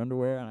to see your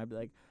underwear, and I'd be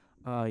like,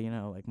 oh,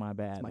 like my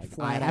bad, my like,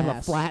 flat I have a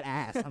ass." flat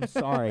ass. I'm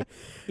sorry.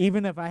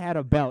 Even if I had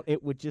a belt,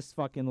 it would just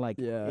fucking like,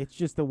 Yeah. it's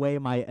just the way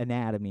my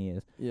anatomy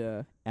is.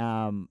 Yeah.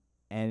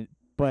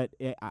 But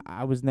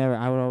I was never.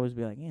 I would always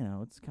be like,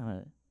 it's kind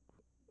of,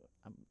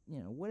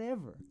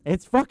 whatever.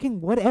 It's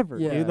fucking whatever,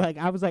 Yeah. dude. Like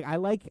I was like, I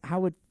like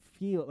how it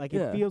feel. Like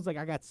Yeah. it feels like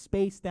I got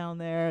space down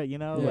there. Like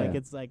Yeah.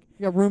 it's like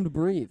You got room to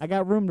breathe. I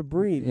got room to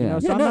breathe. Yeah.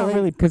 So Yeah, I'm no, not like-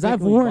 really Because I've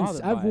particularly worn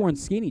bothered I've by it. worn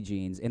skinny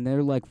jeans and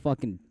they're like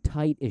fucking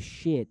tight as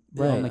shit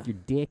Yeah. on like your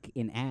dick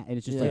and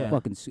it's just Yeah. like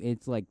fucking.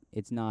 It's like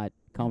it's not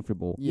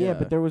comfortable. Yeah,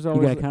 but there was You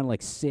always gotta kind of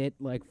like sit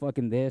like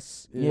fucking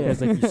this. Yeah.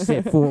 Because like you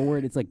sit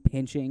forward, it's like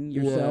pinching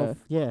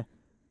yourself. yeah.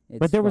 It's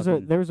But there was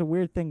fucking- a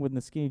weird thing when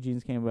the skinny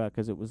jeans came about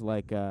because it was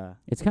like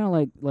It's kind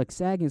of like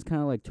sagging is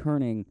kind of like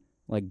turning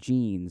like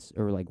jeans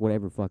or like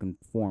whatever fucking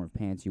form of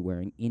pants you're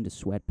wearing into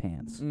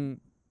sweatpants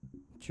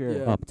sure.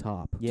 Yeah. up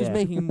top. Yeah. Just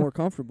making them more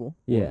comfortable.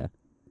 Yeah.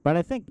 But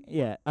I think,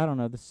 I don't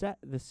know. The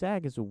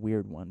sag is a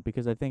weird one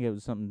because I think it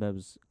was something that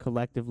was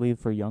collectively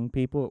for young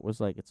people. It was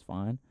like it's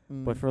fine,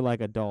 but for like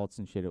adults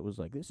and shit, it was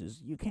like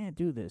you can't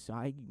do this.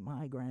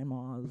 My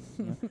grandma's.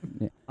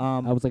 Yeah.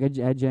 Um, I was like, I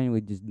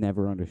genuinely just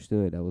never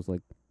understood. I was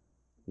like,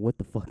 what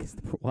the fuck is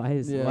why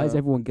is Yeah.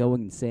 everyone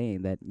going and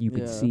saying that you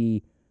could Yeah.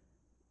 see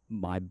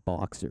my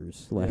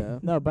boxers? Like, Yeah.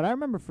 no, but I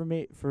remember for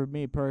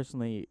me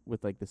personally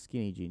with like the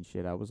skinny jeans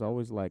shit, I was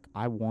always like,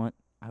 I want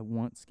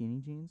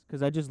skinny jeans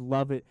because I just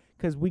love it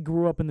because we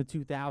grew up in the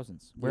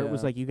 2000s where it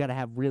was Yeah. like you got to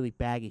have really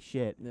baggy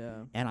shit,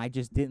 Yeah. and I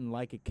just didn't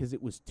like it because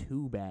it was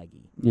too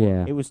baggy.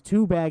 yeah. It was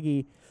too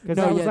baggy because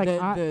No, I was yeah,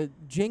 like, the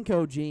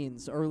Jinko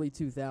jeans, early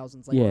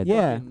 2000s. Like Yeah.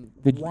 Yeah. fucking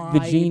the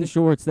wide. jean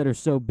shorts that are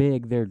so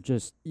big they're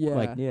just Yeah.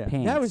 like Yeah.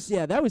 pants.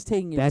 That was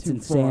taking it That's too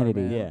insanity.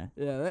 far, man.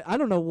 Yeah. I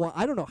don't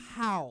know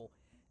how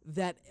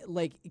that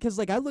because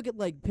like I look at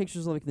like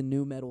pictures of like the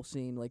new metal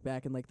scene like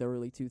back in like the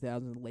early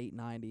 2000s, late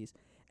 90s,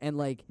 and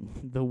like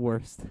the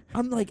worst.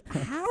 I'm like,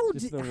 how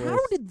Just did the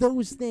worst.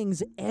 those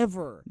things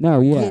ever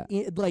No, yeah.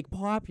 get like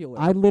popular?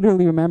 I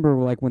literally remember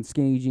like when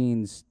skinny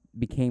jeans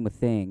became a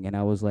thing, and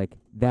I was like,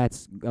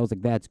 that's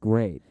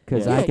great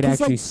because Yeah. I Yeah, could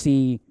 'cause, actually like,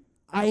 see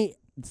I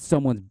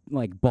someone's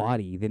like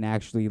body than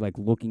actually like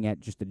looking at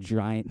just a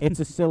giant It's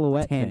a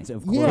silhouette tent thing.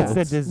 of Yeah. clothes.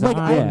 It's the design.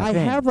 like I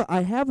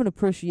thing. have an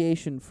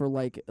appreciation for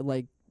like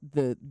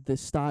the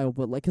style,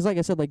 but like, cause like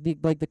I said, like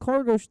the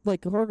cargo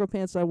cargo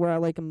pants I wear, I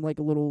like them like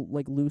a little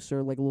like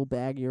looser, like a little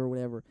baggier or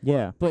whatever.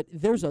 Yeah. But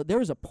there's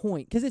a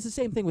point, cause it's the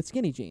same thing with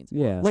skinny jeans.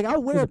 Yeah. Like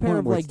I'll wear There's a a pair point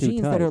of where like it's too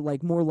jeans that tight. are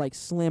like more like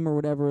slim or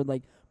whatever,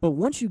 like. But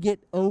once you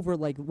get over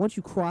once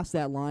you cross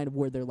that line of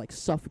where they're like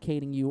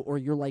suffocating you or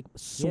you're like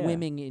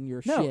swimming in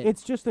your No, shit.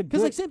 it's just a Because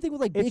good. like same thing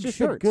with like it's big just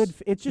shirts. a good.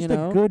 It's just you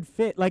know? a good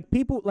fit. Like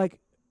people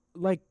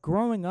like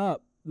growing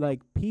up,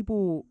 like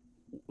people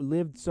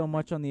lived so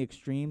much on the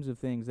extremes of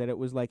things that it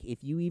was like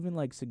if you even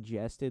like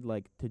suggested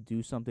like to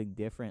do something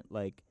different,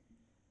 like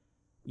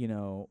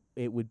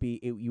it would be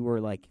you were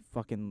like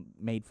fucking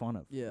made fun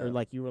of. Yeah. Or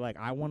like you were like,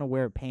 I want to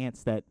wear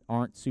pants that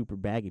aren't super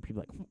baggy.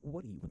 People are like,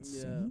 what are you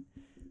insane?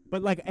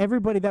 But like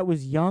everybody that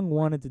was young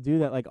wanted to do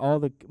that. Like all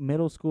the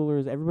middle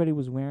schoolers, everybody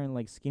was wearing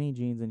like skinny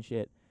jeans and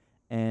shit,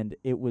 and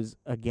it was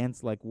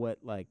against like what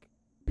like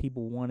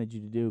people wanted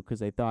you to do because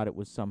they thought it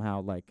was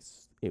somehow like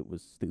it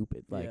was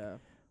stupid. Like yeah.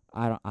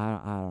 I don't know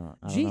what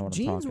I'm Jeans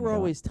talking were about.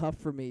 always tough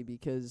for me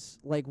because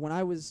like when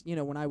I was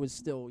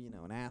still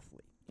an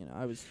athlete,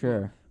 I was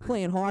Sure.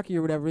 playing hockey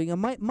or whatever.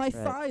 My Right.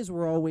 thighs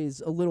were always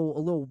a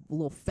little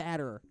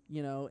fatter,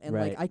 and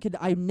Right. like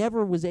I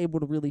never was able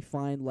to really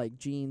find like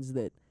jeans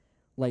that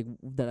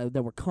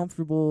that were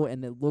comfortable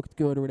and that looked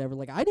good or whatever.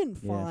 Like I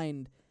didn't Yeah.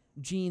 find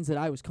jeans that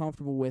I was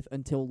comfortable with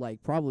until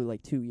like probably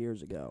like 2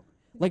 years ago.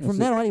 Like from So-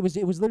 then on, it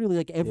was literally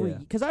like every Yeah.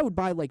 because I would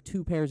buy like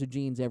 2 pairs of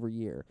jeans every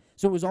year,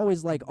 so it was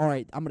always like, all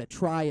right, I'm gonna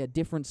try a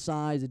different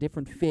size, a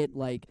different fit.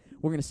 Like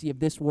we're gonna see if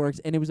this works,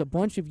 and it was a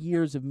bunch of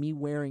years of me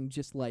wearing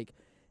just like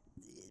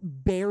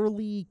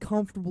barely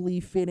comfortably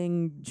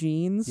fitting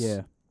jeans.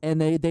 Yeah. And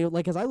they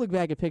like, as I look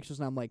back at pictures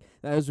and I'm like,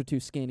 those were too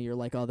skinny, or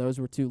like, oh, those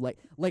were too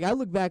like I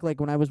look back like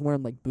when I was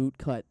wearing like boot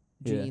cut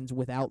Yeah. jeans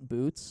without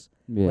boots,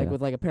 yeah. like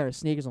with like a pair of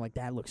sneakers. I'm like,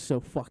 that looks so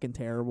fucking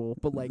terrible.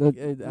 But like,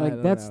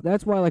 Like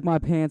that's why like my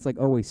pants like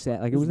always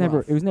sat like it It was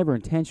was rough. never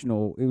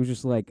intentional. It was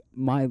just like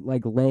my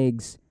like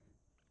legs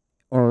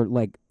are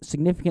like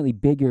significantly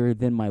bigger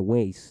than my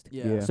waist.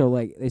 yeah. So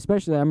like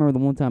especially I remember the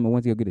one time I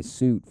went to go get a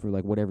suit for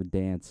like whatever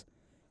dance,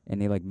 and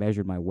they like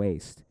measured my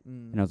waist,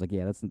 and I was like,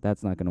 yeah,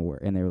 that's not gonna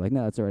work. And they were like,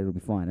 no, that's alright, it'll be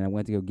fine. And I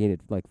went to go get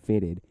it like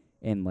fitted,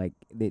 and like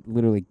it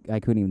literally I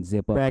couldn't even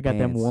zip up. Brad the got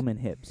them pants. woman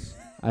hips.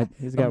 I-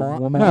 He's got mo-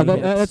 woman No,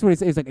 hips. that's what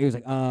he said. He was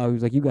like, oh, he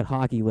was like, you got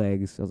hockey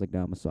legs. I was like,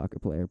 no, I'm a soccer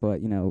player,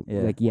 but Yeah.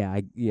 like, yeah,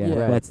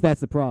 Yeah.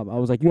 that's the problem. I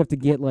was like, you have to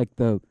get like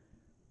the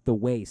the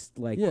waist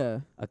like Yeah.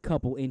 a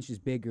couple inches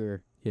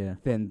bigger Yeah.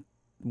 than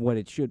what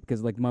it should,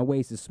 because like my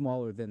waist is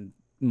smaller than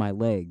my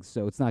legs,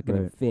 so it's not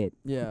gonna Right. fit.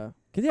 Yeah.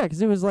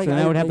 Cause it was like so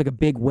now I would have like like a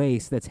big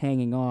waist that's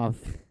hanging off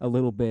a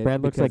little bit.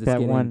 Brad looks because like it's that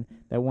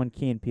getting- one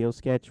Key and Peele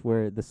sketch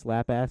where the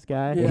slap ass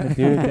guy, Yeah. the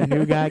dude, the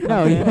new guy, No,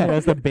 comes in, yeah.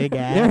 has the big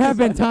ass. There have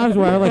been times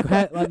where I like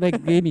had,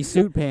 like gave me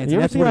suit pants. You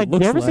and ever that's see what like? it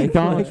looks You ever see like.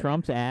 Donald Yeah.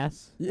 Trump's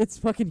ass? it's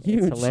fucking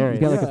huge. hilarious.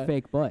 He's got like Yeah. a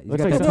fake butt. He's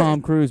Looks got like the some-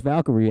 Tom Cruise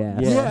Valkyrie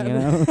ass. Yeah.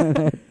 You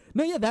know?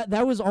 No, yeah,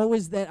 that was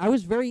always that. I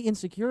was very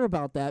insecure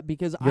about that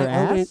because Your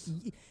I always,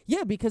 ass?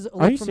 yeah, because Are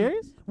like, you from,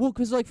 serious? Well,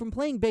 because like from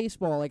playing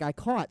baseball, like I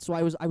caught, so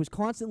I was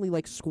constantly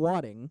like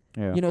squatting,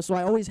 Yeah. you know, so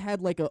I always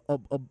had like a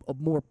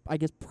more, I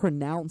guess,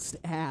 pronounced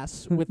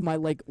ass with my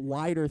like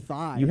wider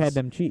thighs. You had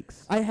them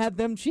cheeks. I had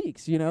them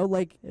cheeks, you know,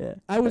 like Yeah.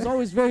 I was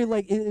always very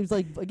like it was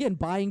like again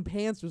buying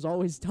pants was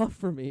always tough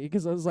for me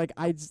because I was like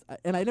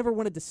and I never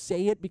wanted to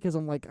say it because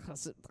I'm like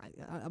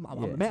I'm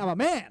a Yeah. man, I'm a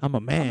man. I'm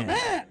a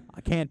man.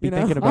 I can't be You know?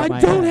 thinking about I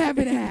my don't ass. have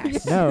an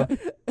ass. No,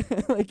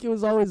 Like it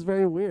was always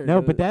very weird.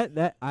 no, but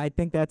that I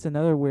think that's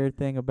another weird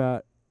thing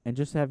about, and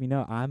just to have you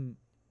know, I'm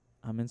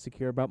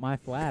insecure about my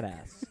flat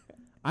ass.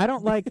 I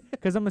don't like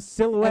because I'm a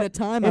silhouette. at a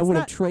time I it's would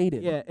have not-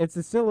 traded. Yeah, it's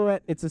a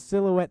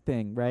silhouette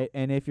thing, right?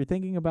 And if you're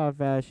thinking about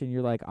fashion,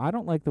 you're like, I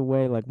don't like the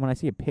way, like when I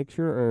see a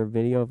picture or a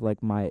video of like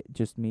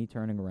just me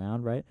turning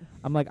around, right?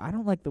 I'm like, I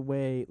don't like the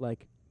way,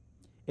 like,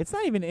 it's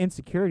not even an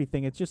insecurity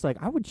thing. It's just like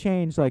I would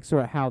change like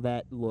sort of how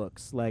that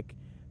looks, like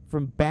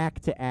from back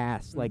to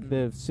ass, like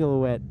the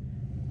silhouette.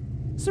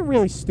 It's a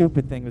really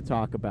stupid thing to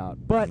talk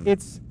about, but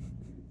there's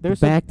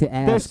Back to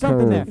ass there's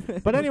something curve. there.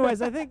 But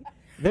anyways, I think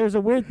there's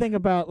a weird thing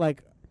about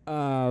like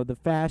the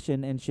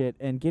fashion and shit,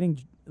 and getting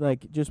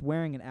like just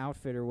wearing an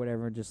outfit or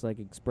whatever, and just like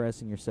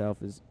expressing yourself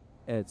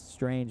it's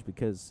strange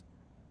because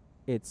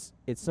it's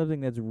something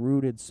that's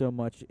rooted so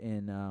much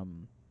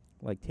in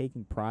like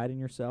taking pride in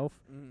yourself,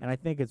 and I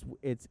think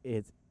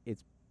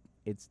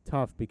it's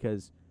tough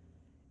because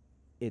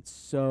it's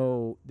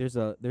so there's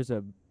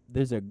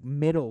a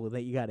middle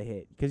that you got to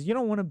hit because you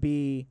don't want to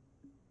be.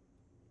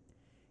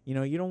 You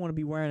know, you don't want to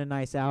be wearing a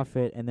nice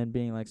outfit and then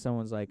being like,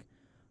 someone's like,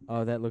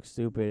 oh, that looks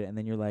stupid. And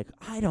then you're like,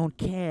 I don't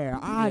care.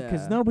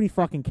 Because Yeah. nobody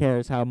fucking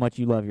cares how much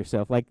you love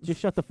yourself. Like,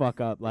 just shut the fuck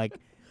up. Like,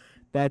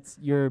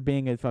 you're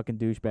being a fucking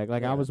douchebag.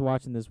 Like, Yeah. I was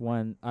watching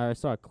I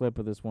saw a clip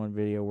of this one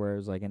video where it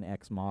was like an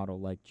ex-model,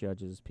 like,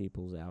 judges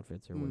people's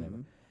outfits or whatever.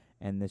 Mm.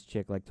 And this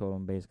chick, like, told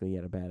him basically he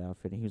had a bad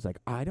outfit. And he was like,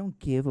 I don't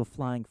give a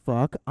flying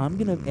fuck.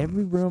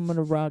 Every room I'm going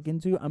to rock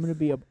into, I'm going to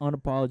be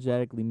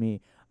unapologetically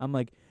me. I'm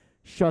like,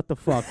 shut the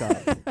fuck up.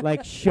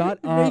 Like, shut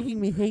You're up. making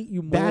me hate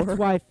you more. That's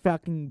why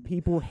fucking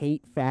people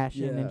hate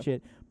fashion Yeah. and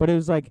shit. But it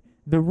was like,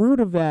 the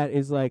root of that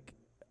is like,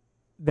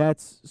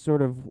 that's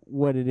sort of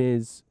what it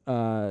is,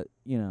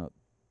 you know,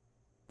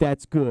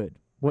 that's good,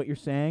 what you're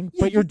saying.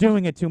 Yeah, but you're you-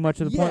 doing it too much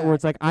to the point Yeah. where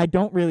it's like, I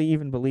don't really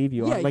even believe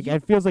you. Yeah, Like, you-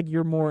 it feels like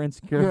you're more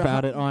insecure You're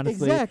about it,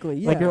 honestly. Exactly.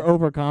 Yeah. Like, you're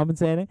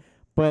overcompensating.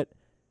 But,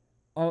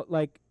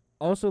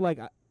 also, like,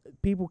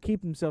 people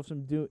keep themselves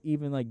from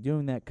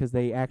doing that because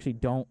they actually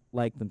don't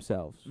like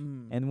themselves.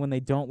 Mm. And when they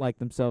don't like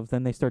themselves,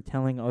 then they start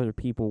telling other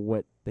people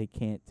what they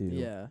can't do.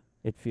 Yeah.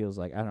 It feels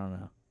like, I don't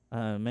know.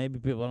 Maybe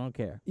people don't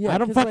care. Yeah, I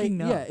don't 'cause, fucking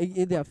like, know.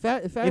 Yeah,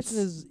 fashion It's-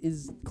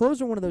 is clothes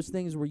are one of those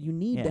things where you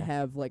need to Yeah.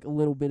 have like a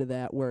little bit of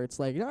that where it's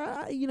like you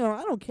know,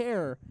 I don't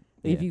care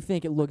if Yeah. you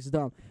think it looks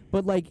dumb,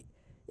 but like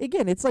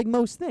again, it's like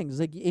most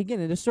things. Like again,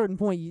 at a certain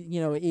point, you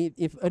know,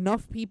 if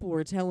enough people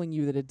are telling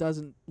you that it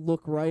doesn't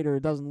look right or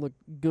it doesn't look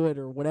good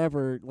or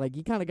whatever, like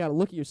you kind of got to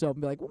look at yourself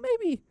and be like, well,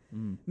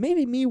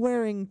 maybe me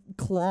wearing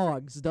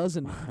clogs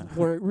doesn't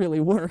really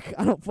work.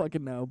 I don't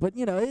fucking know, but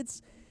you know,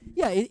 it's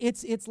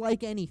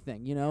like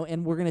anything, you know.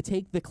 And we're gonna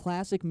take the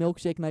classic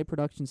Milkshake Night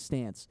production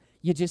stance.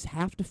 You just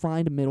have to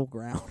find a middle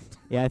ground.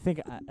 Yeah, I think,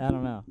 I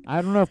don't know.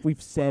 I don't know if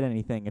we've said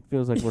anything. It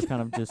feels like we're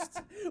kind of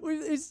just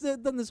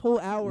We've done this whole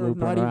hour of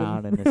looping not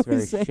around even in this really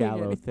very saying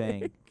shallow anything.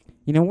 thing.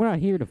 You know, we're not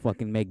here to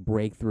fucking make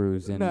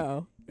breakthroughs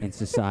No. in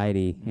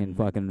society and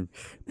fucking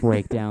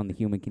break down the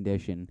human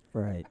condition.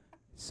 Right.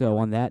 So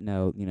on that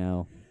note, you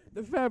know,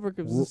 The fabric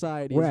of w-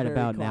 society we're is at very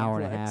about an hour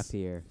and a complex. half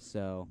here.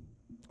 So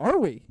Are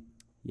we?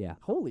 yeah,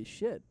 Holy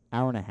shit.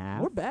 Hour and a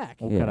half? We're back.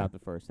 We'll Yeah. cut out the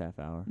first half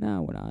hour.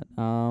 no, we're not.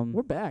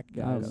 We're back,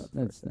 guys.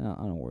 That's I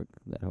don't work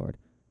that hard.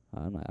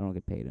 I don't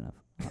get paid enough.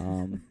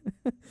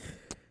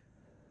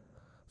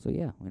 So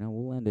yeah, you know,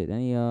 we'll end it.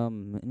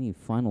 Any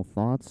final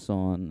thoughts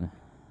on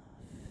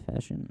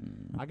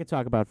fashion? I could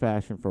talk about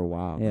fashion for a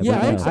while. Yeah, Yeah,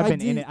 but I no. actually- I've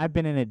been in do- it. I've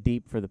been in it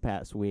deep for the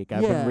past week.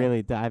 I've Yeah. been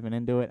really diving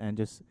into it and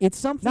just It's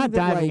something not that,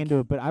 diving like, into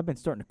it, but I've been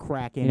starting to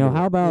crack You into know,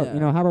 how it. about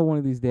Yeah. how about one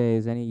of these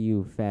days, any of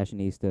you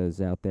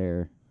fashionistas out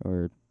there,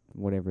 or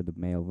whatever the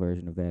male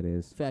version of that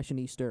is?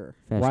 fashionista.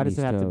 Why does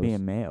it have to be a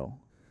fashionistas. male?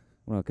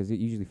 Well, because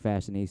usually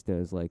fashionista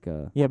is like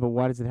Yeah, but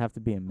why does it have to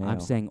be a male? I'm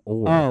saying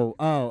or.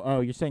 Oh,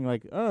 you're saying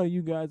like, oh,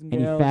 you guys and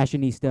Any gals.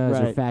 fashionistas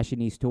or Right.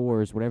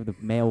 fashionistors, whatever the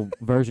male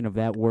version of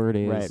that word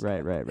is.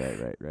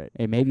 Right.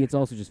 And maybe it's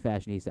also just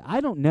fashionista.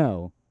 I don't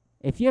know.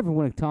 If you ever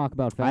want to talk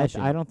about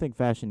fashion, I don't think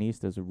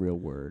fashionista is a real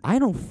word. I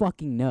don't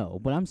fucking know,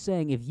 but I'm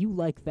saying if you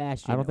like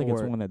fashion, I don't think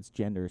it's or- one that's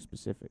gender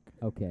specific.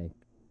 Okay.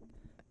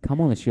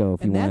 Come on the show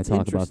if And you want that's to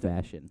talk about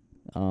interesting.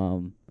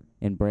 fashion.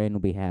 And Brandon will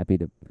be happy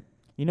to.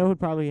 You know who'd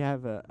probably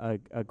have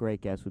a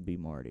great guess would be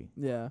Marty.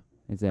 Yeah.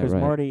 Is that Because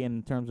right? Marty,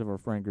 in terms of our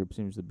friend group,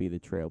 seems to be the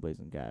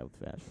trailblazing guy with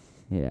fashion.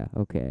 Yeah.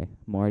 Okay.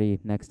 Marty,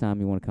 next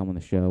time you want to come on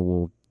the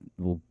show,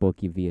 we'll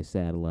book you via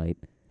satellite.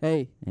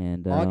 Hey,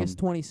 And August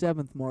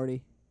 27th,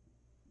 Marty.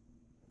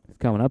 it's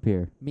coming up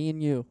here. Me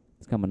and you.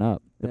 It's coming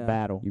up. The Yeah.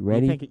 battle. You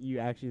ready? You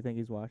actually think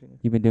he's watching us?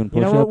 You've been doing You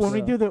push-ups. know what? When we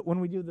Yeah. do the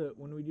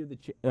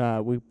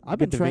I've get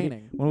been the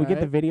training. when we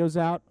get the alright? videos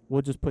out,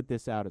 we'll just put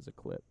this out as a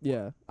clip.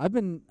 Yeah. I've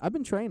been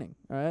training.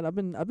 All right. I've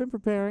been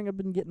preparing. I've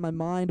been getting my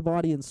mind,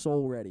 body, and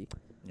soul ready.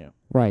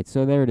 Right.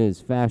 So there it is.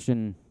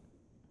 Fashion,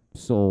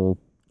 soul.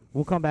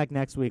 We'll come back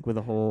next week with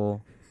a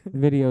whole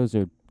Videos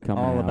are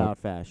coming all out about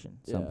fashion.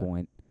 at some Yeah.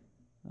 point.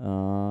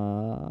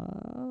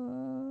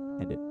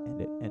 End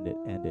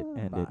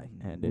it. Bye.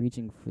 End it.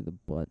 Reaching for the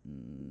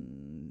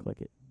button.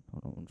 Click it.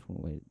 Hold on. Just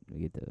want to wait. We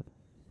get to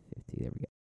 50. There we go.